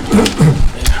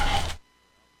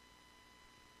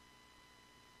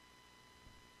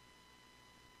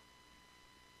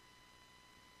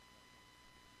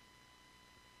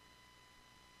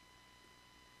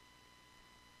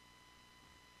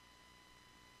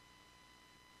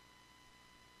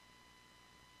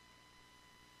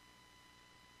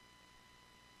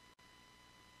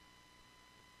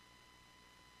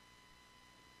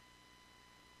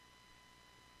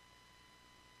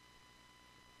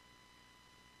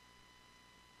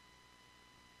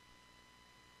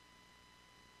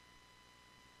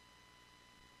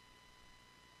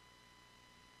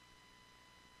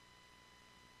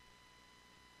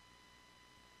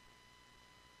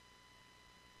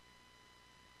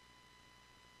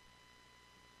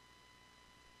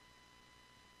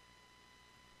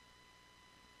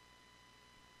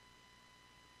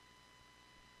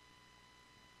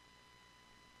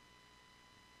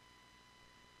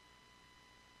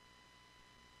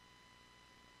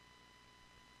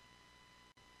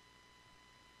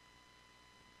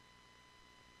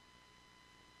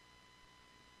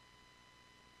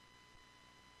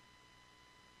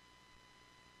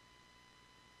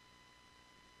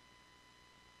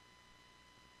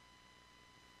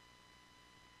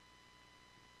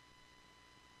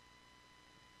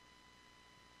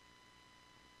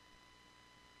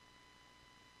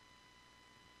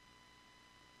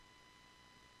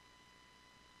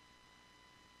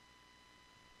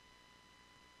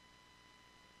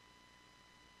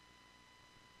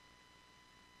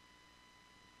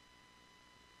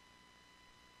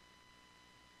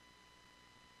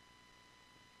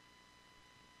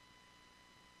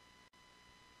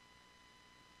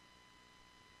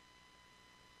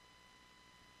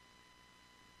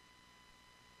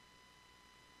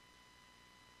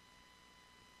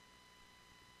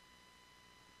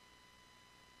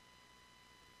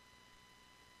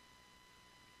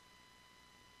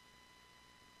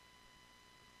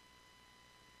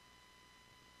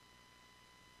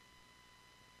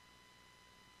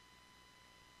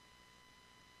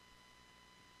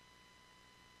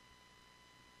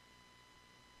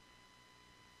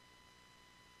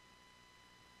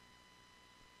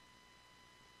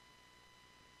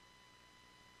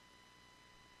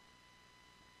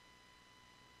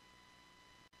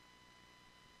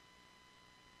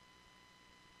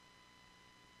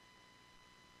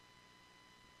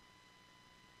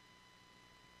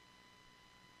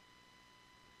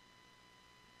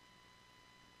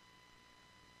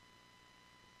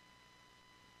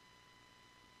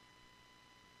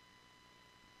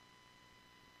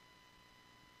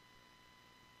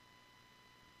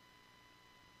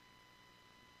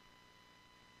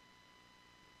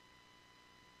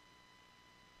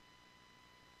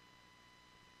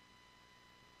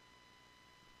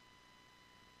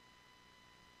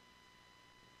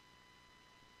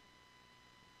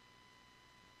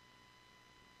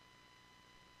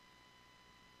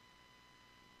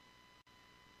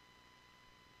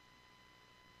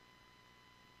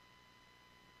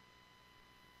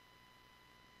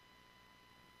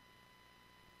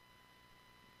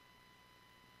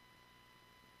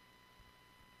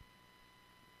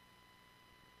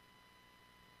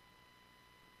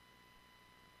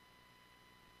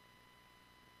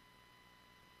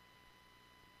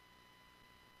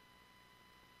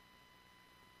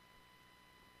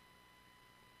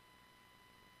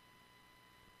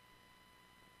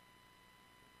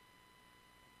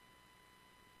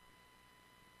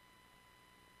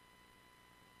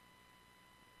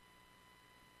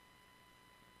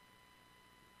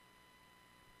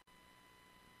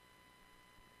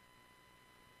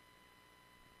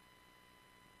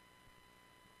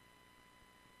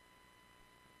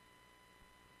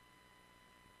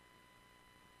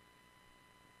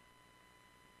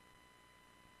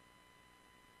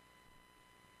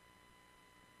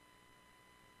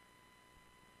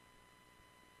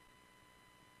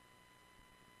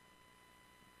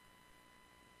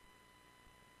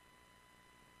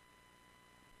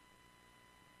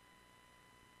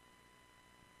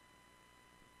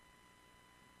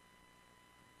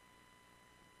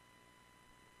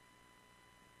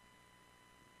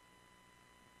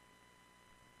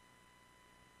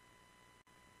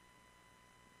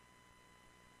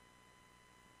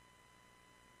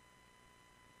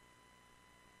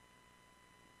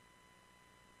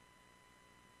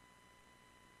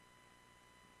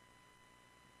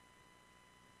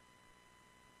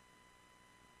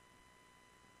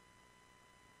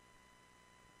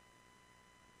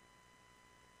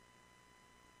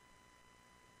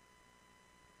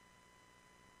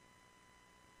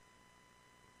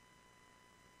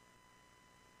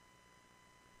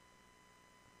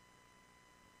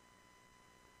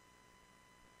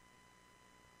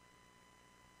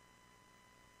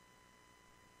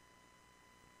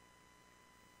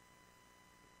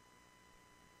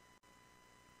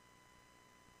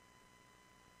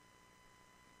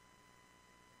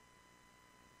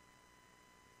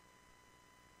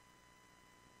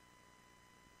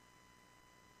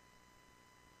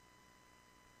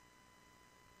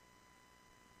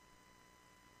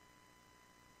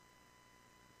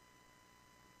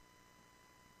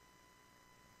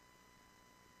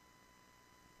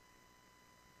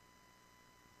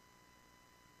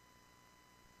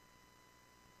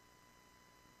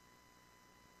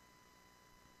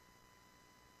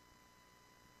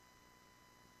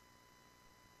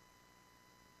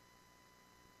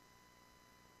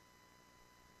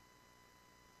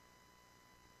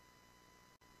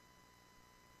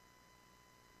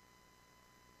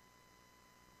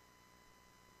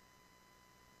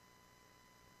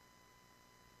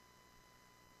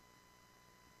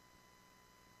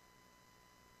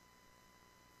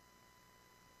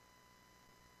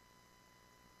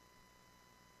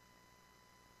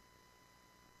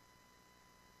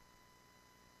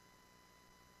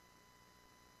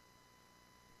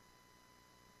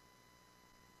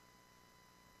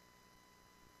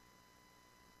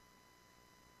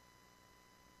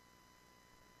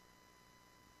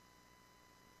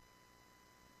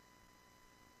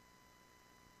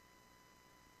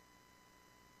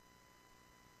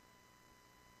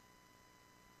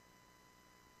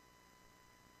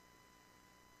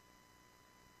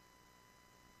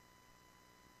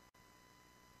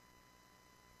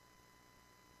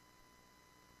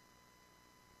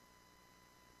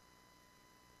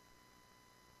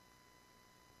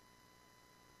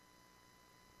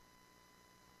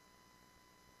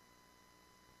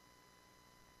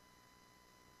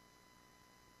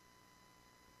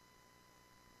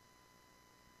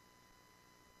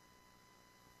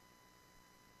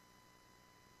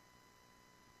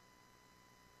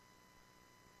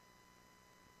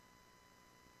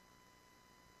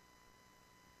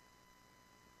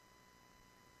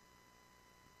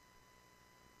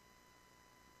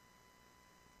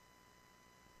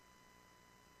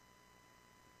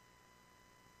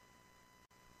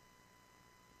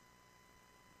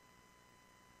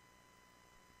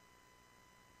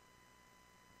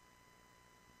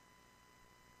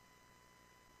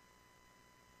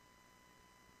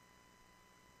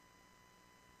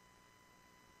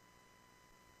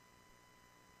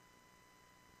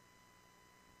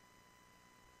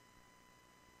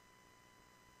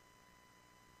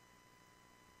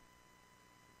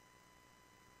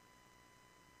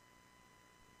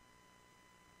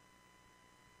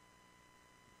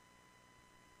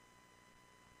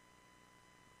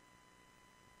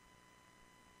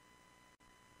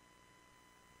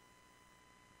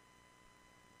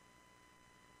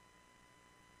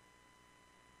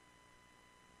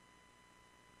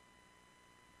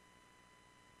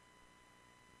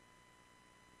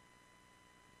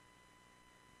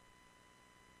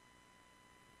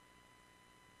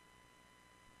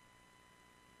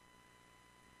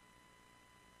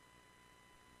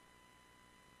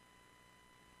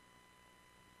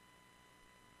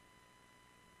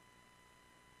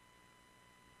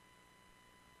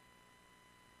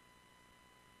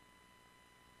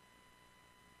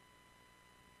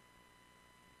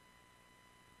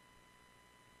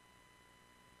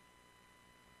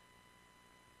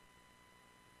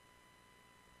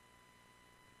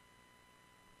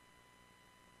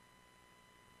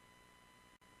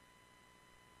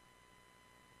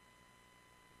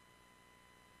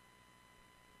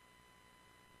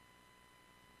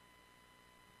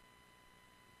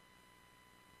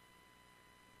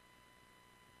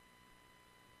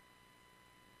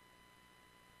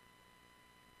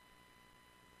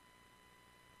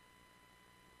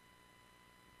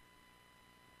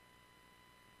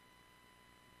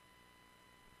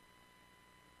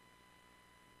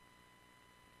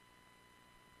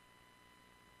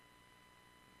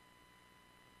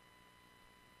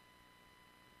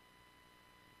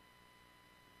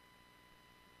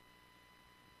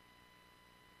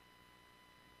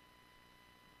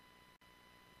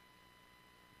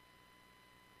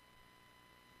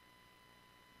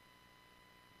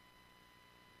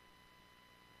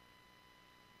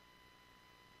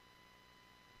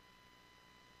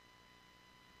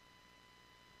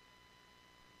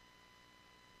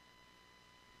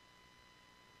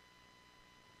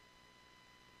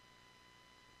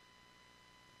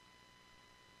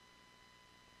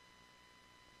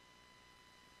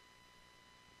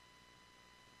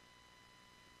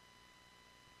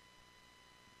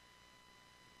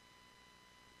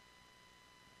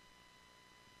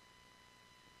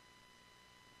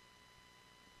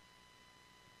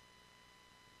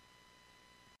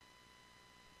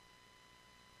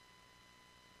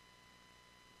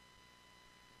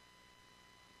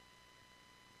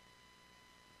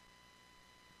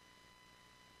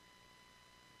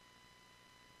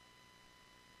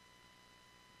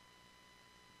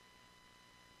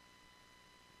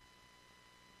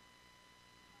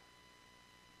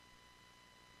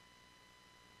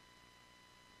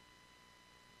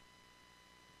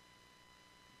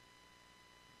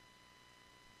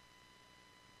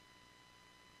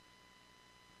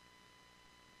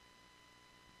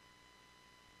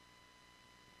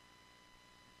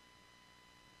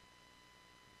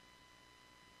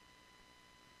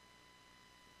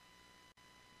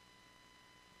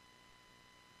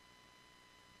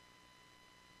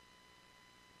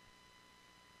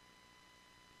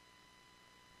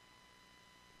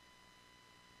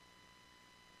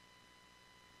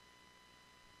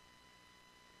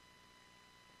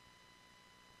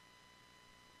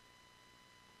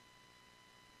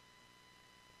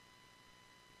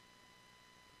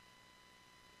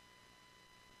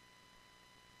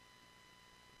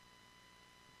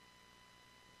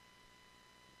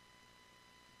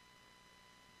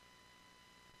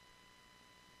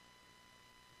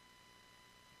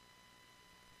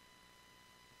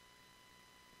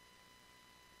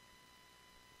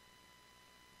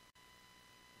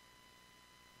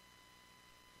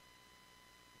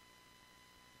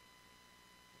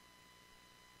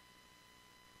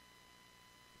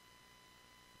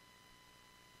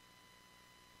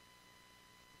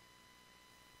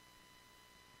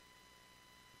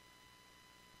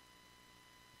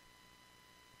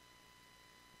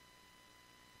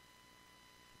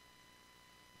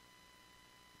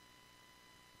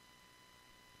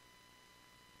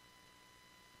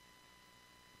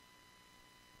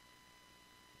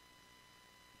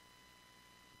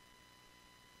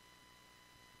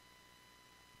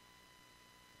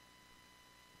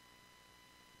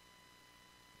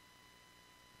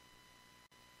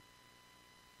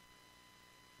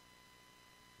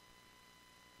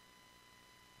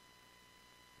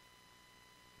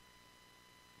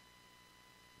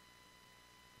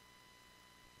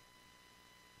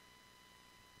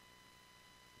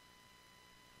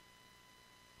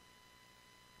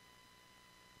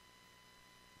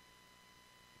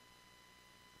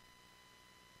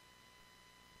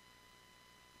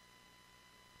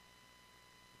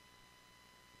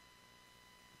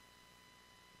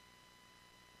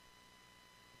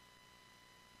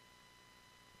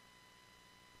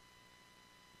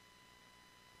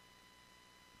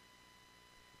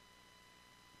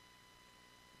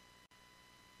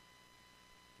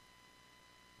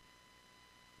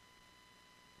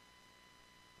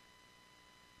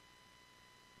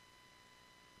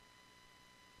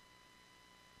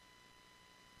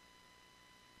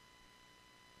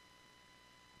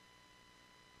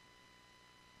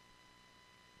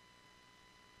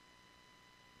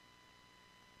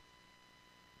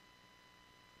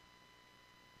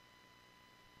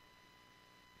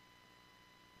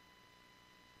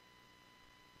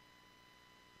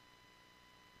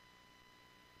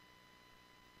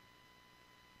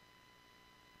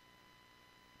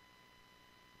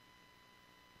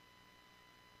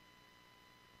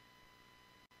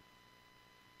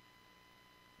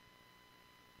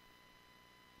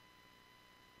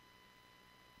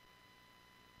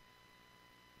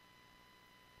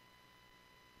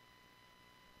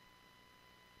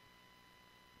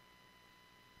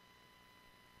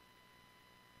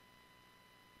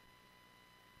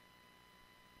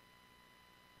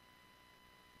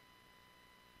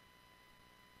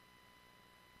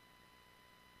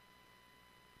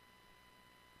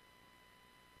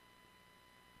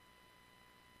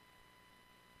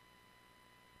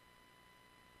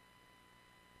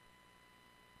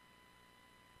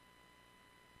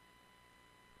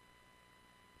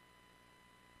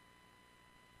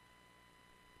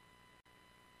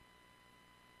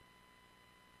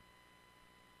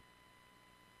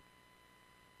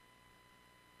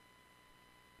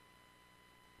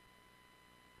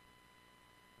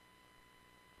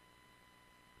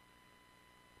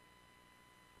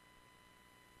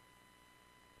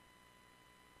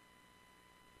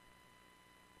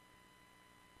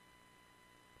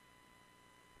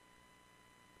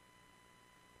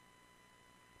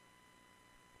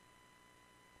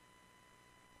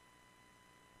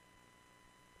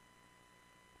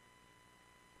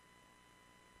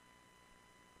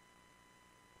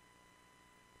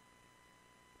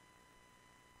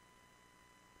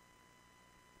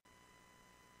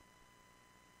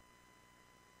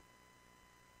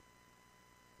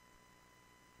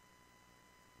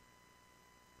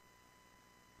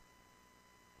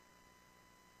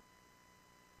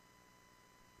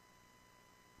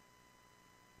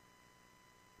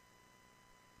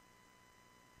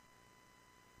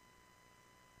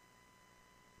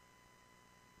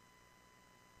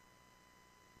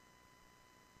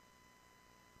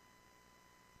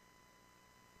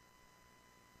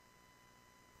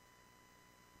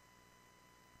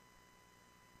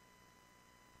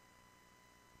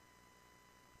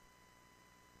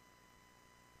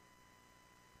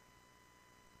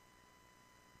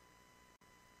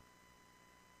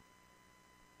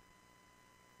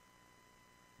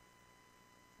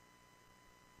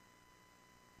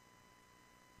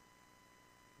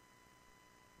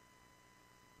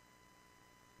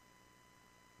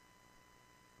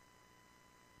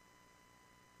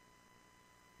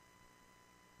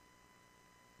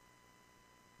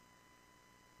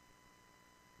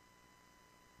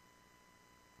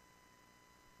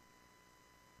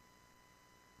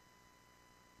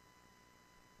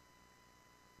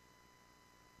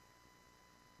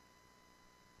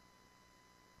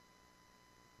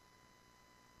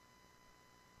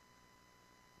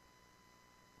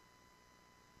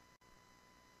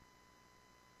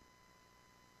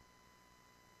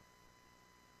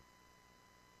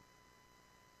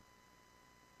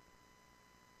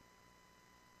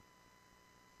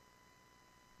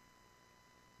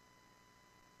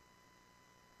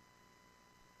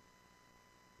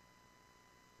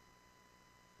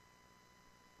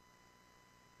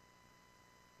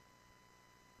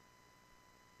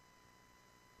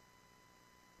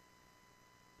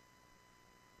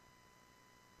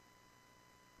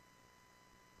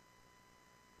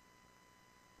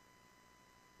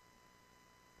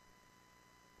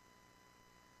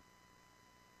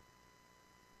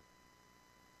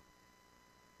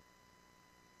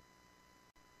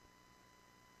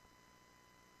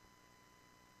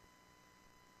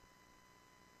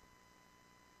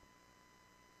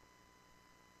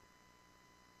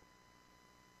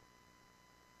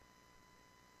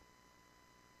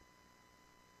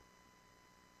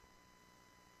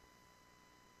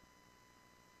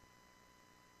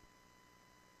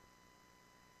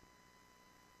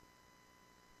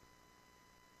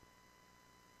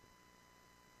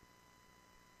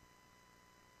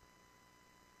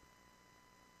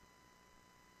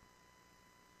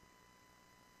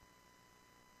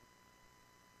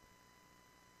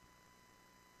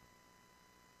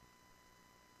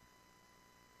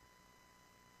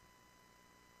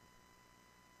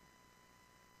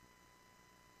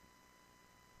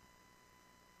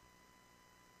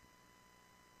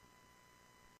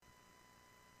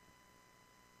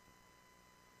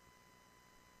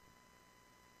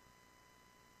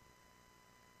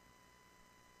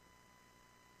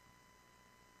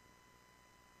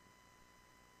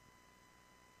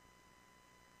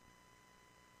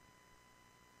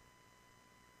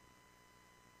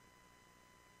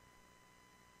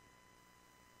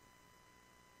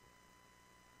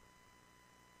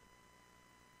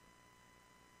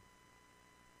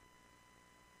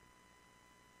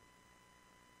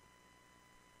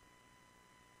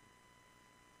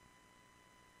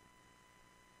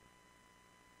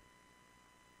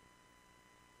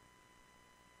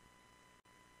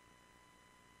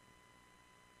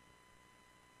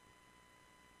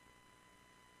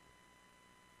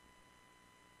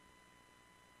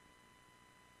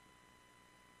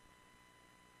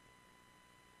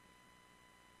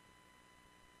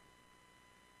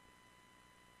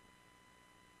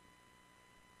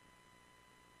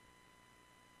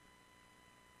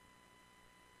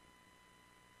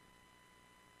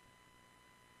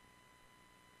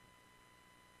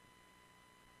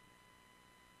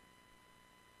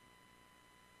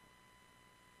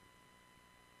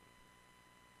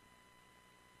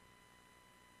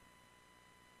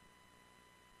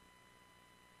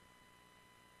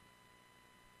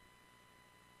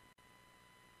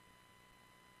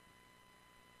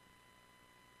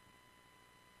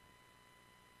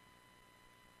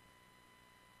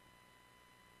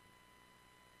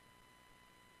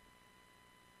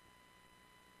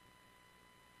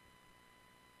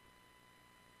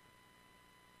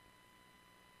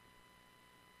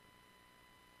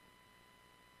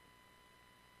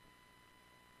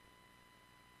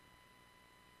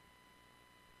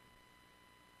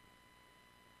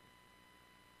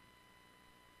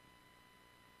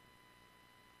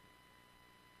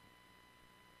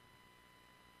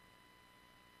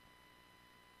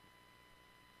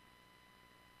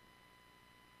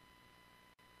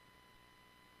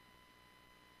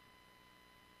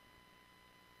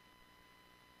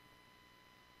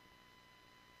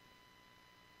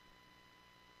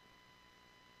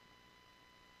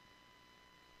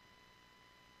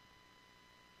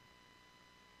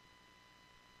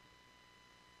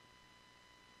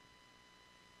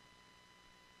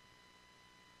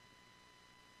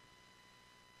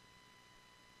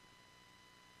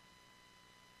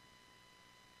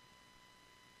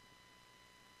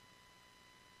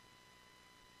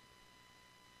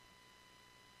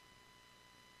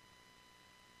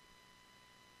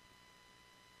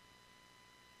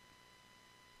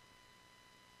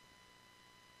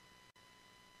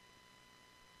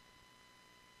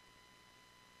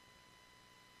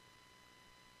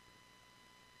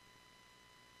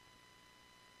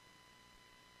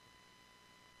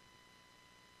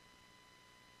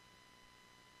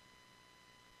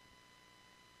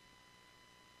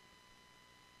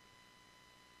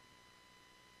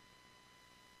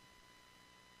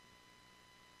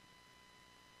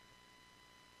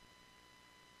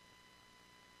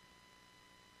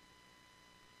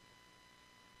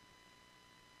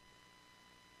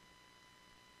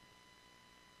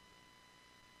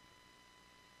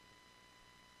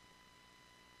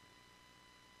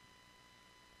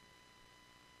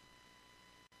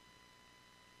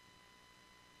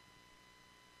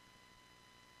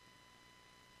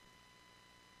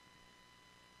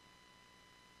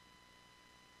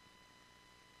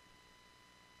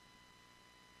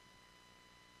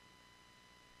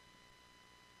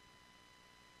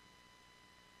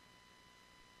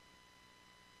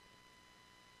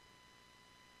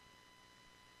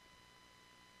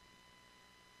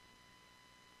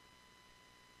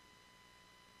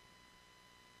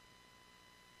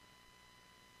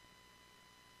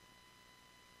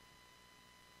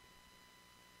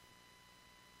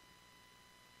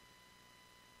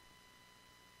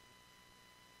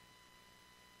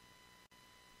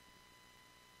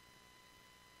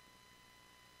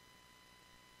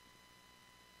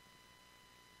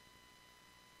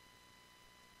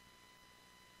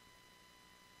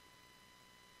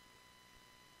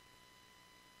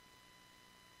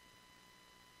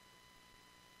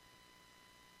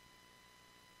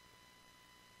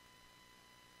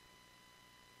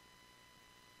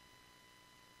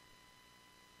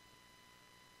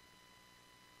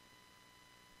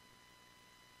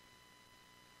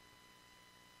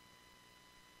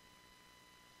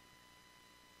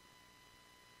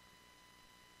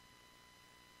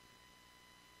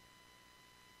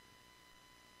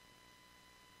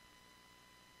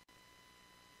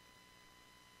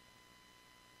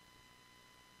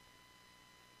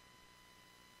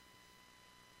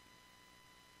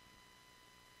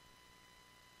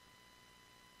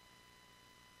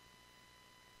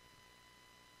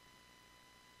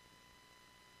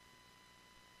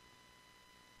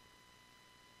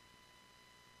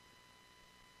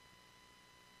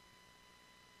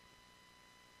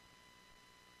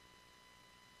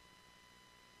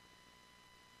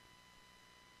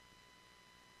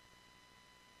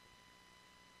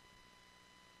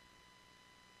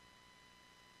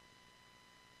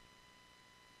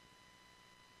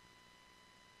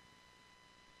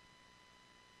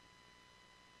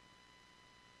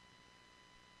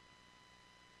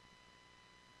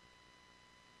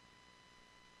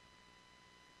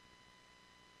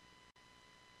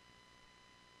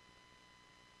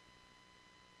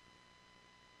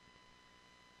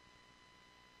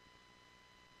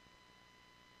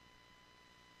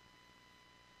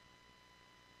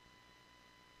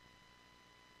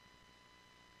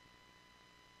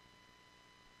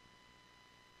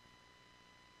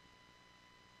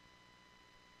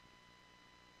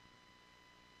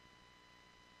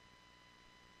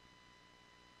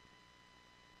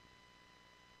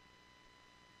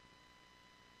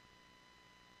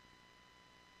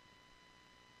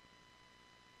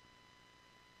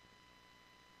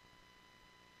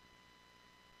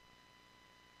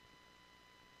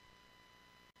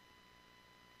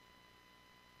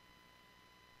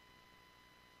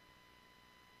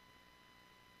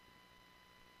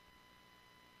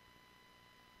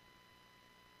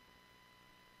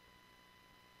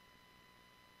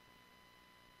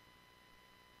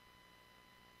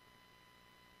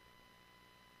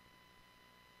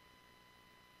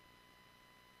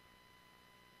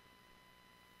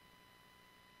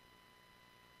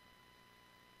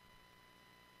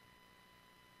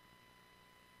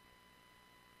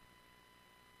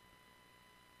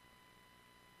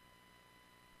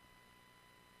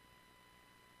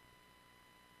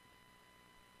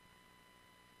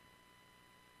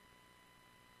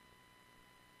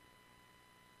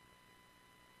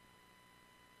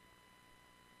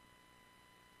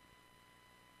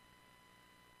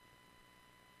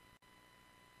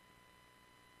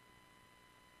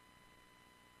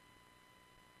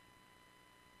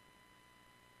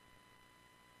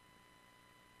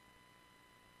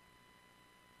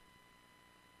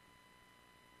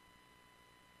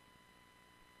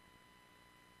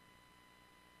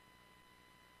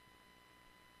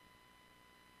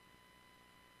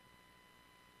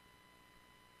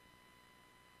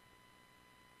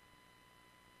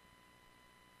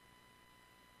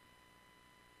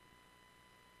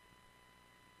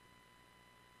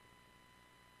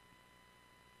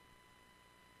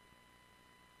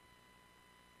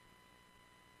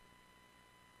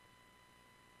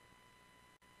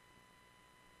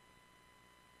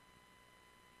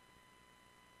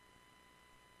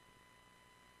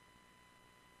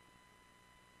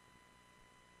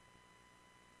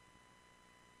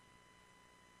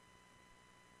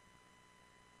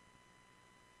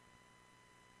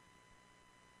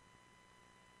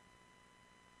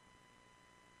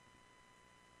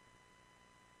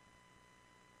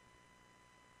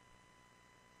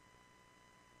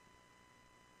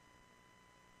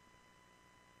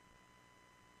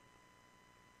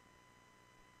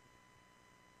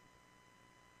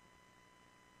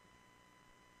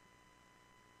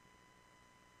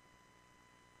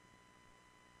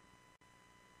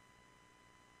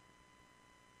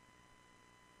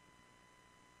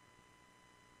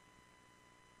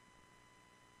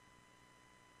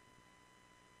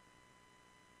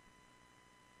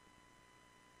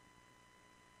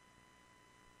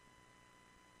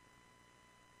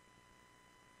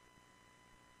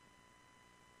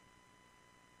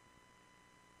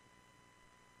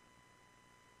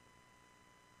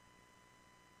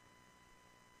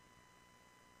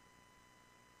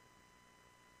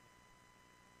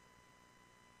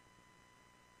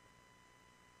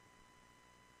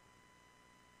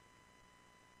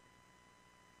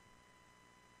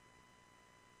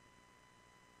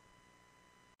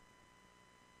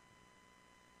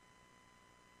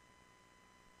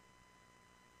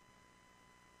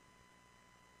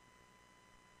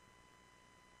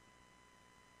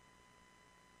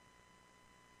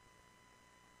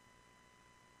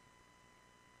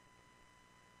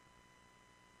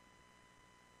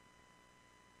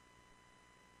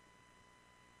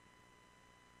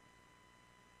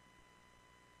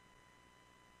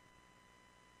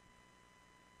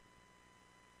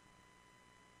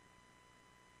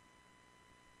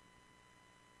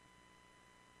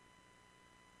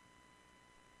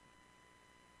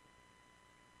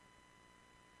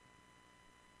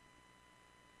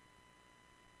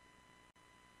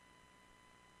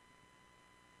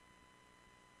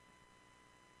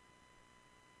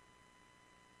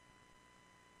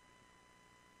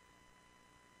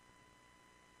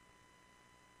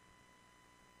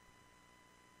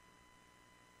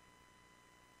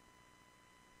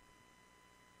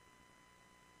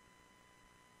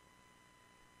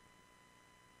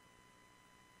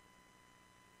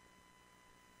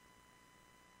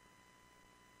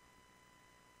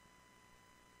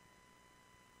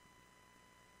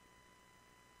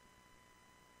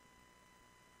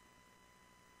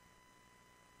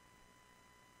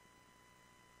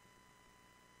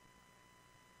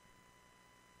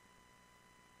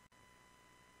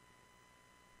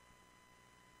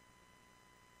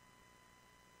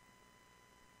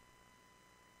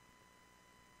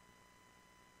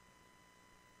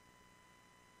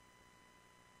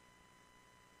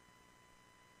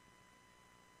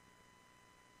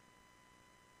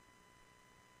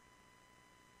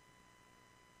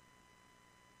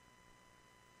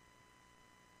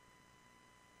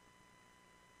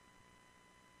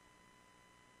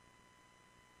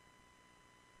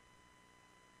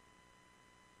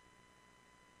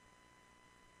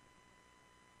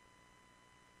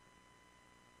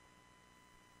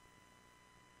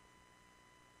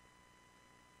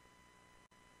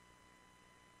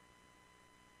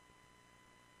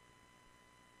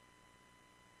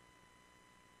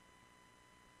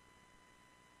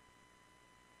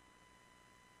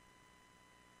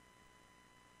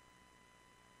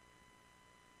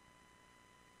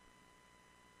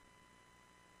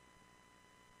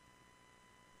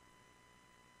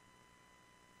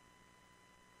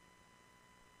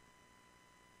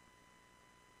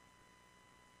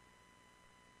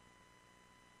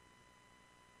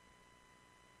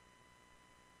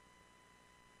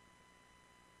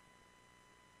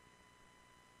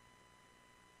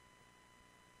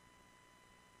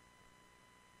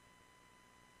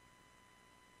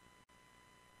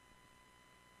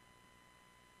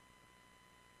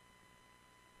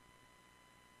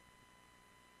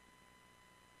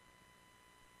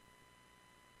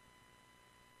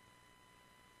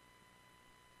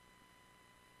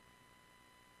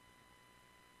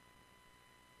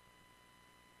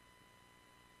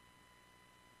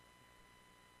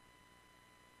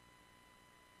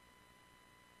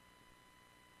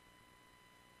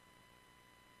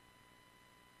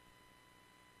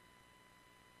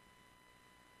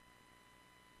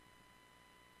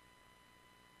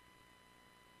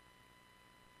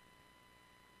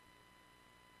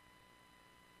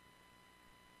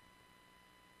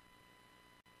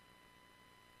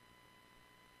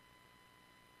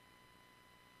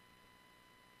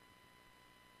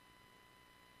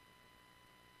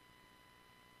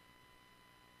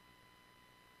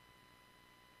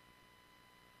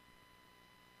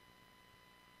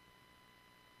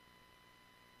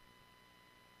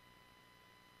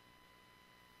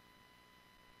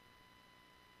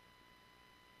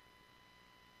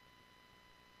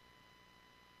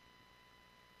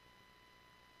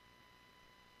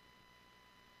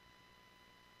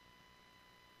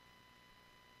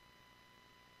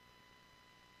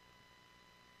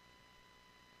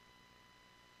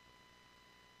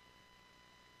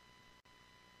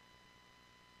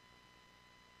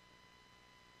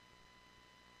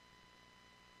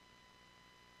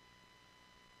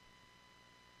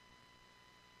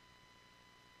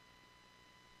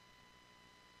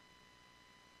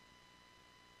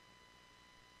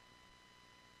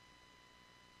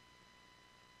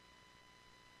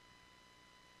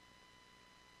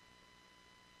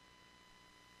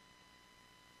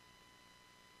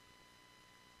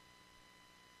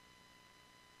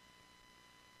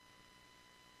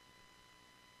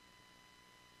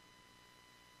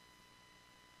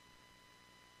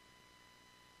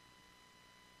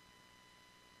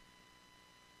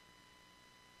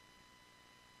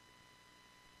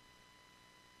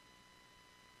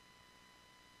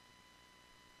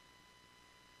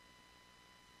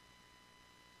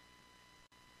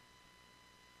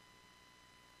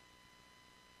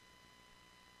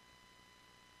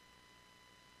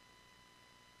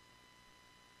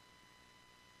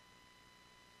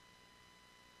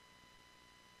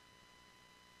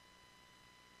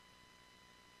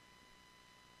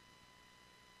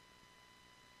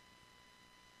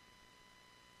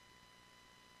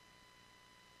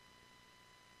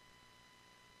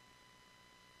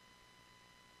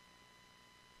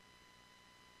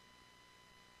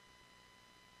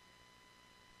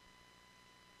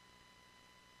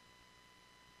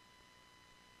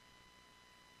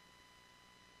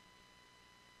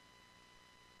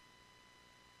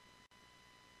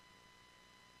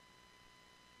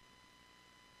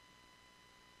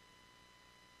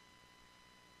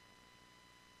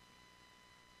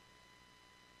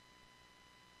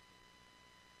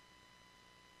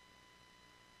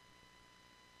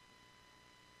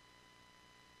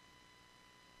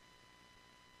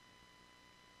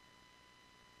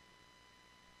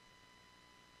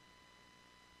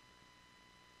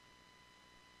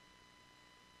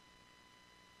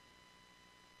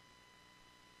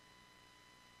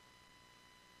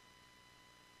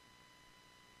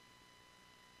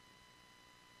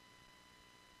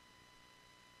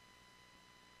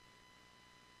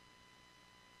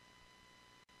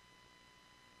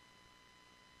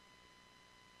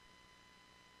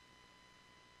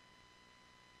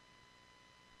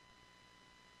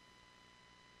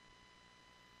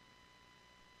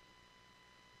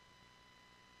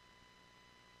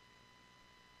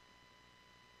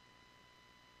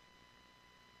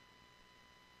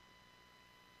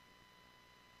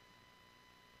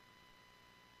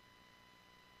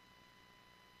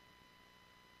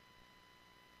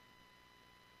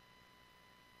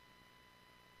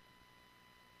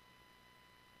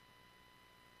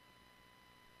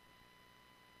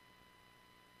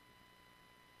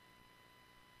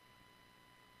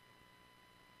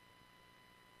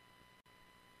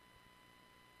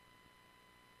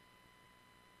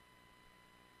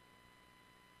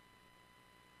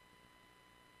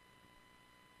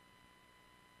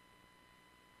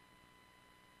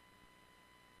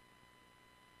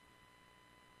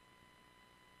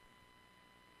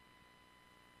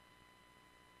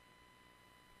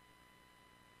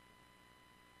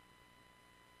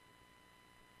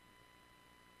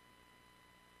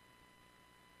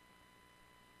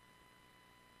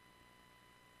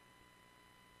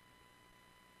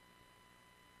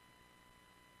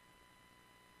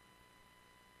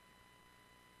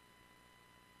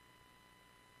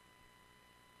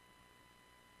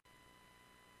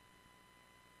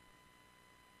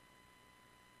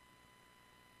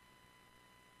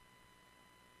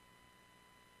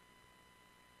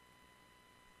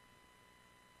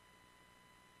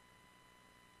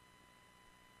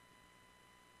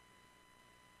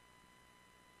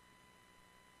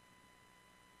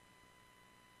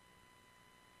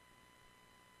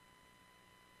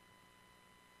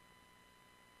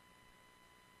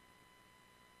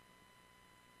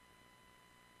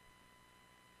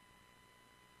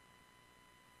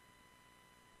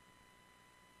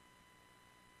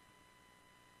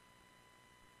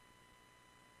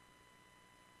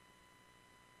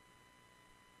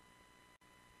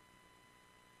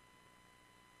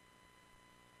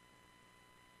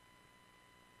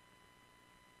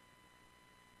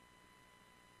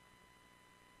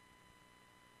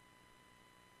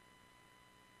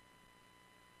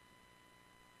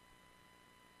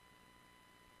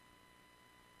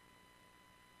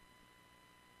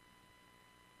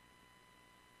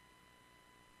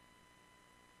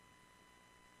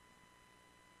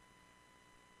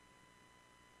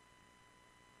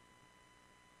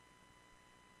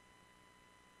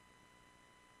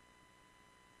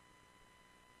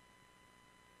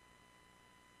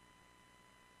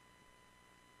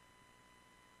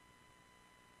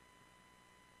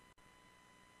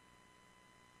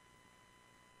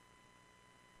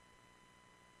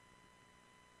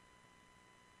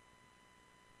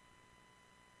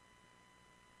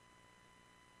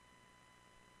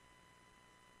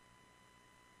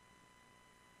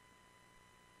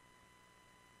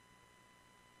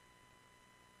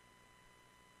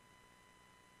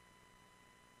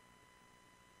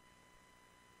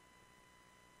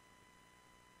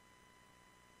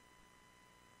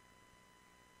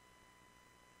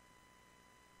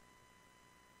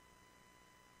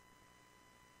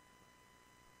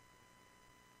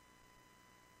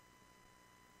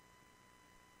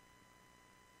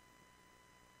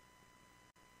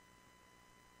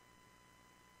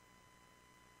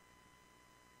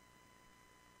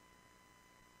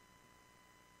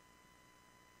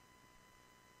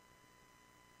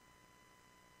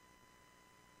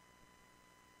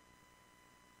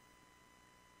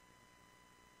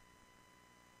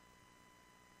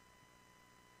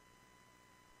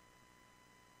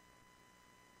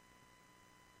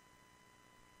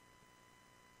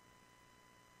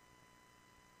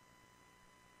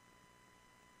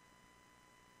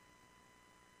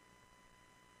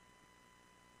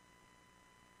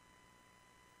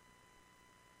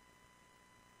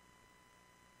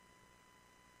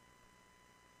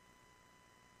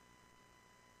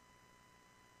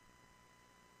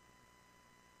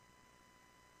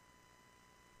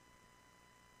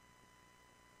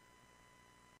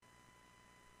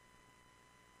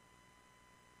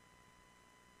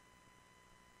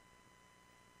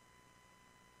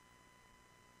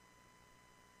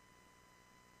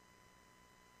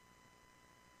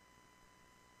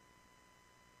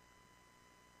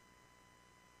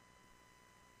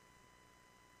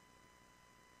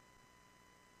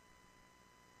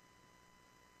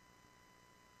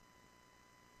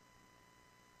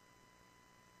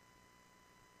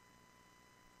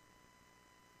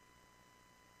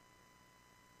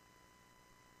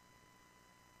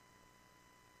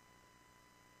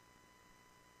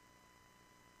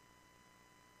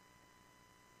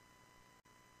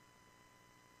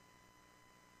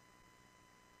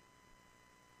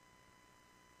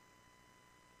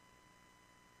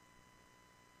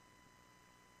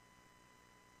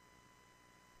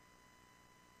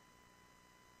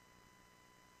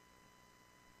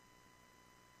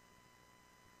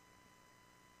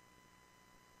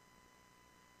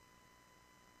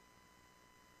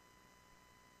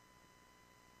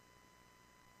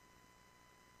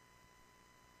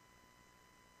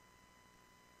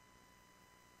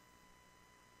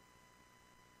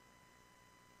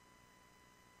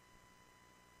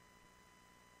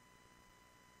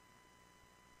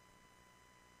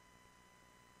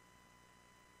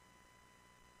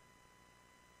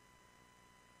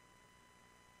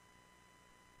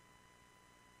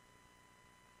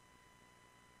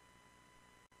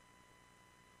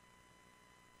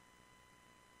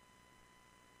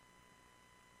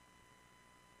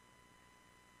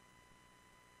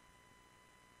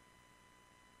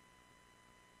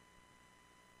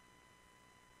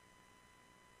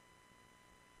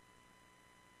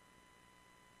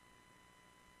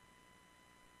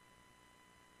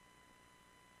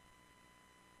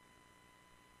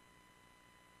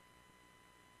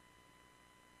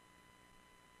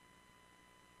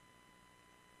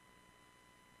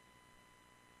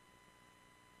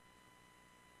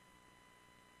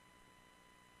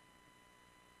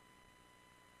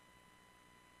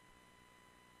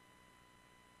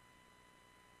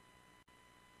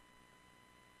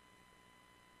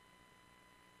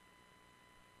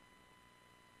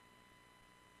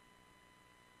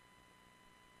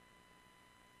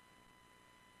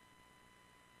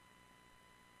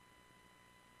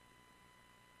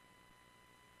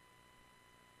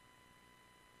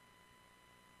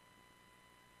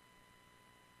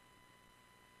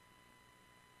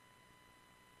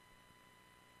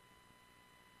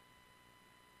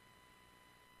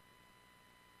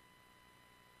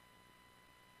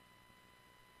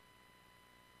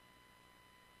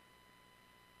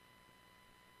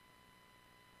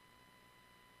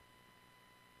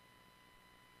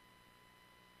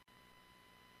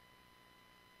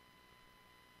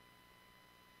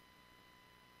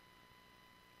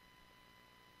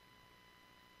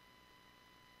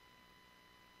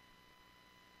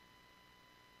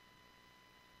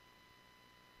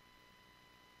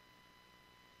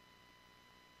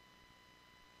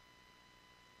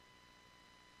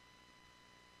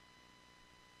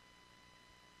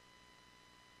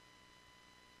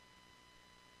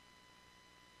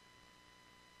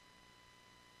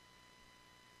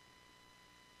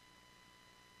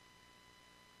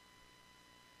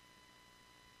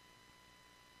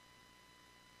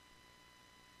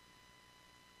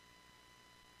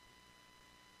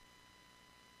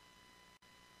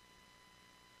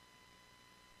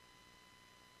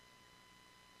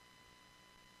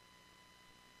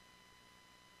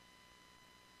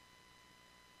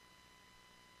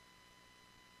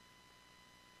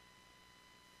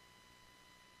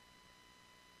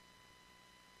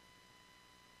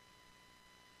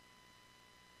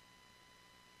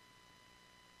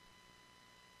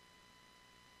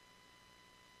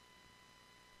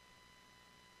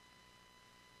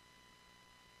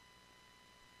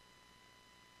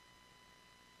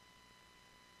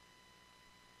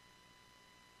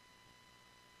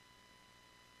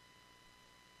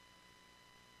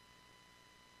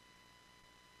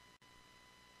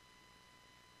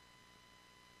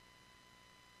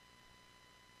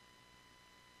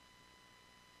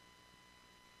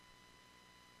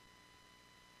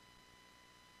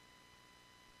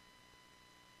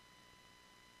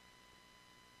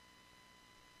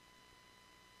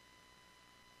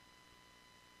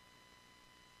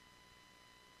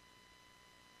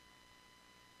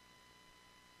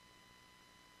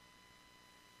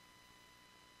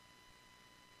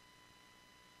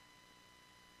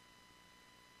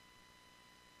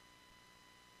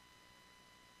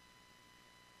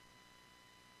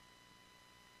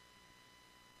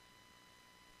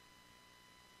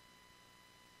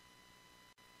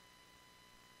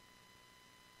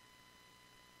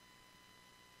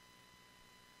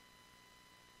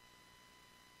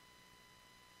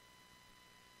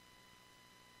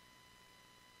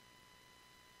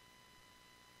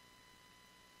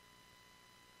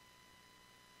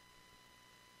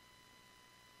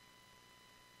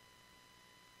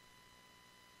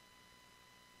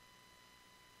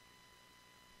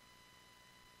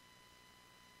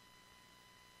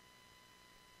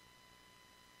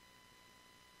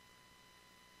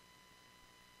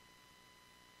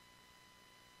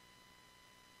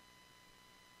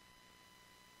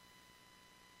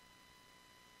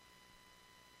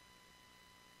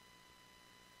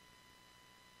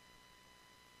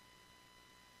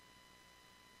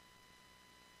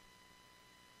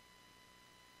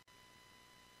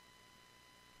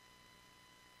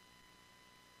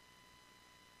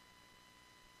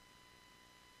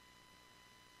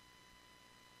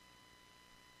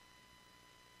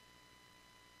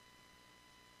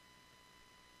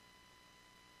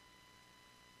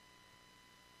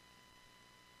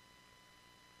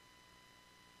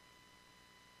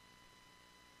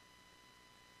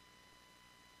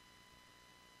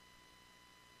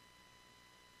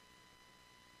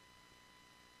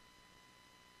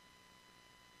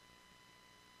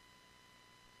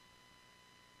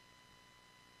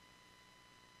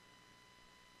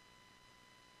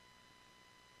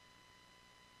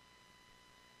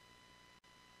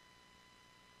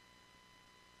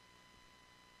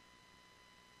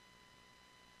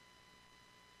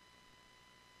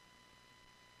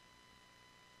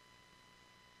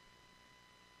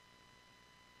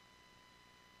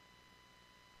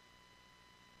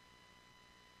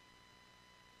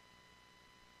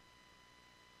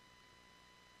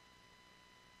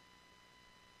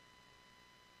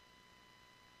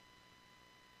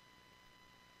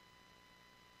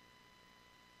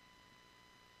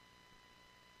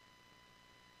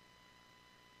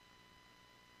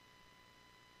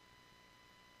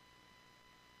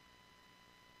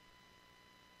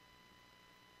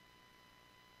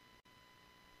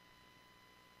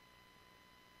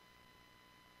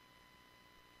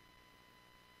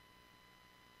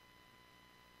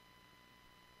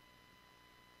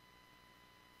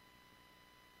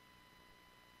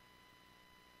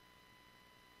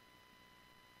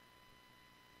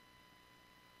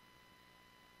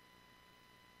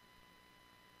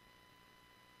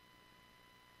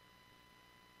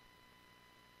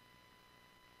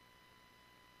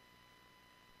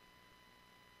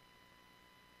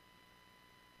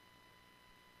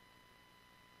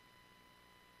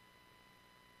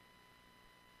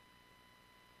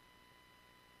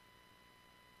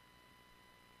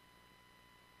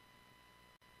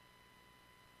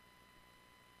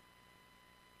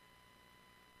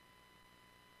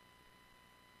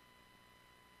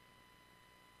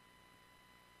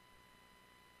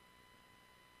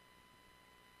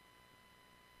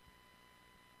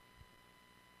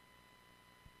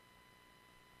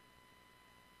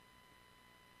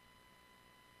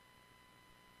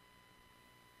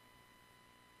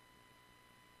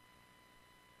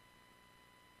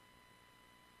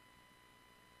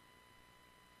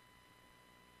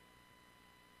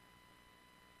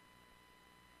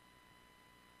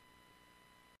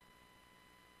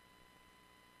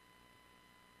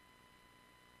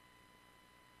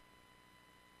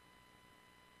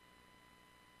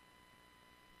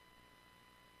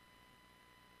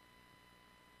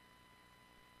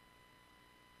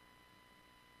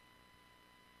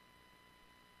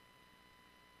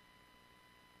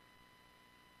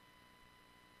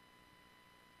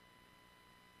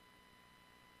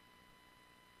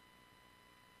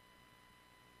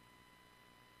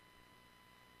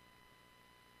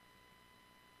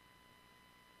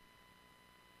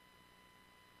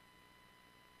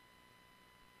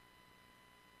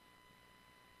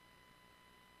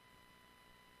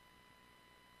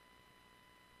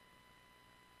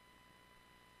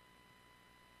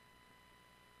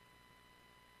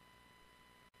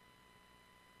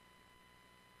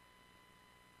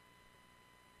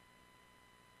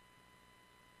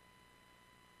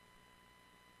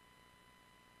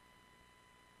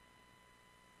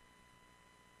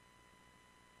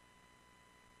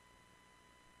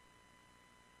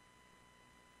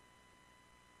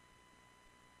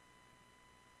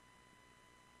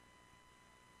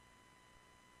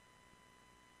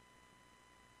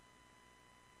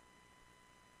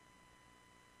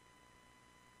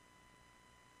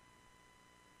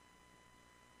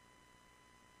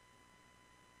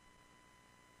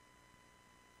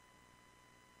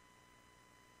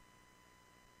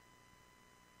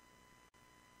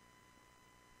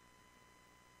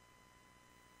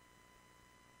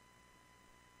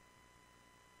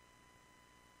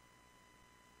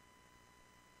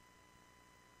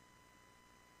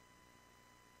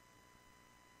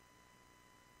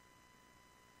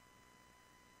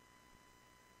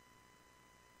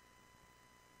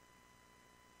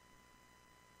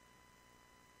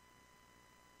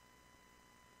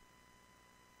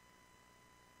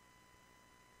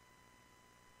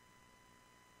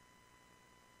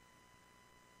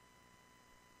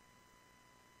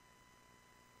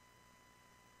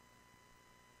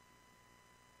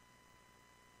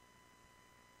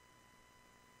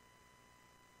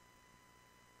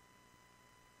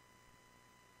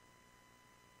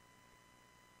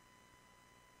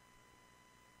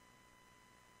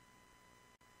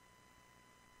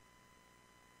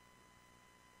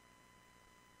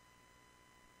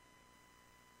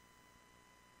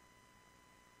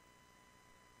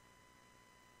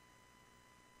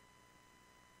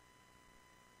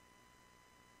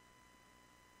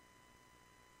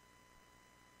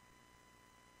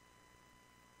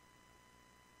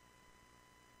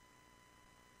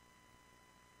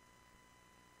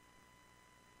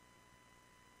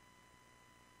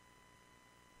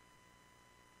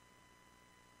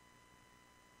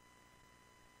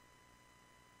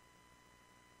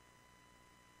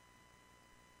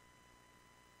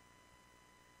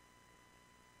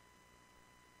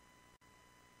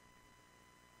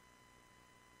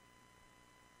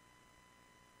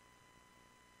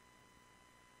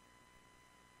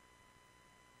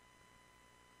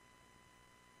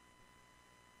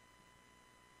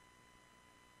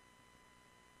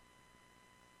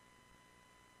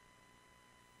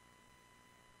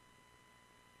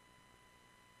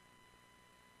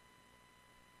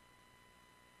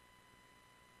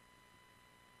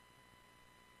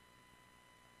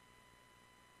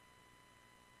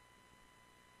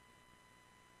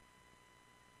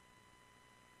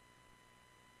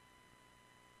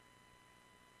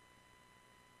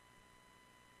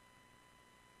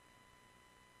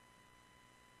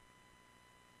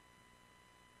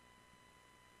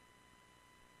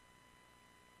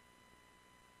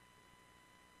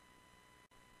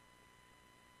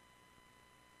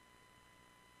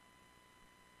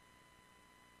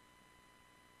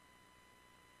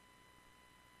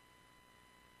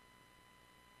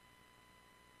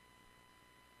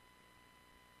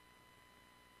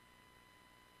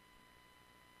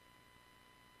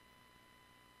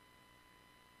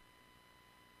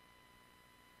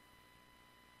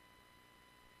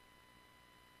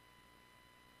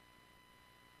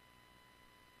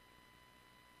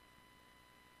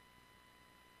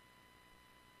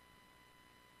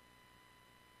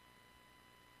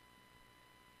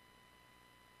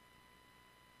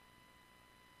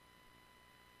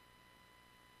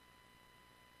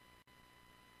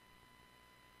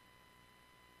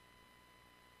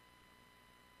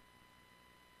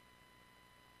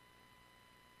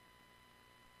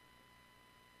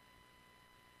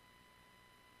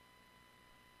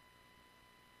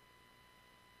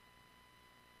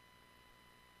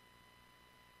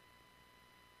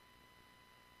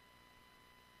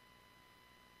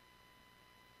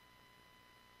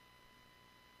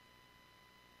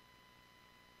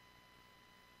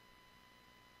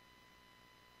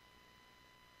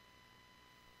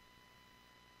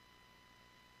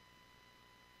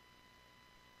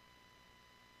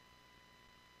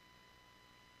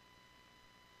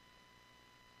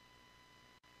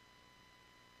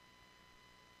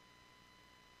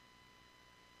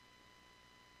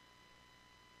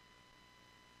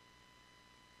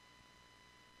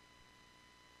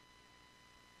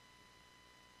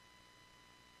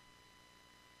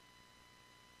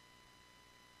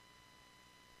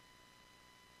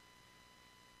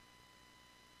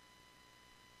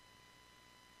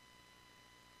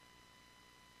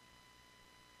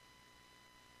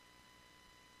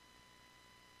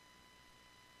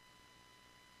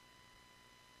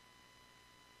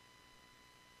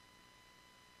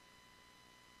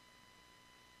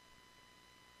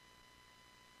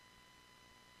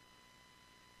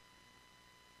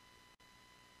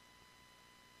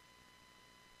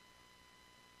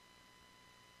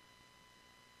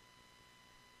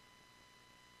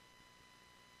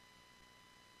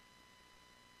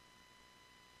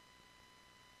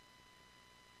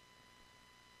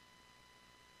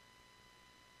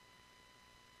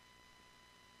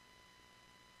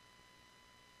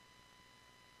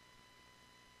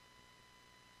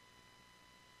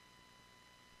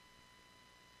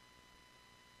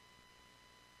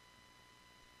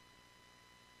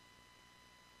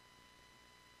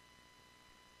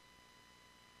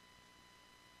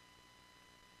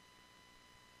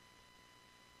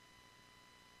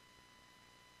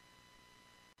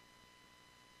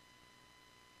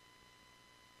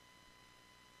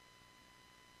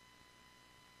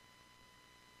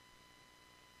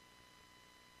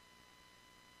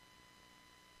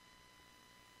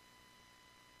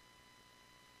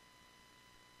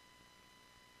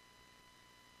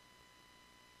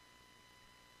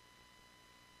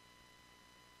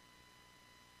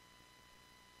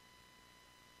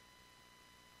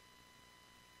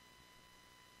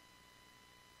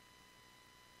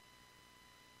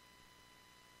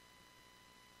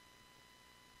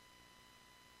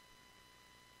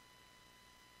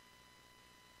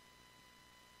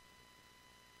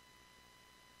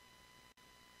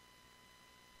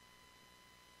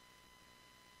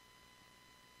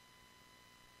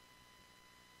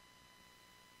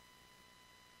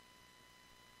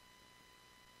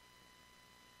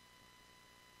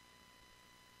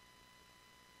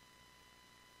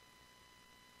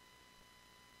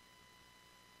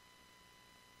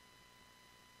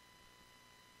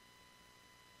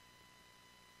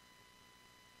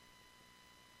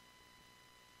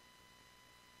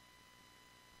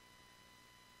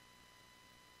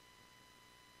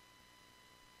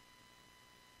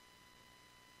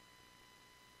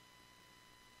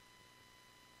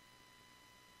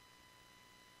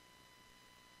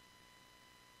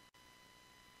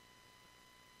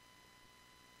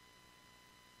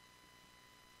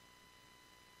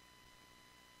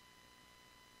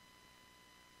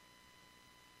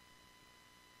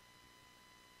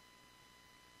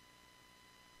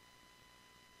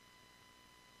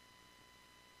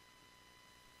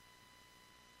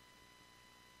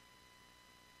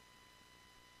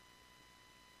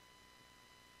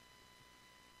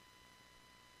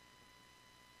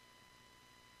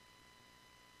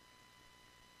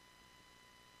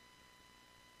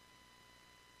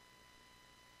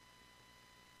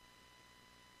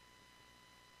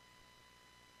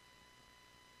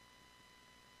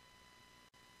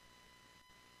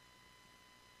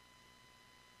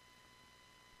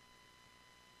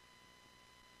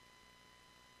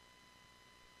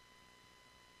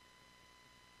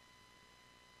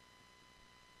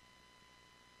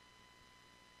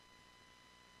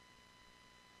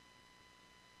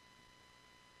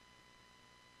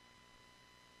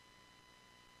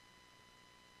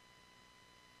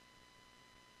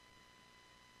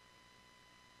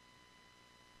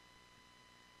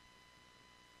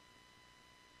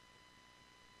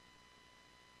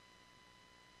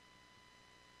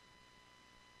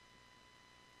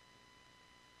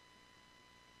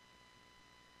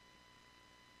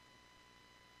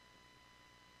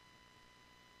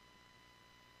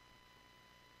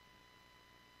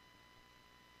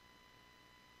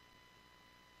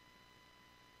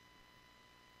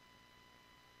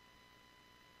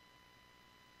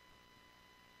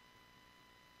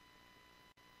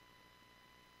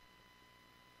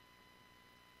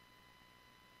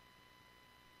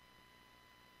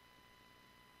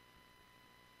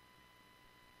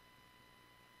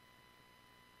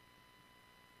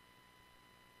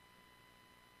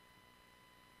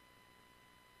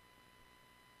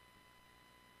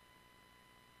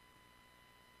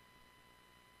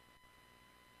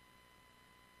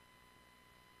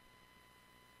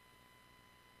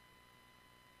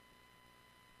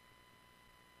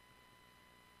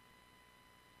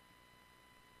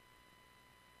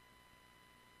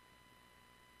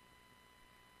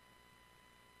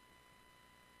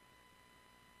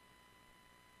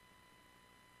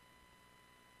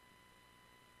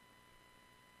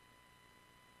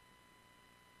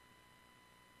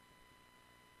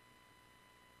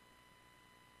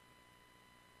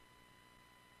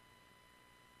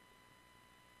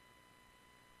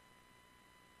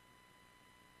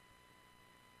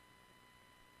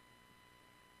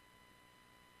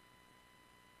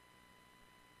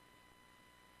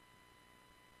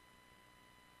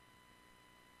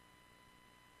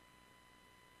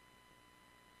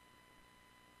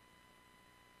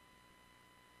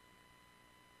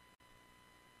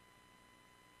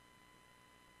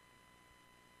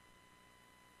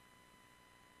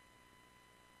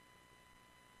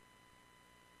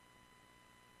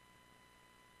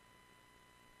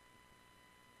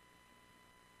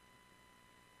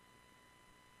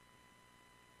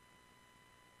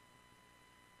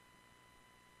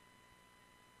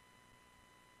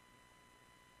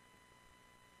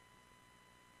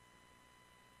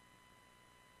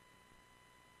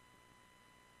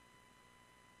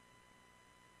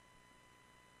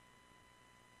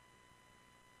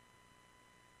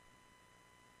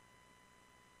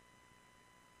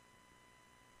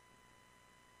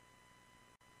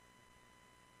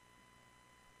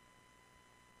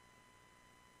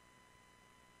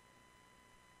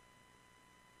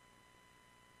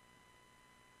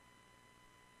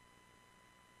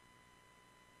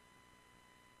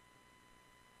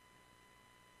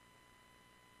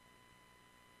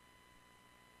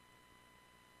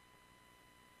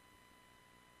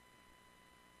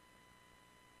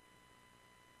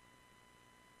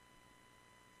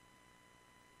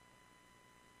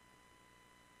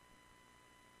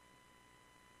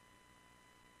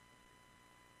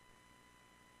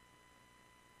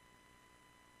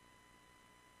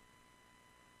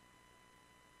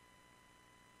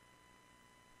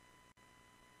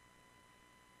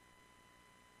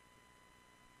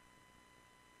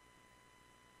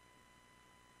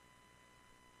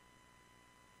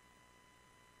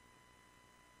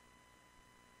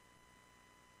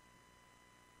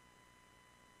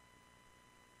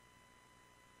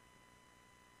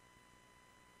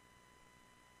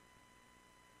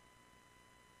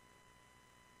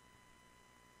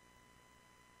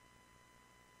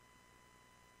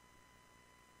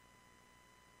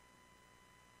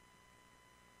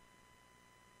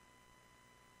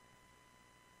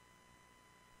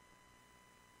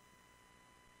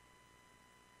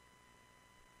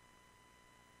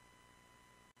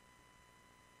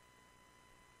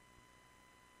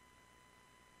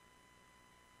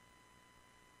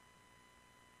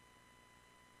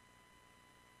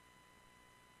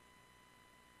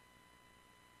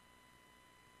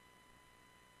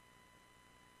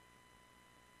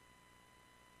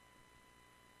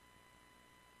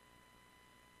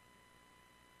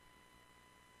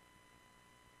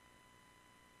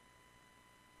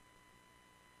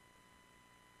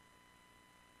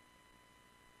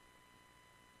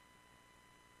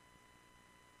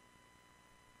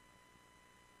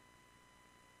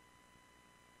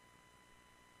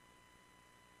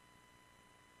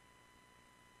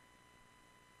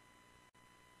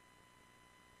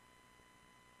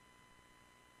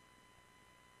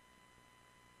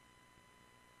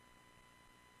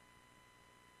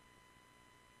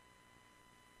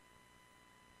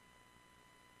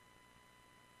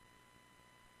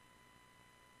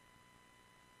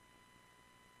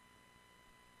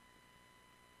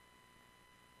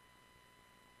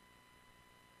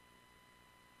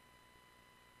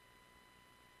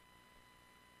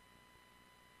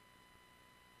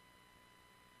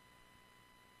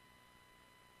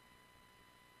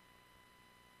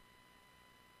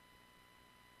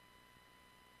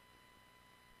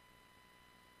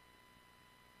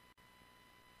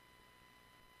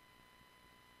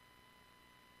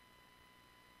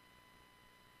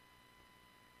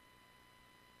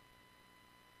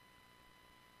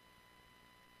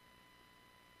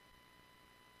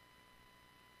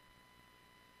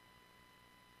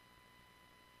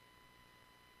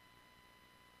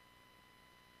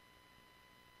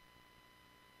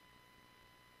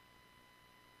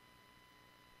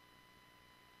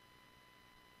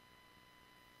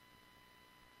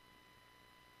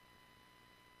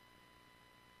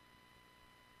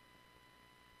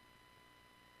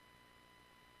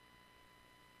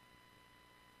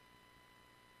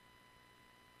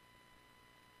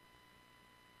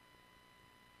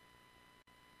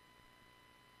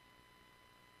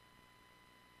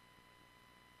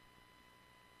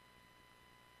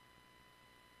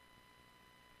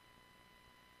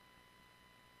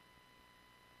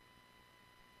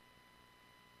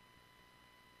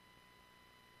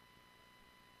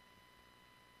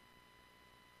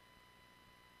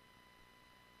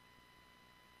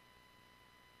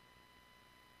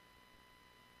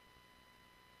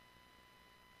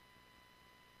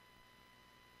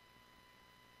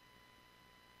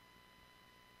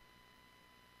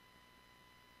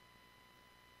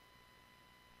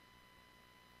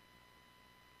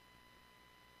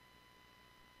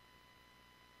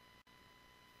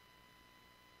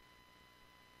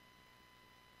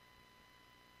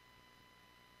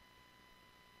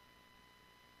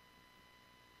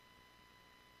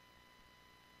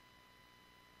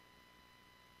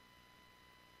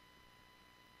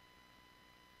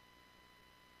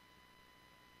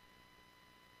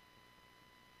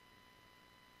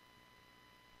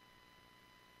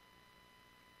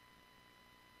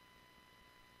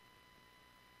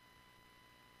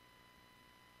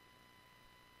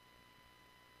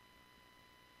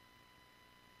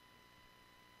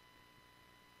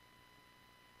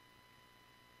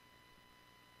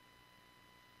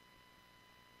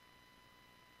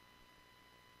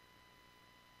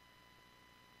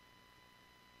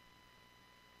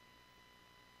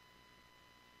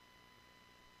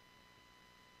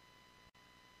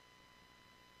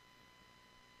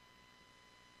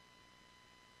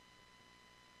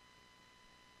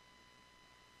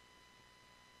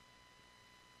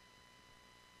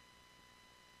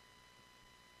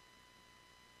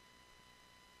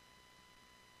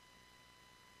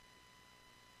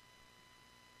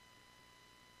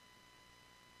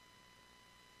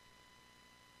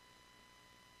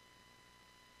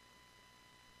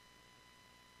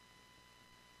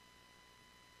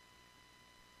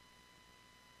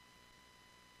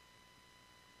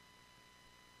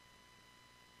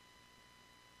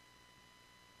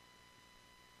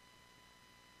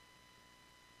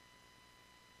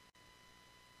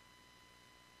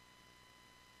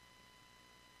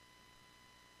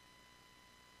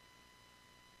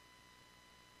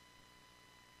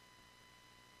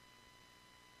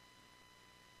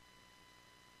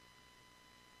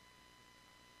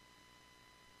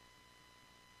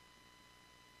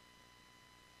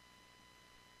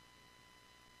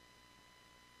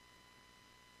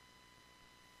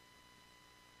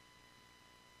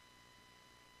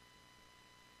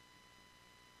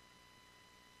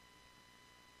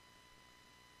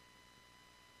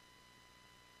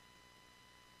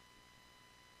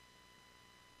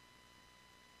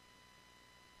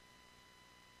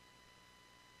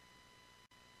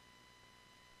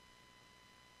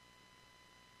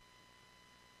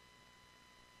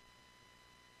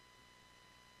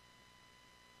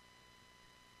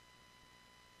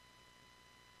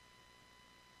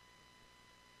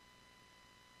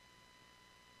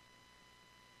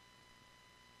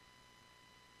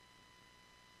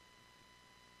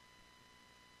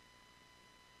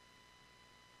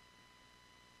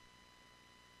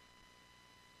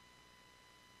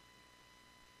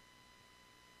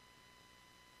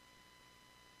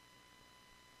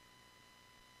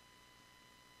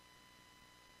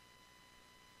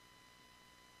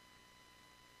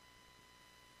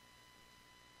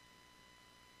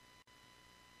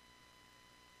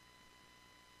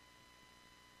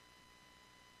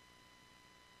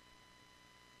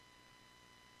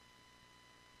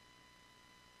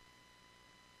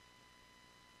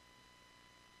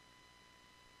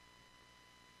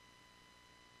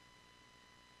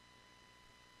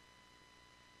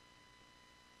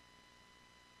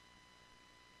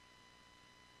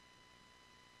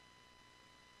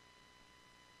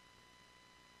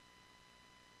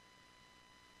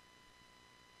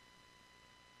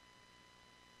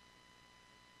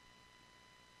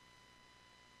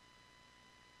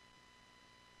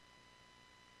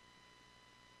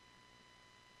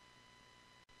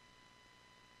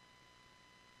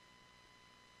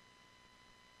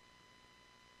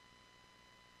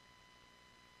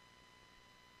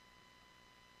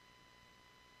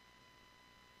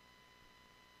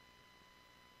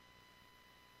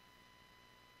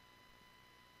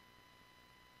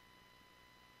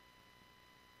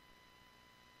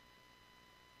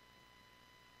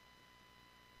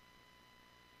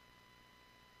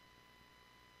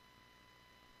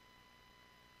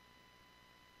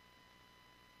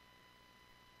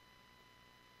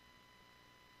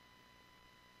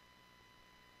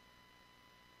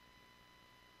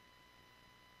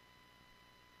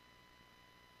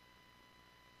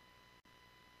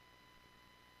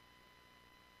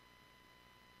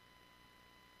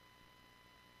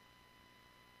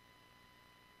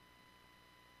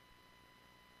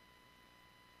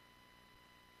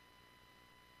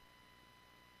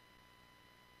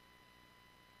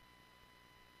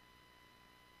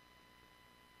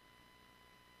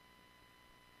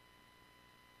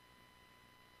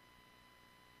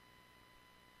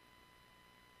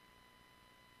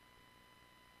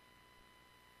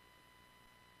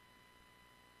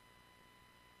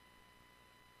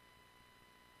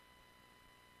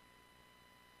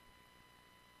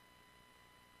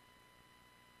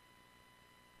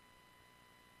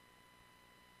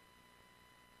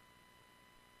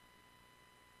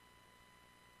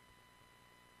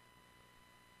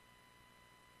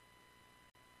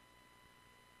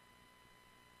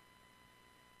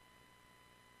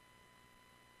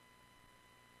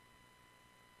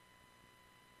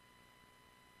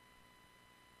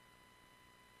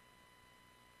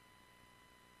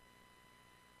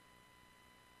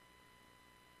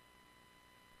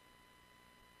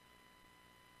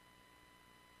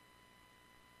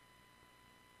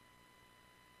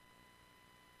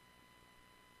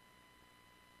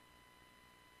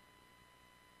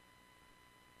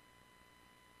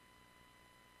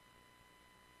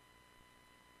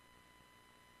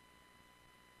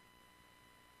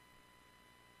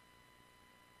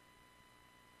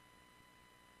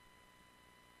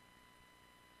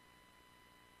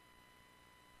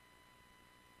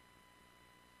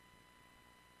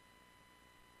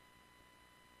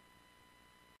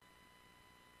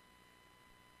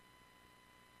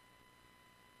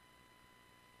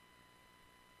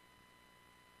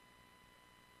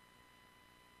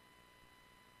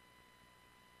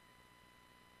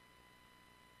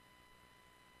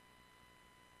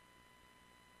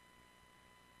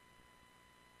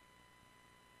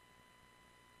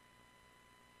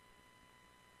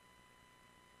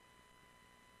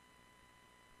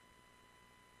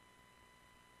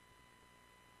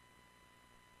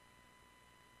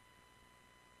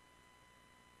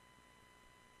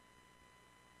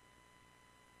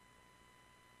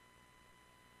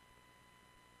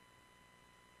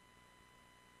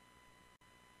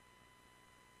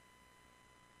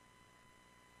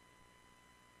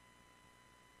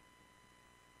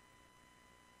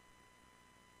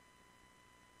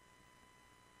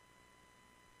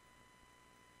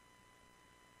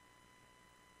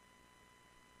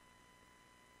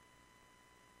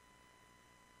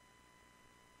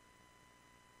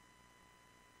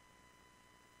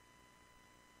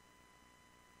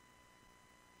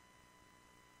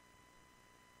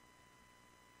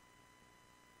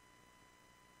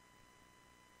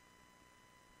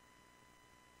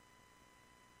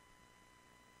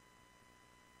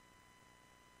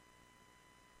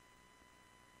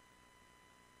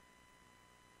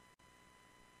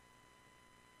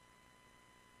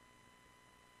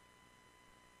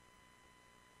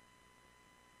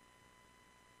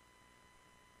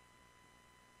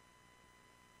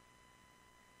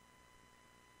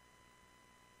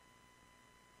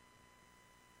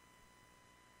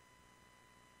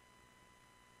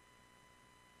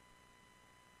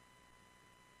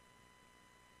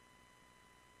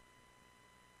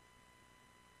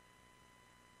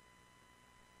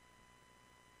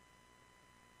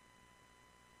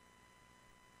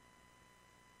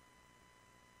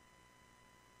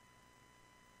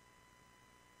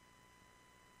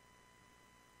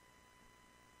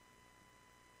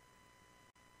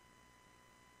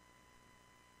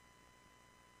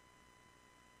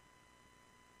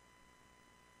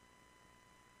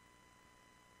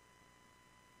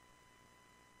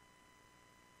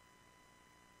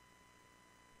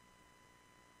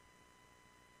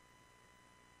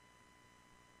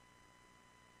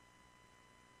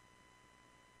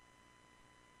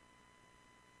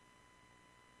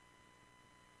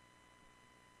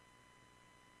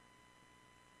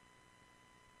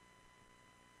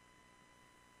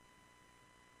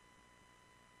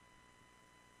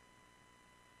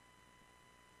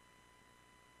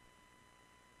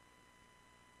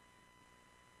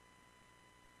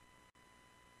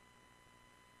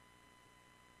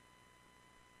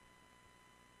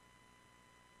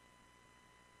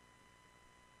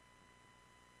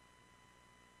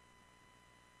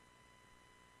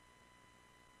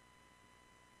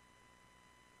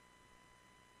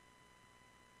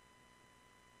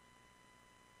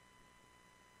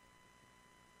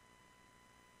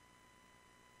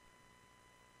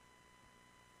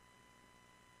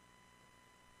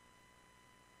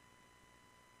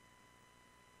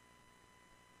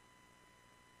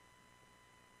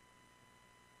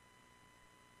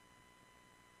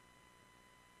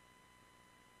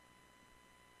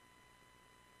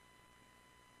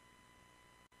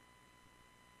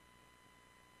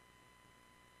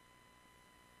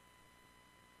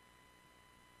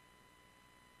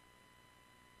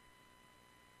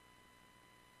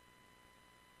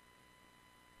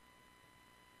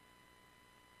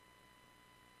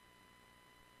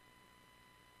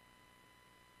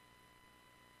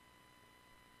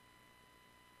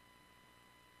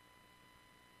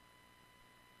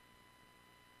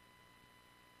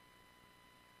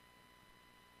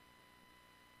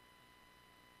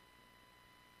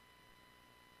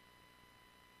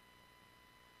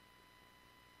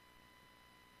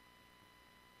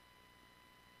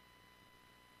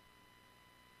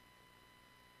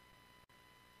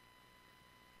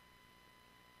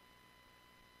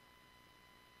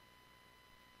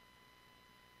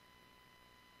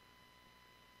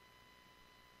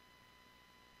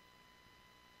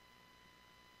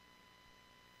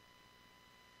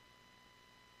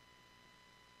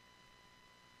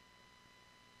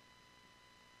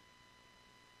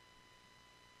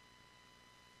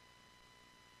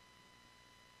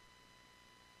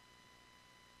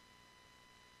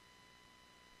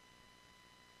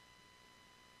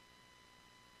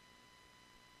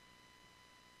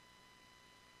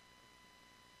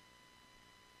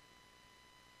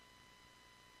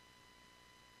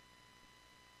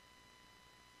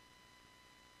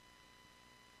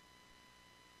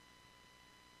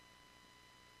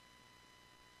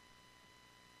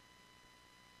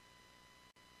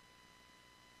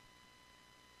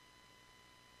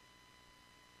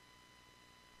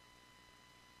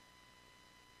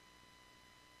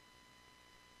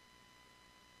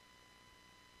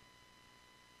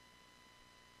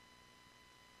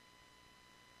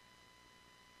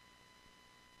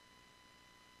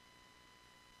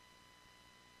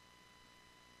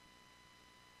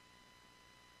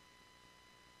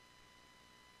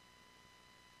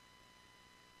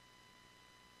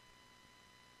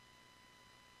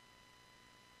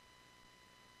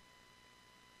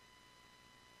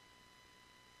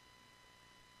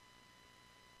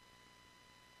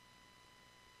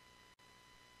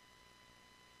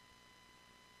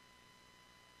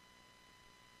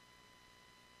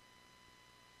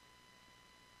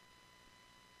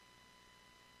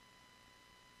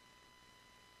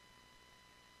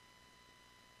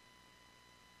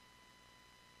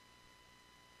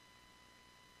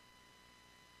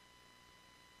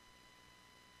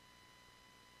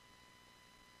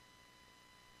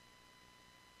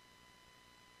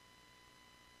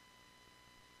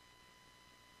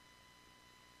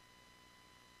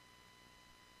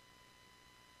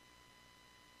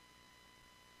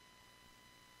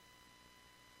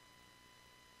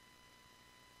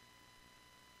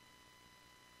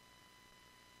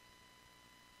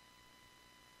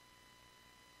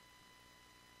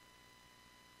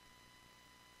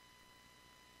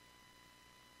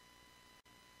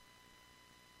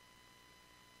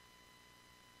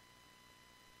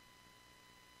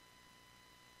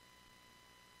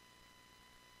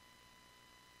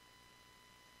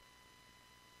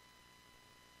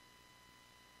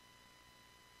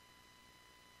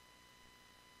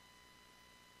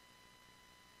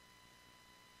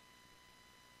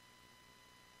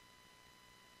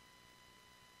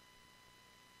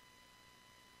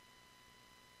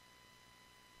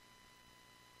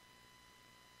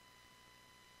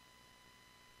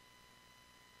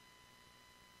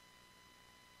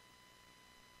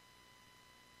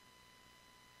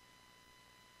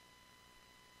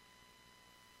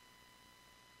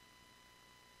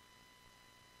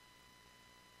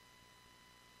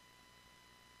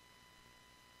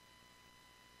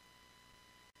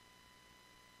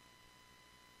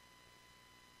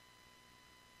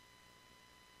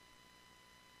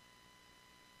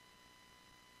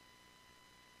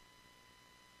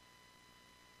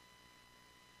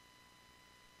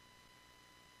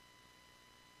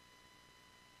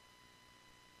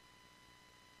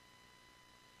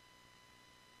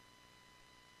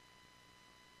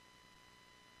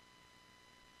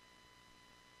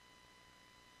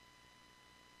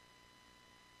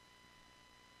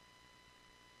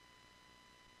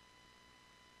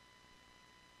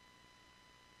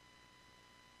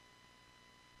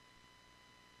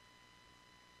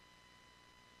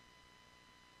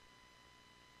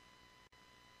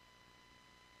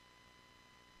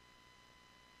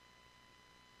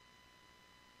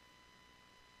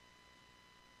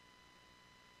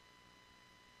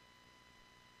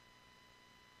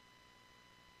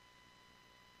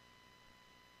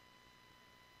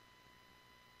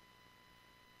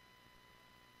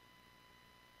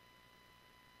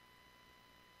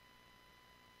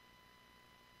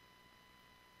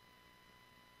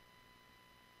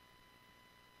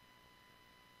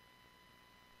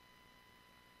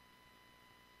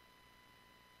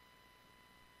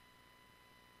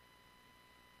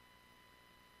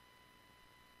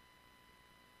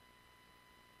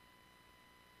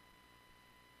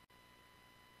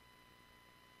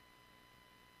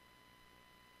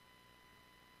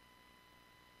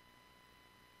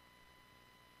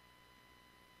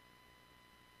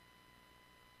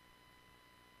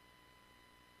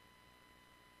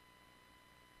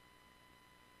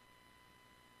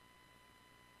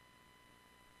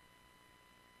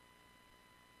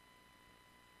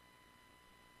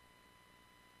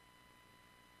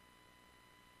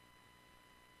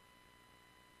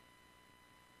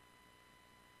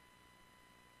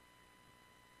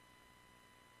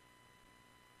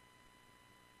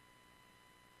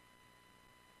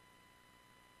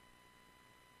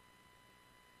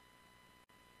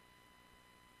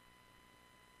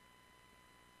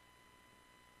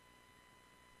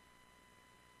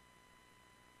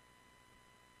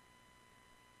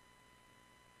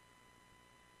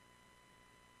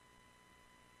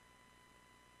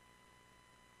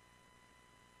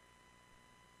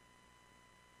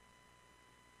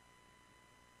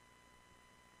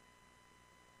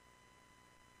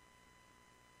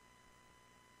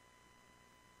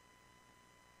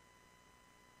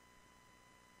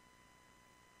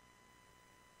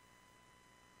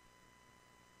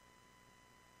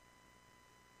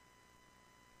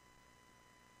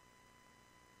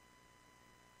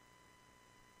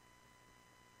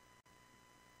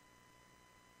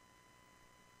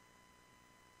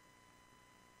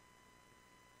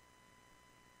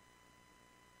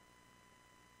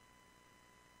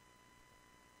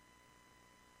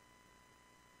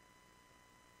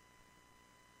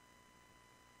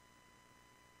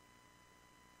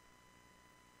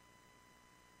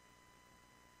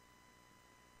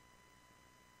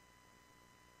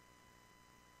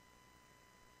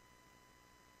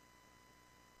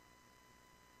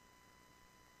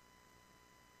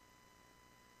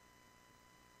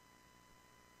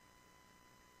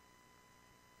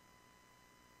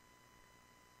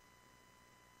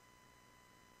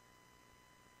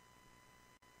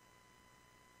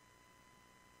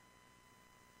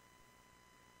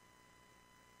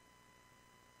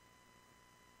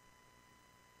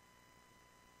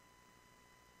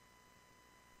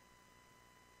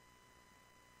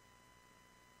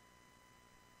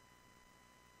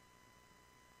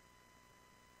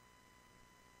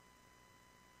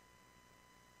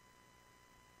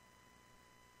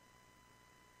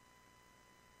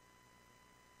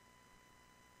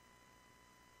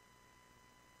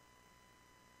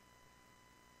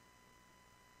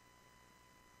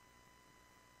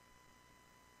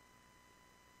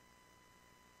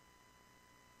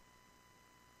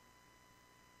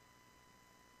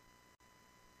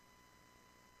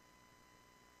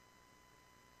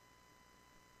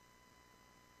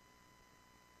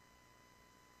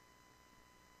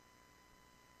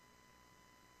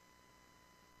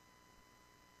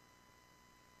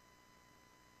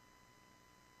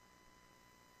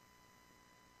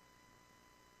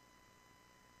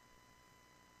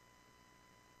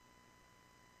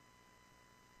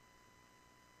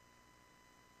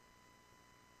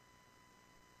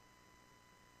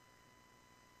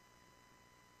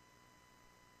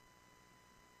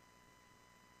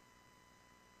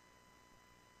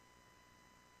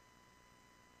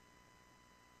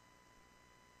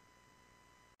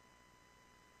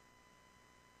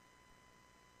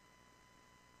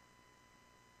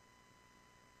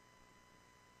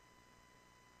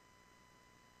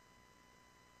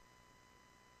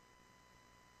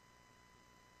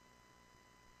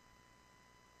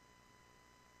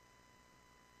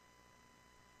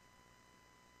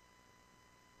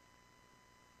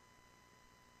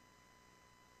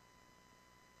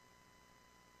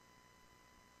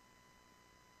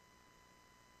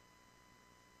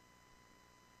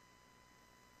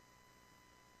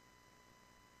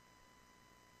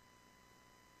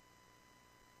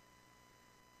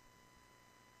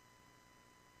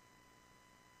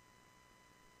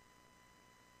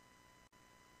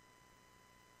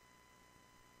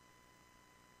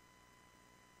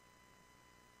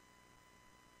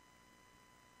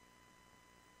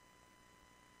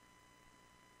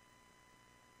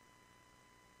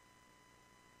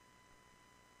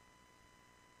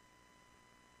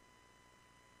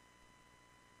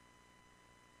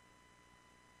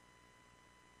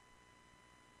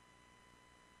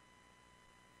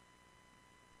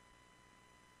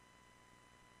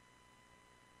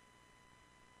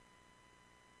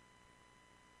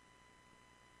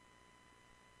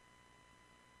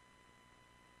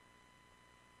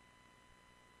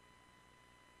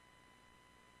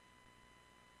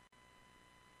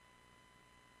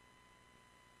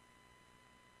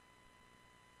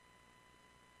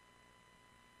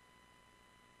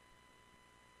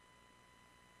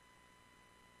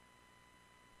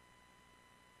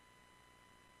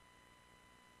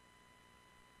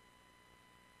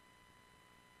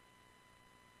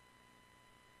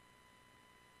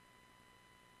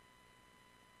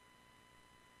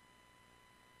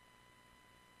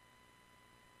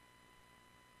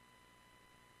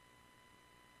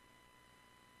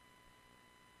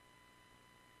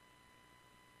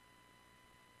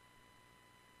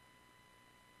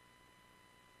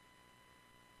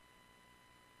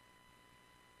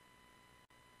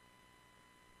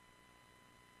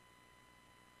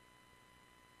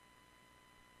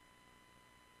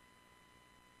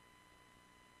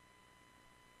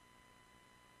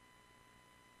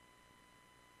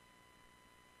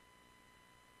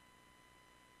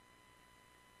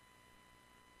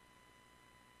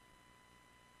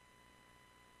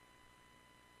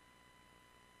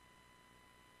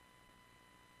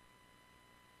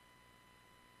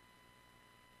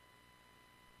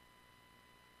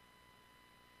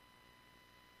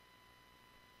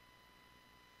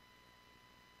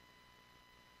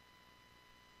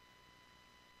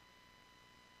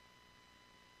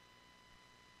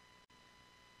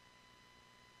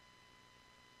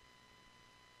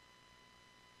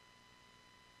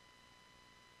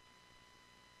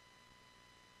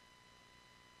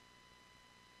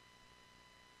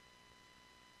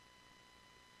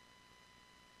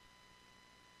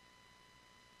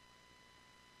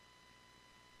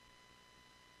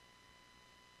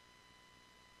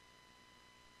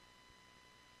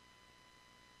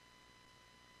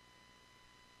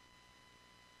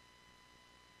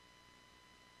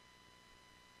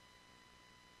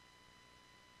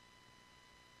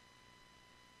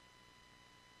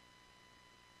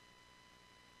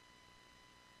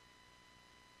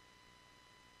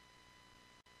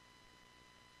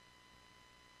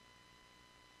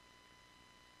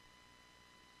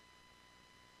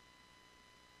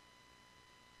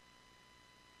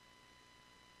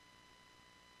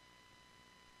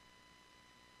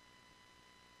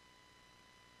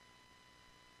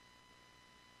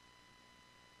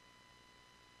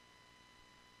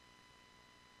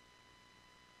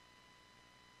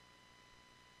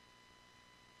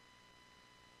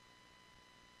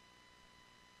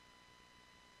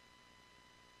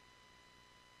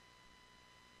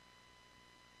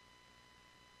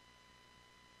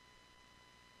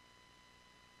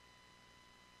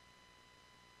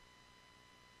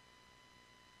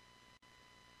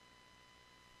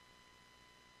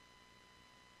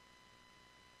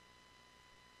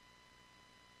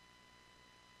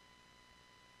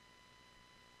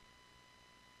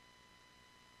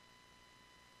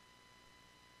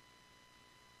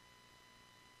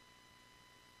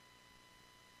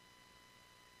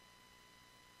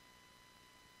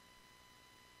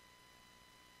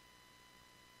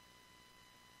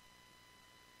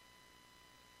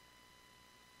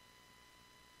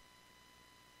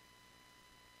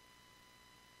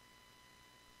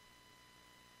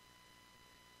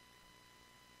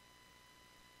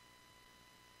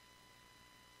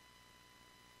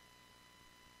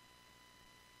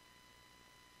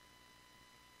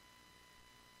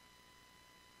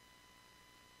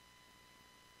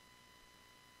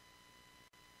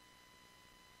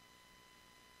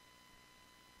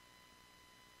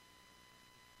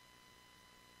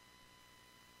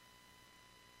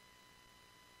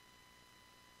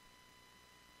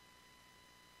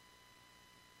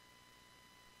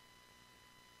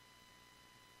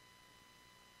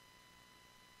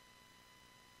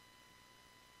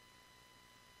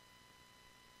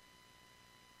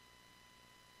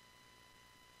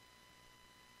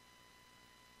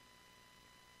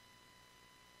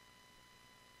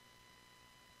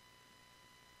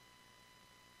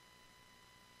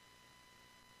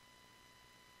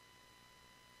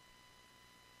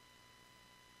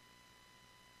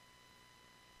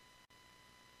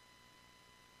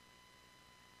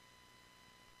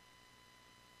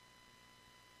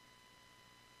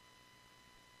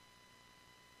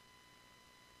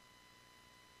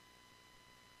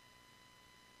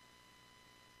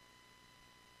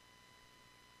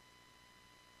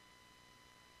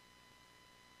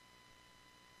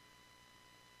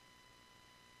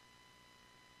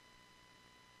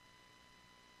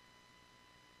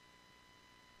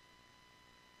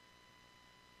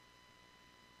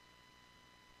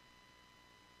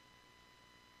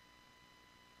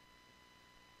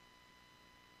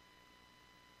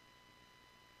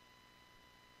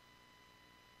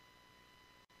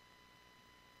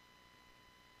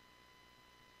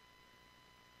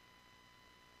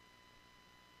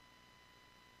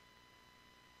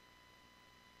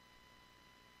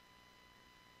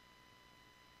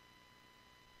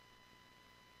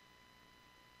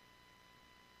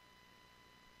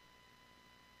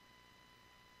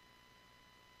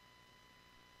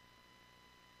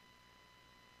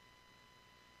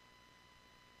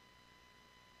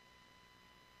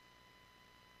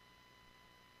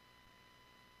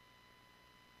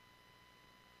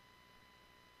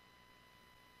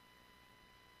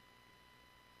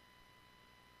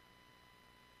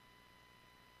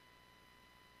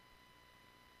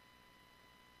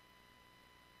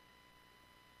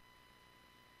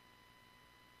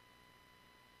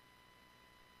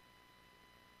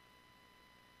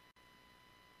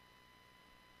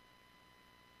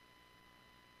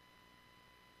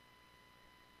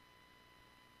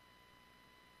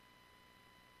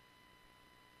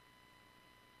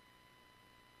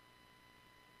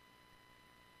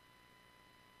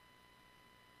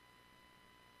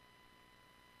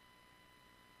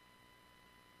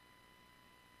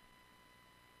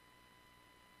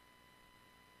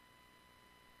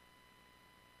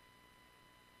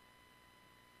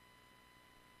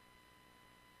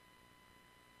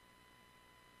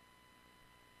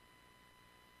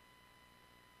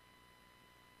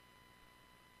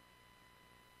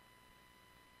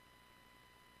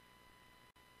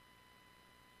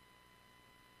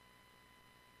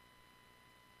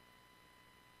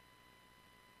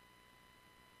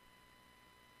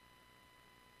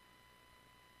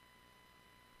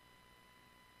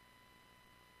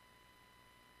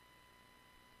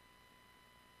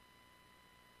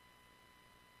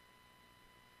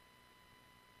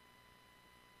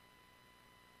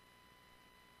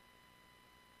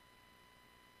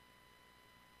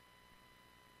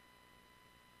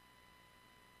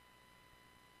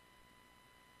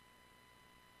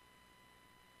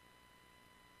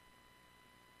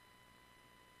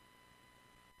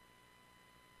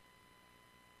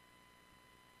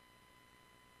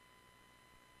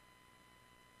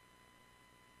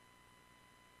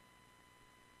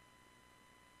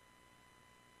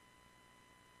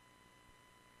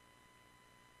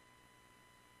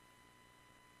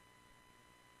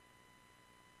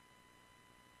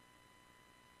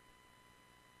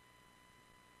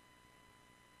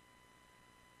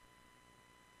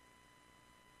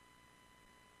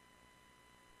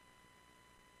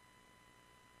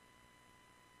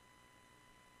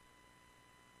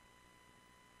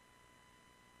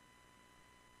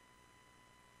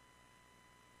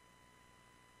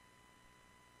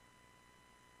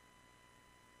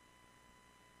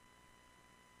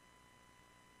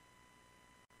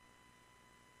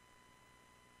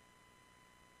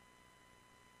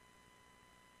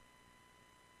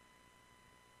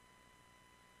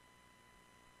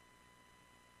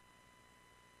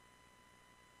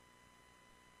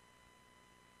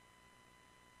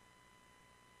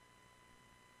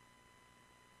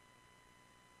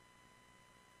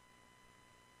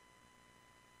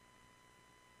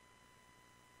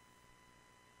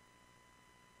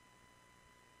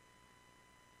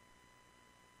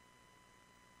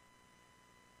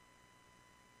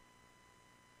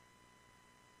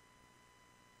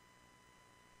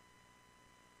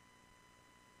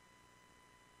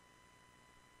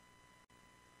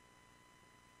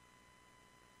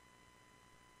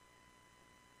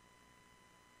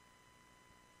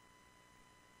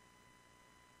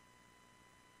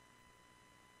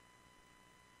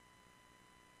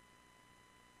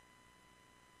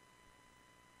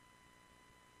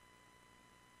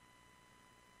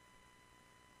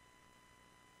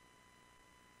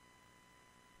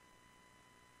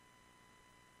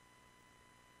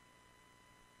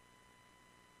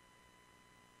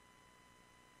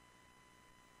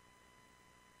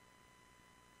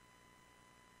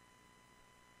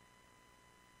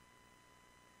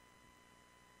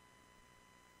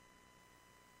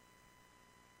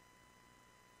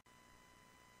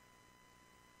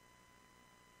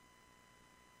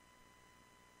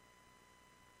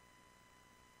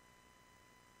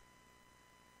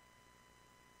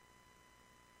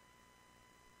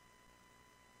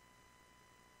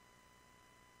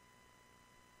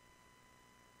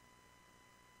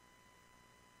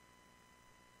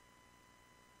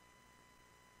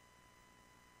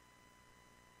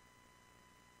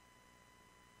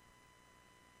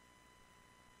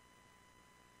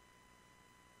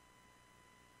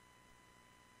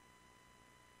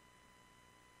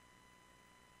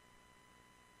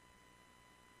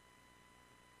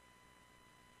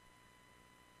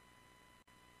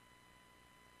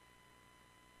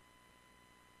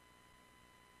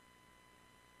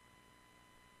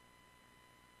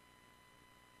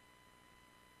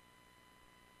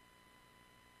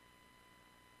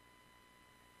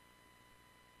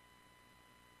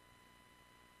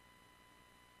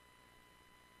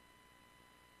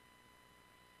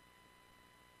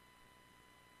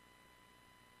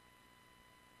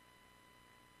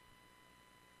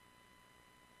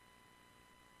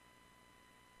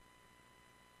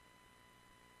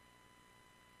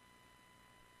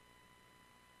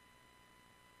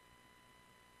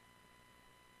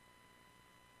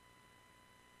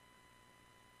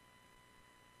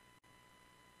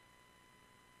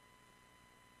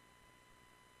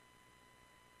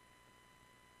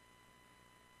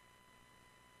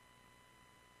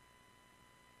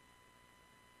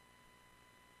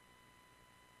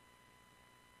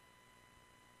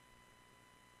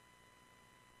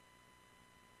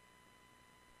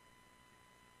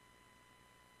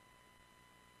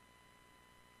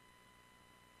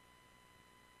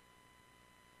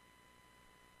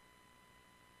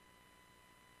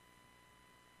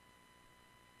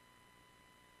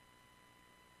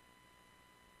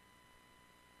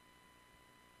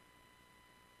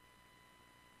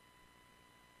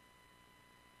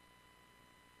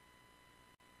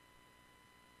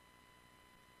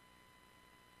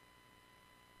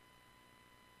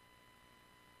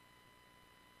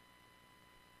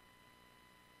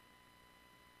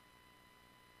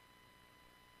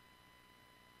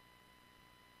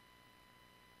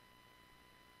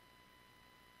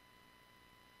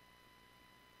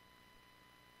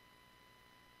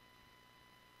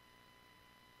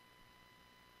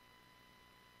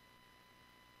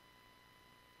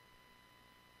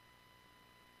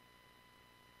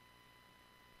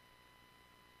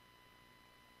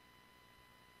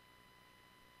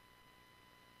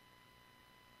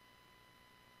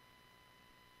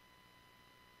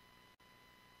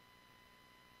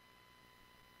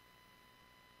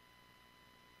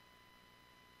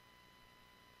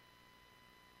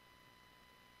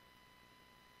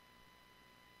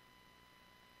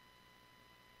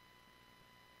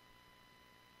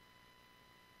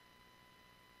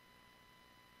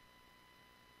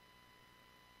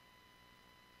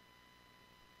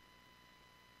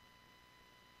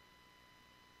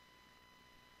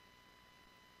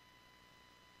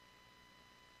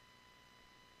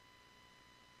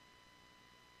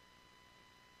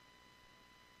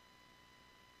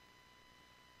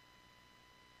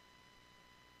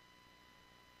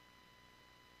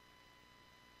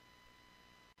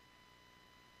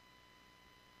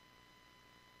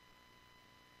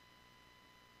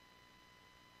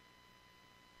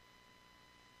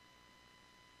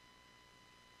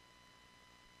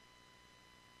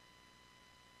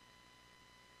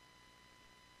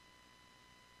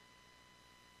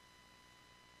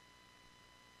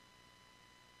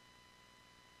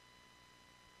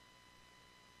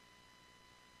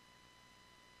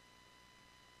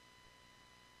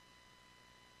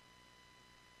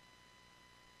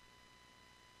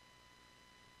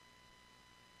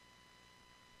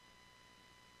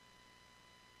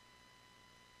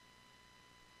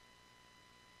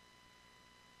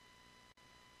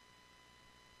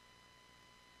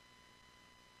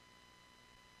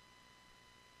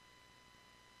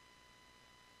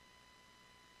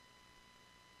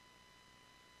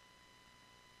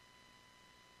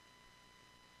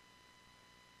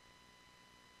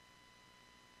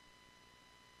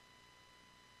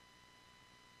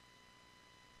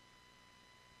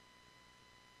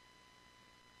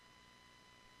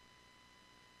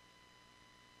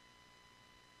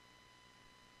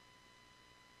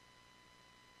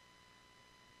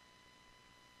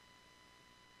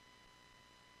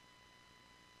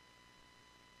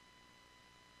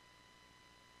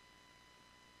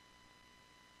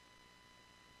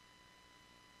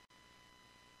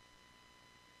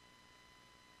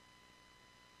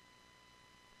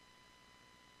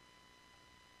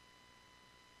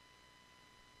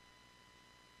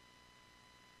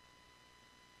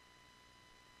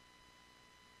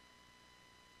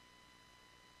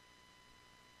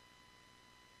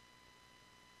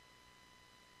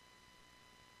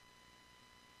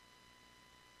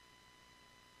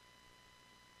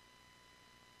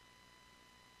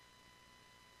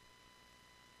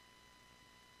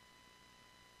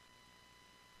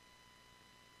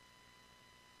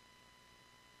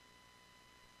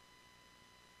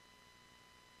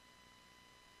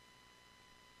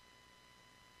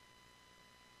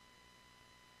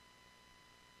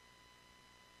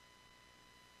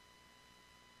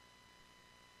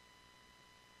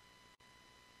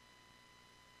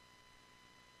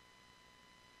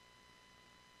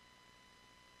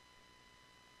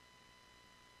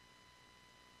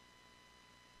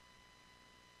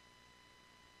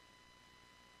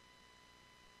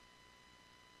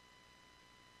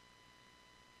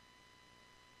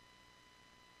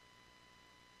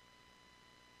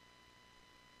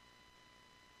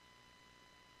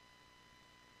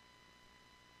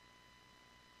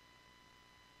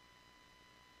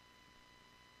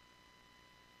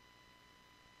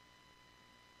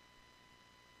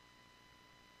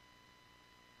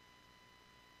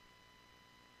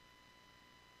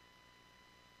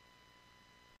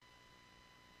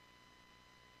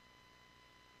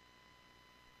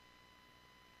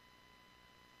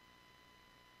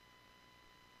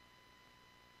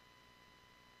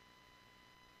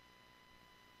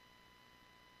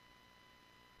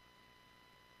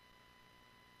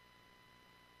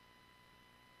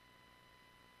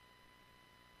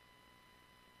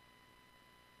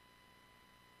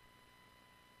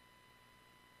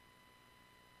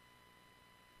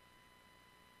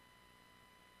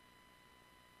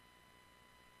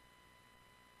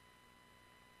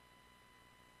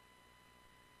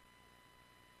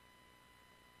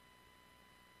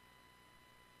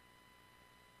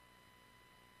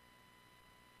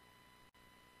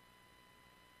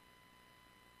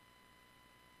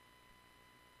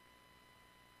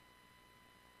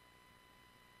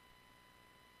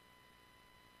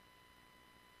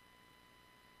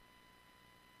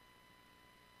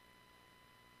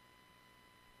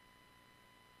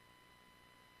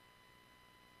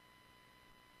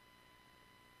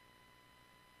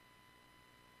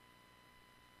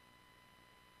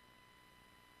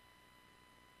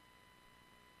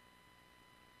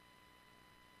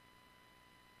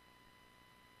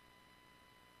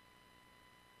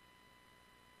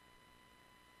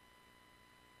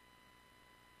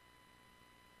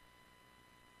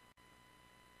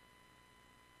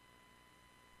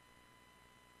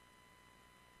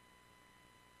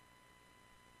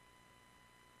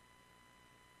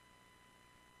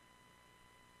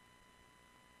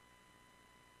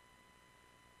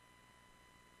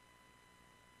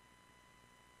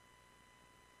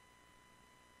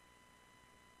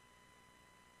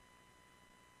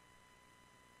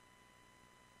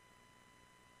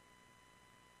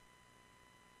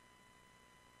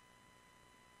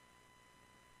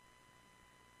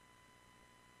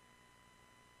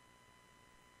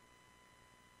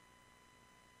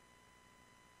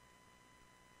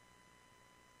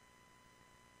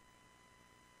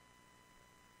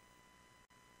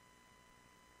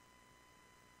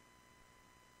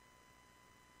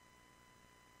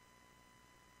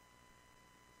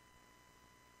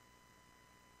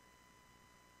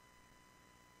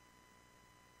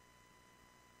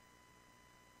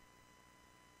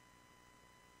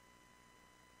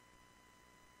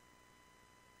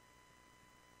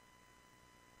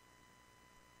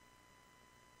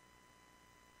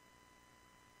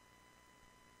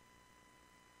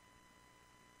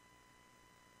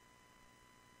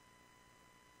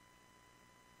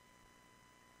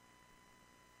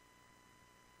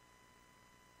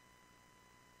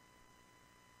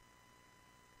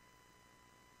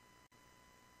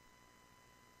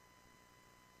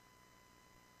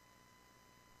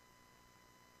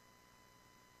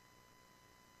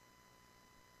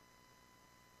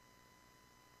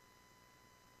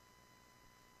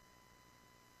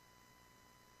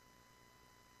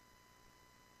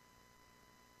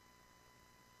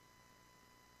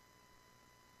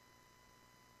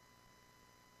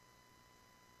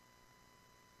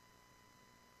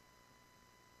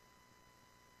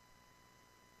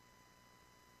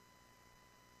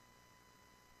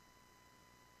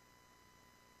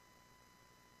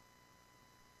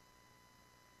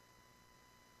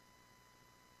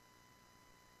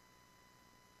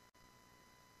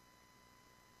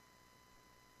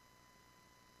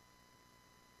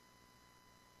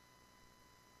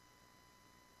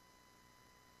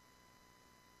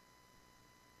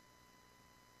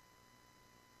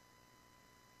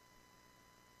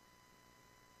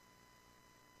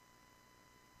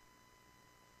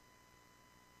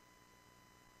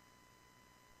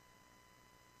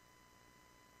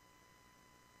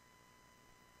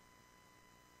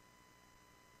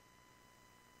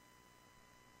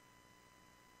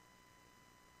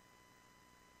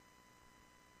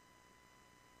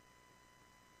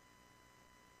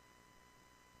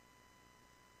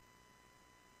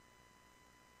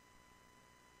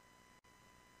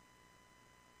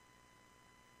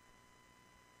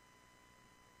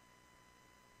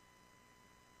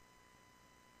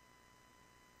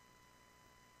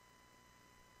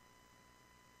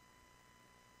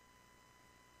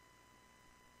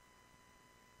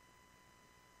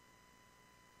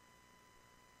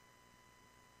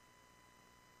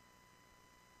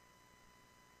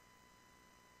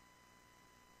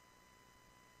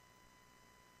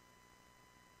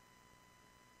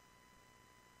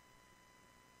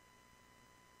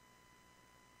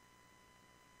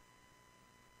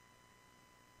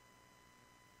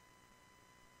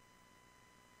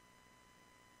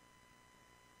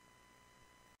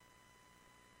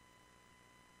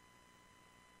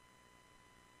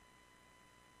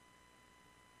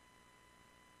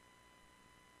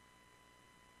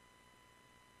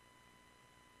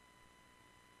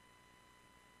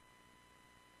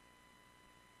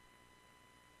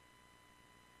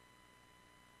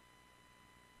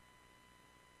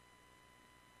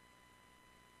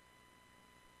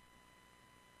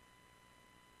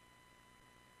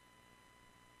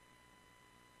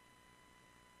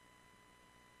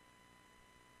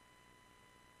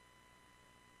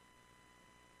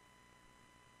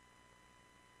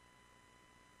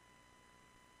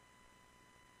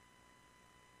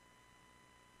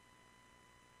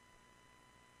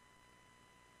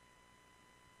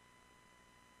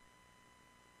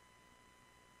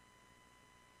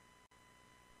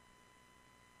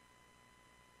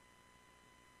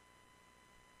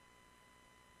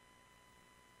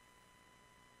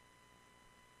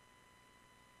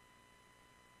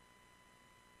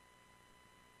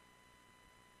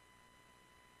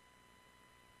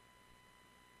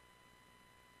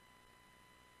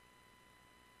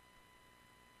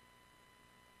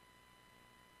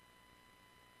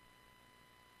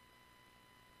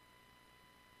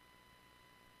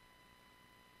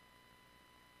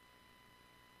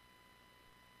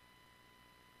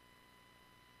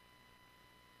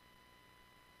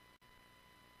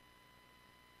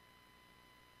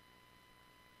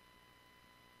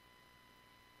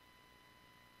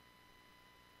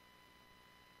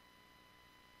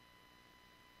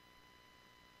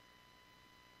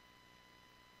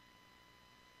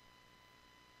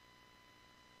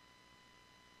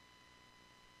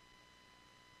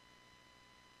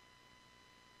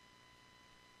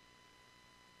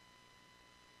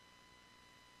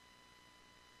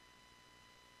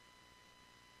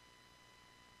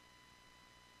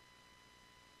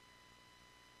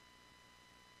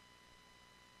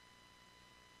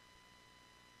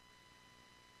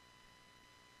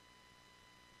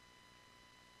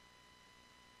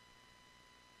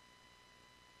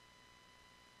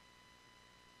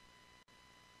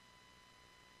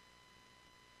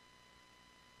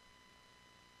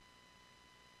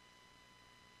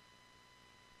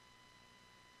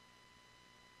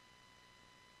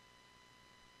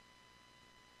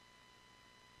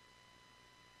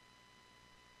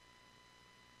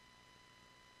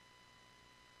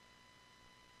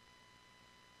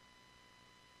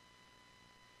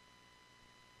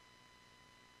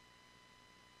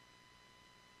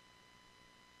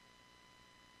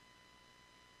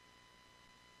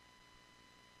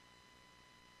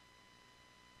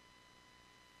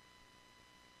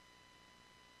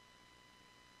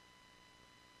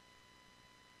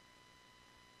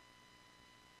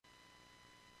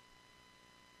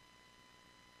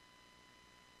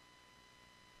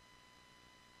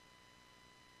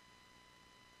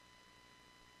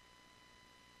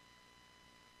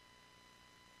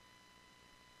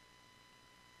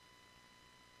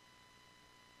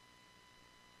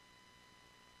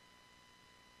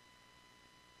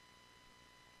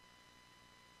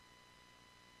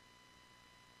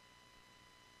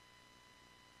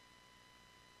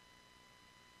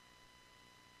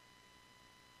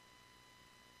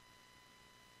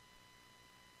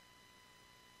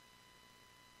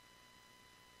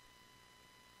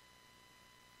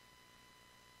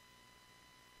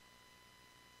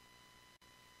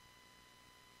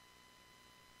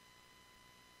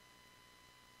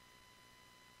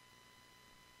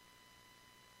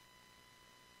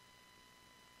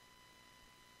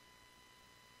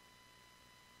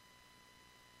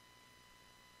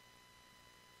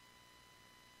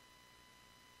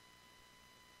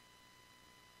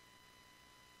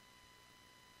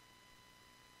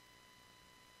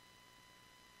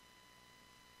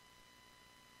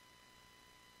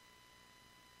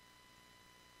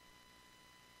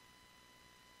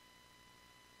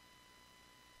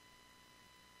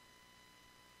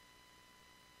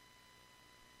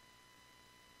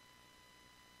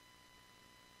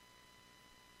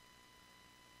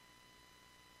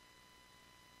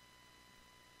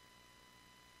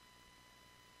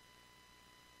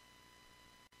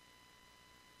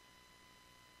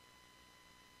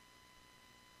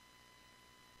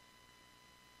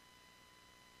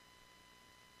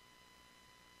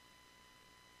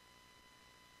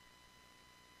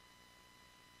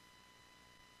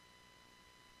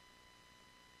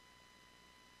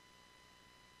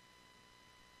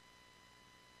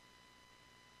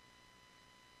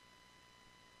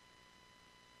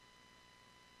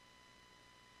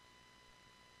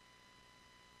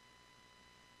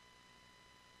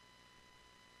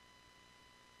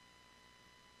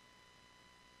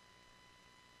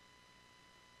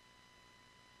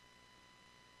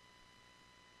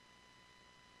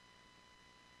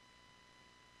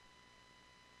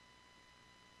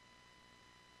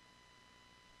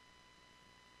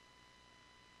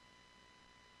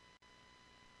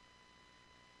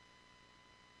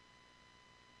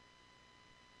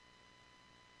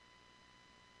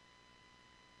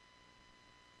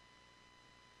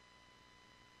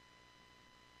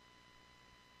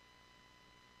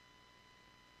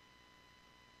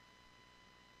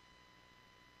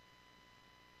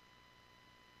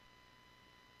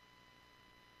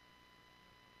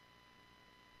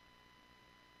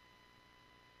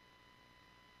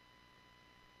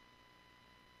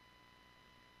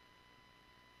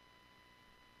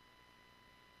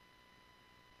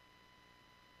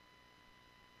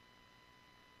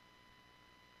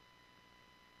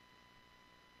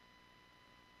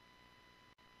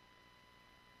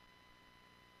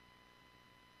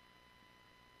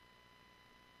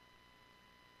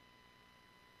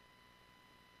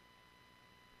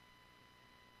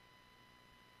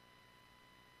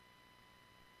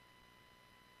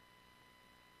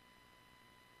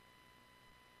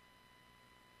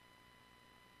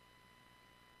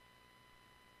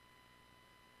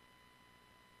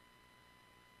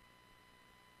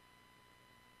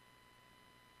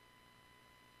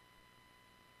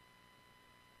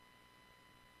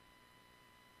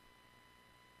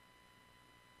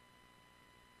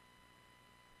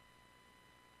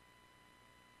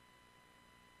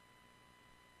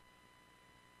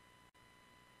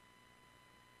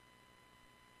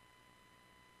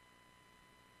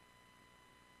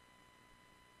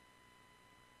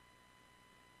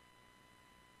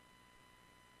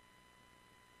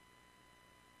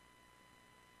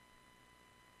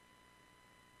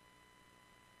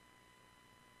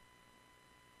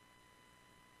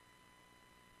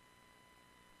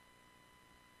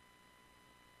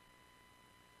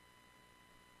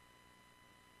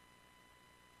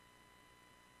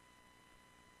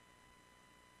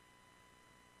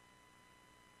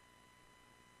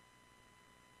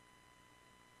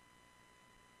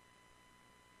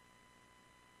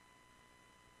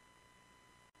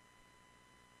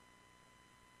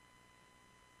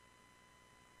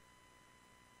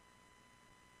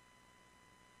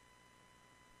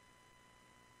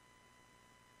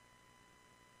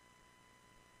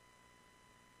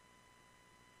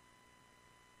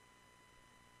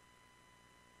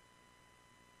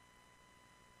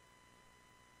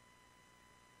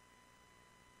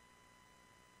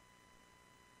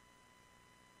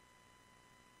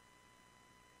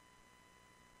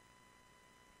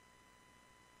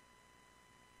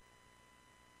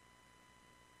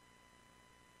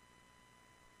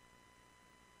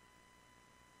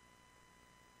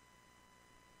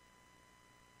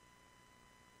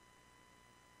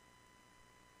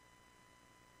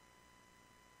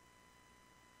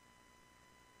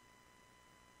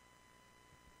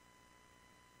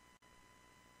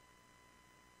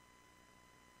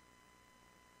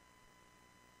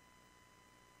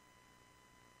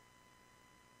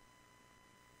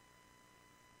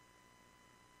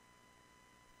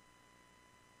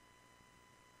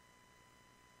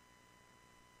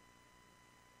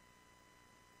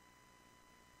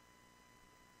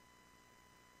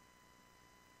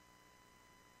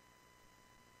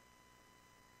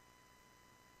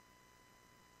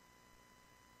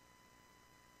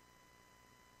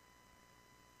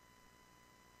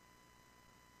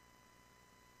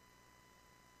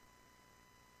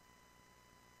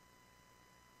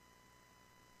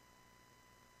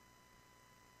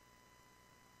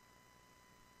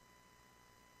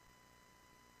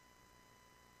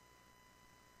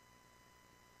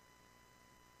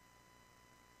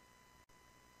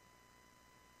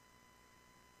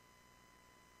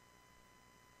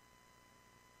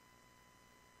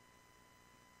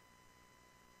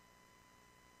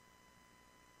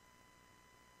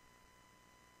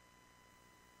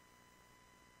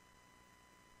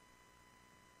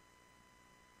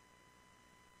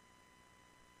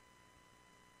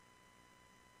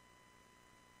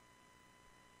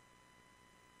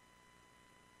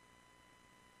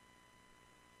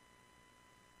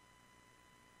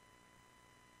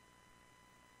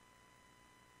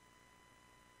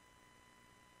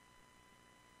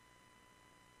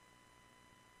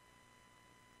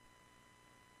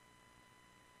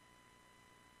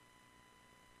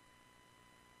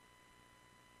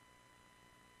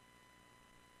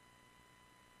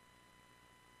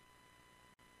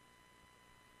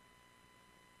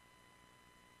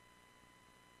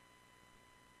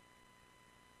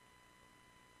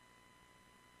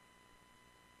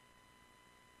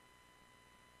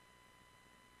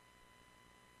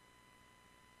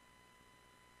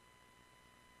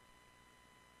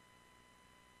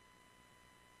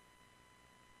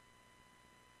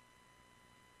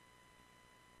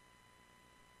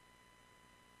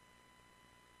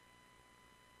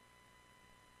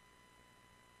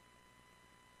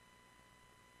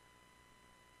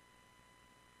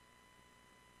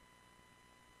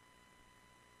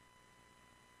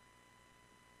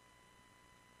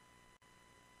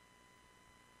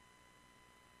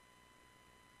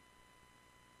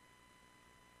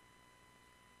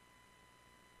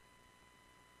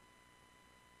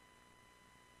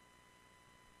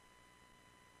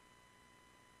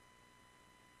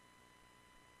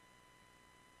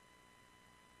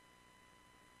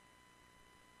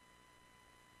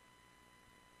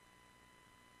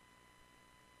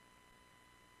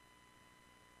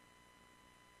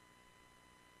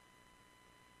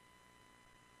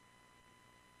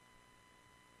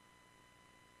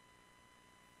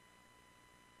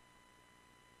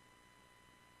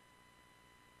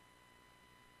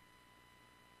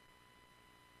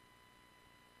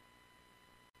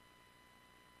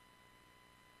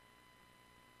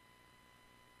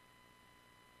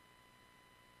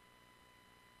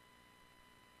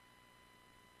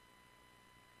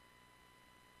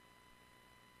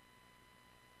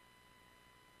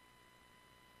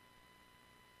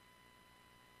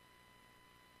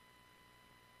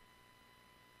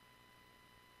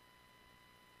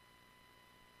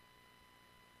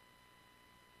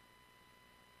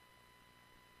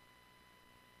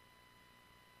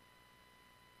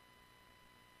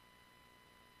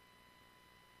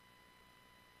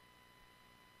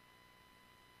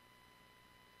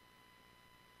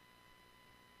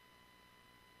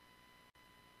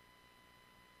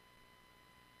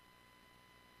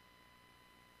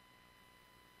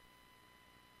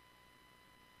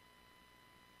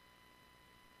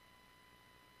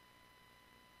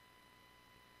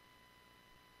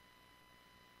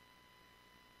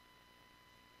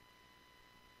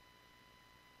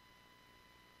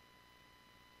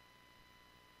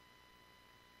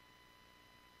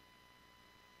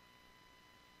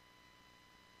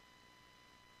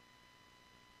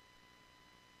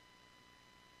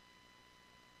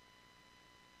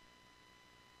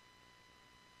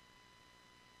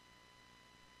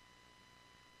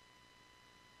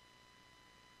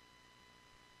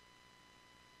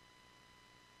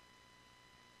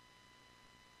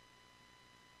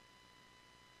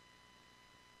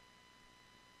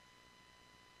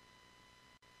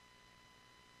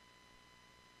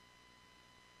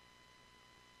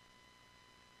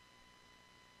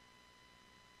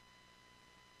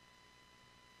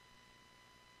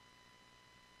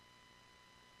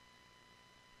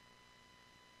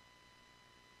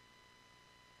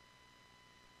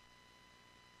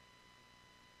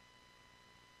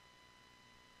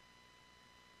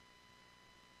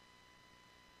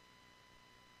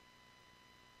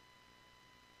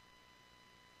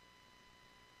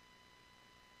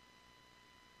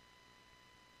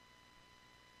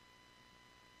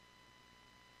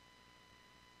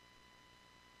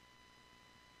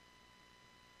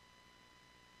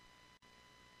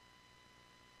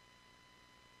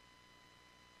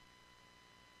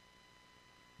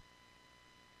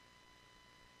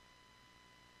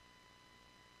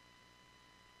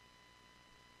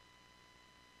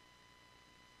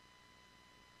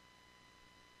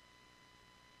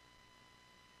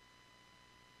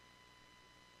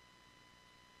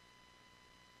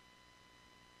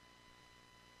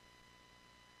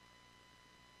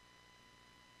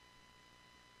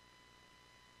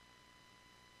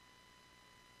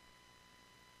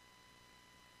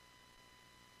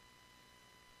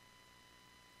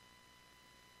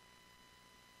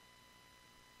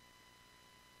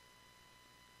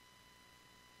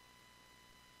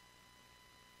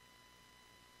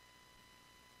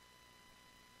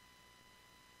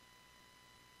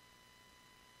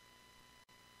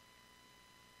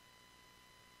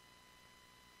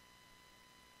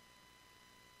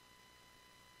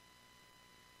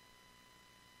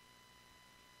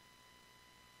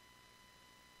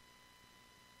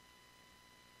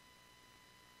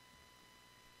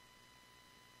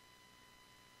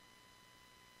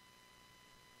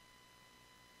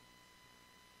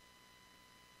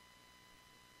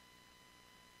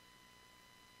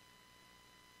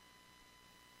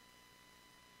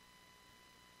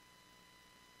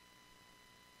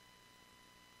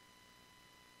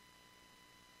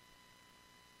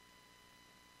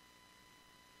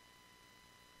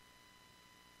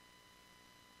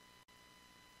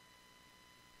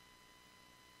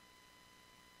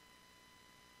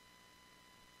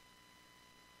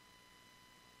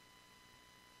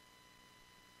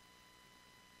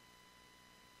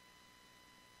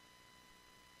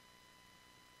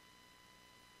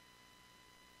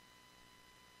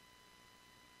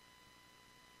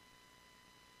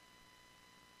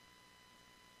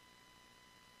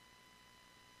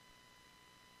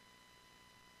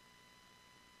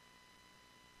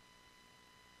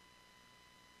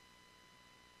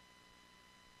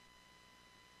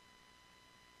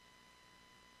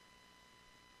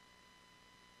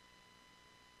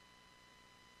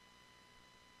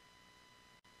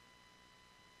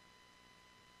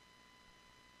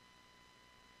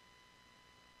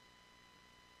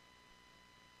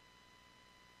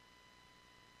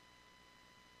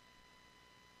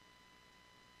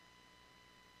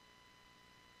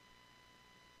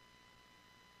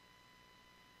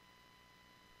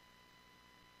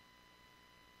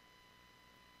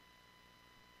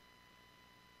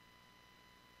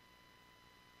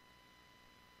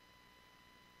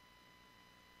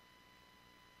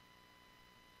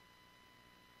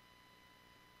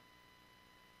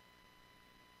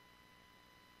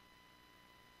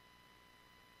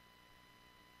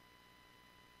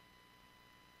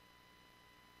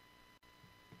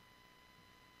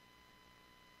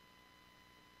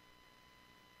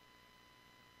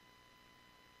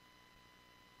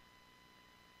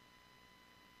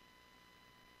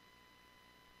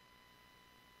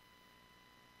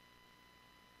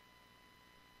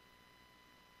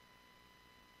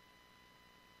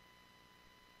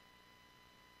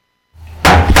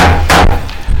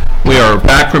 are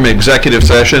back from executive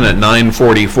session at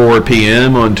 9:44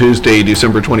 PM on Tuesday,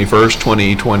 December 21st,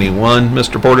 2021.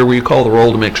 Mr. Porter, will you call the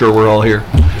roll to make sure we're all here?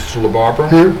 Mr. LaBarbera?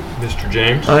 Here. Mr.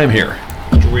 James? I am here.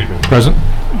 Mr. Weedman? Present?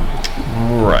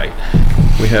 All right.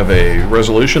 We have a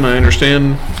resolution, I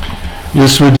understand.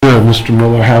 Yes, we do. Mr.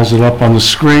 Miller has it up on the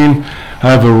screen. I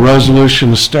have a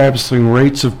resolution establishing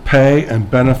rates of pay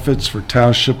and benefits for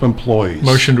township employees.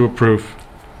 Motion to approve.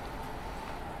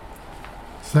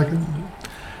 Second?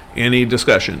 Any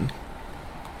discussion?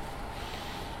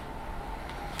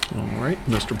 All right.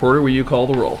 Mr. Porter, will you call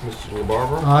the roll? Mr.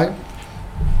 LaBarbera? Aye.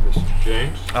 Mr.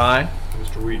 James? Aye.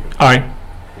 Mr. Weedman? Aye.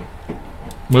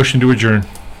 Motion to adjourn.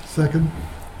 Second?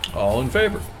 All in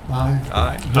favor? Aye.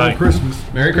 Aye. Merry Christmas.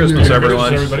 Merry Christmas,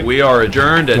 everyone. everybody. We are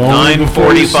adjourned at Only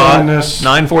before you sign this.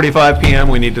 9:45 PM.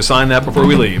 We need to sign that before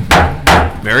we leave.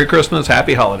 Merry Christmas,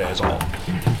 happy holidays all.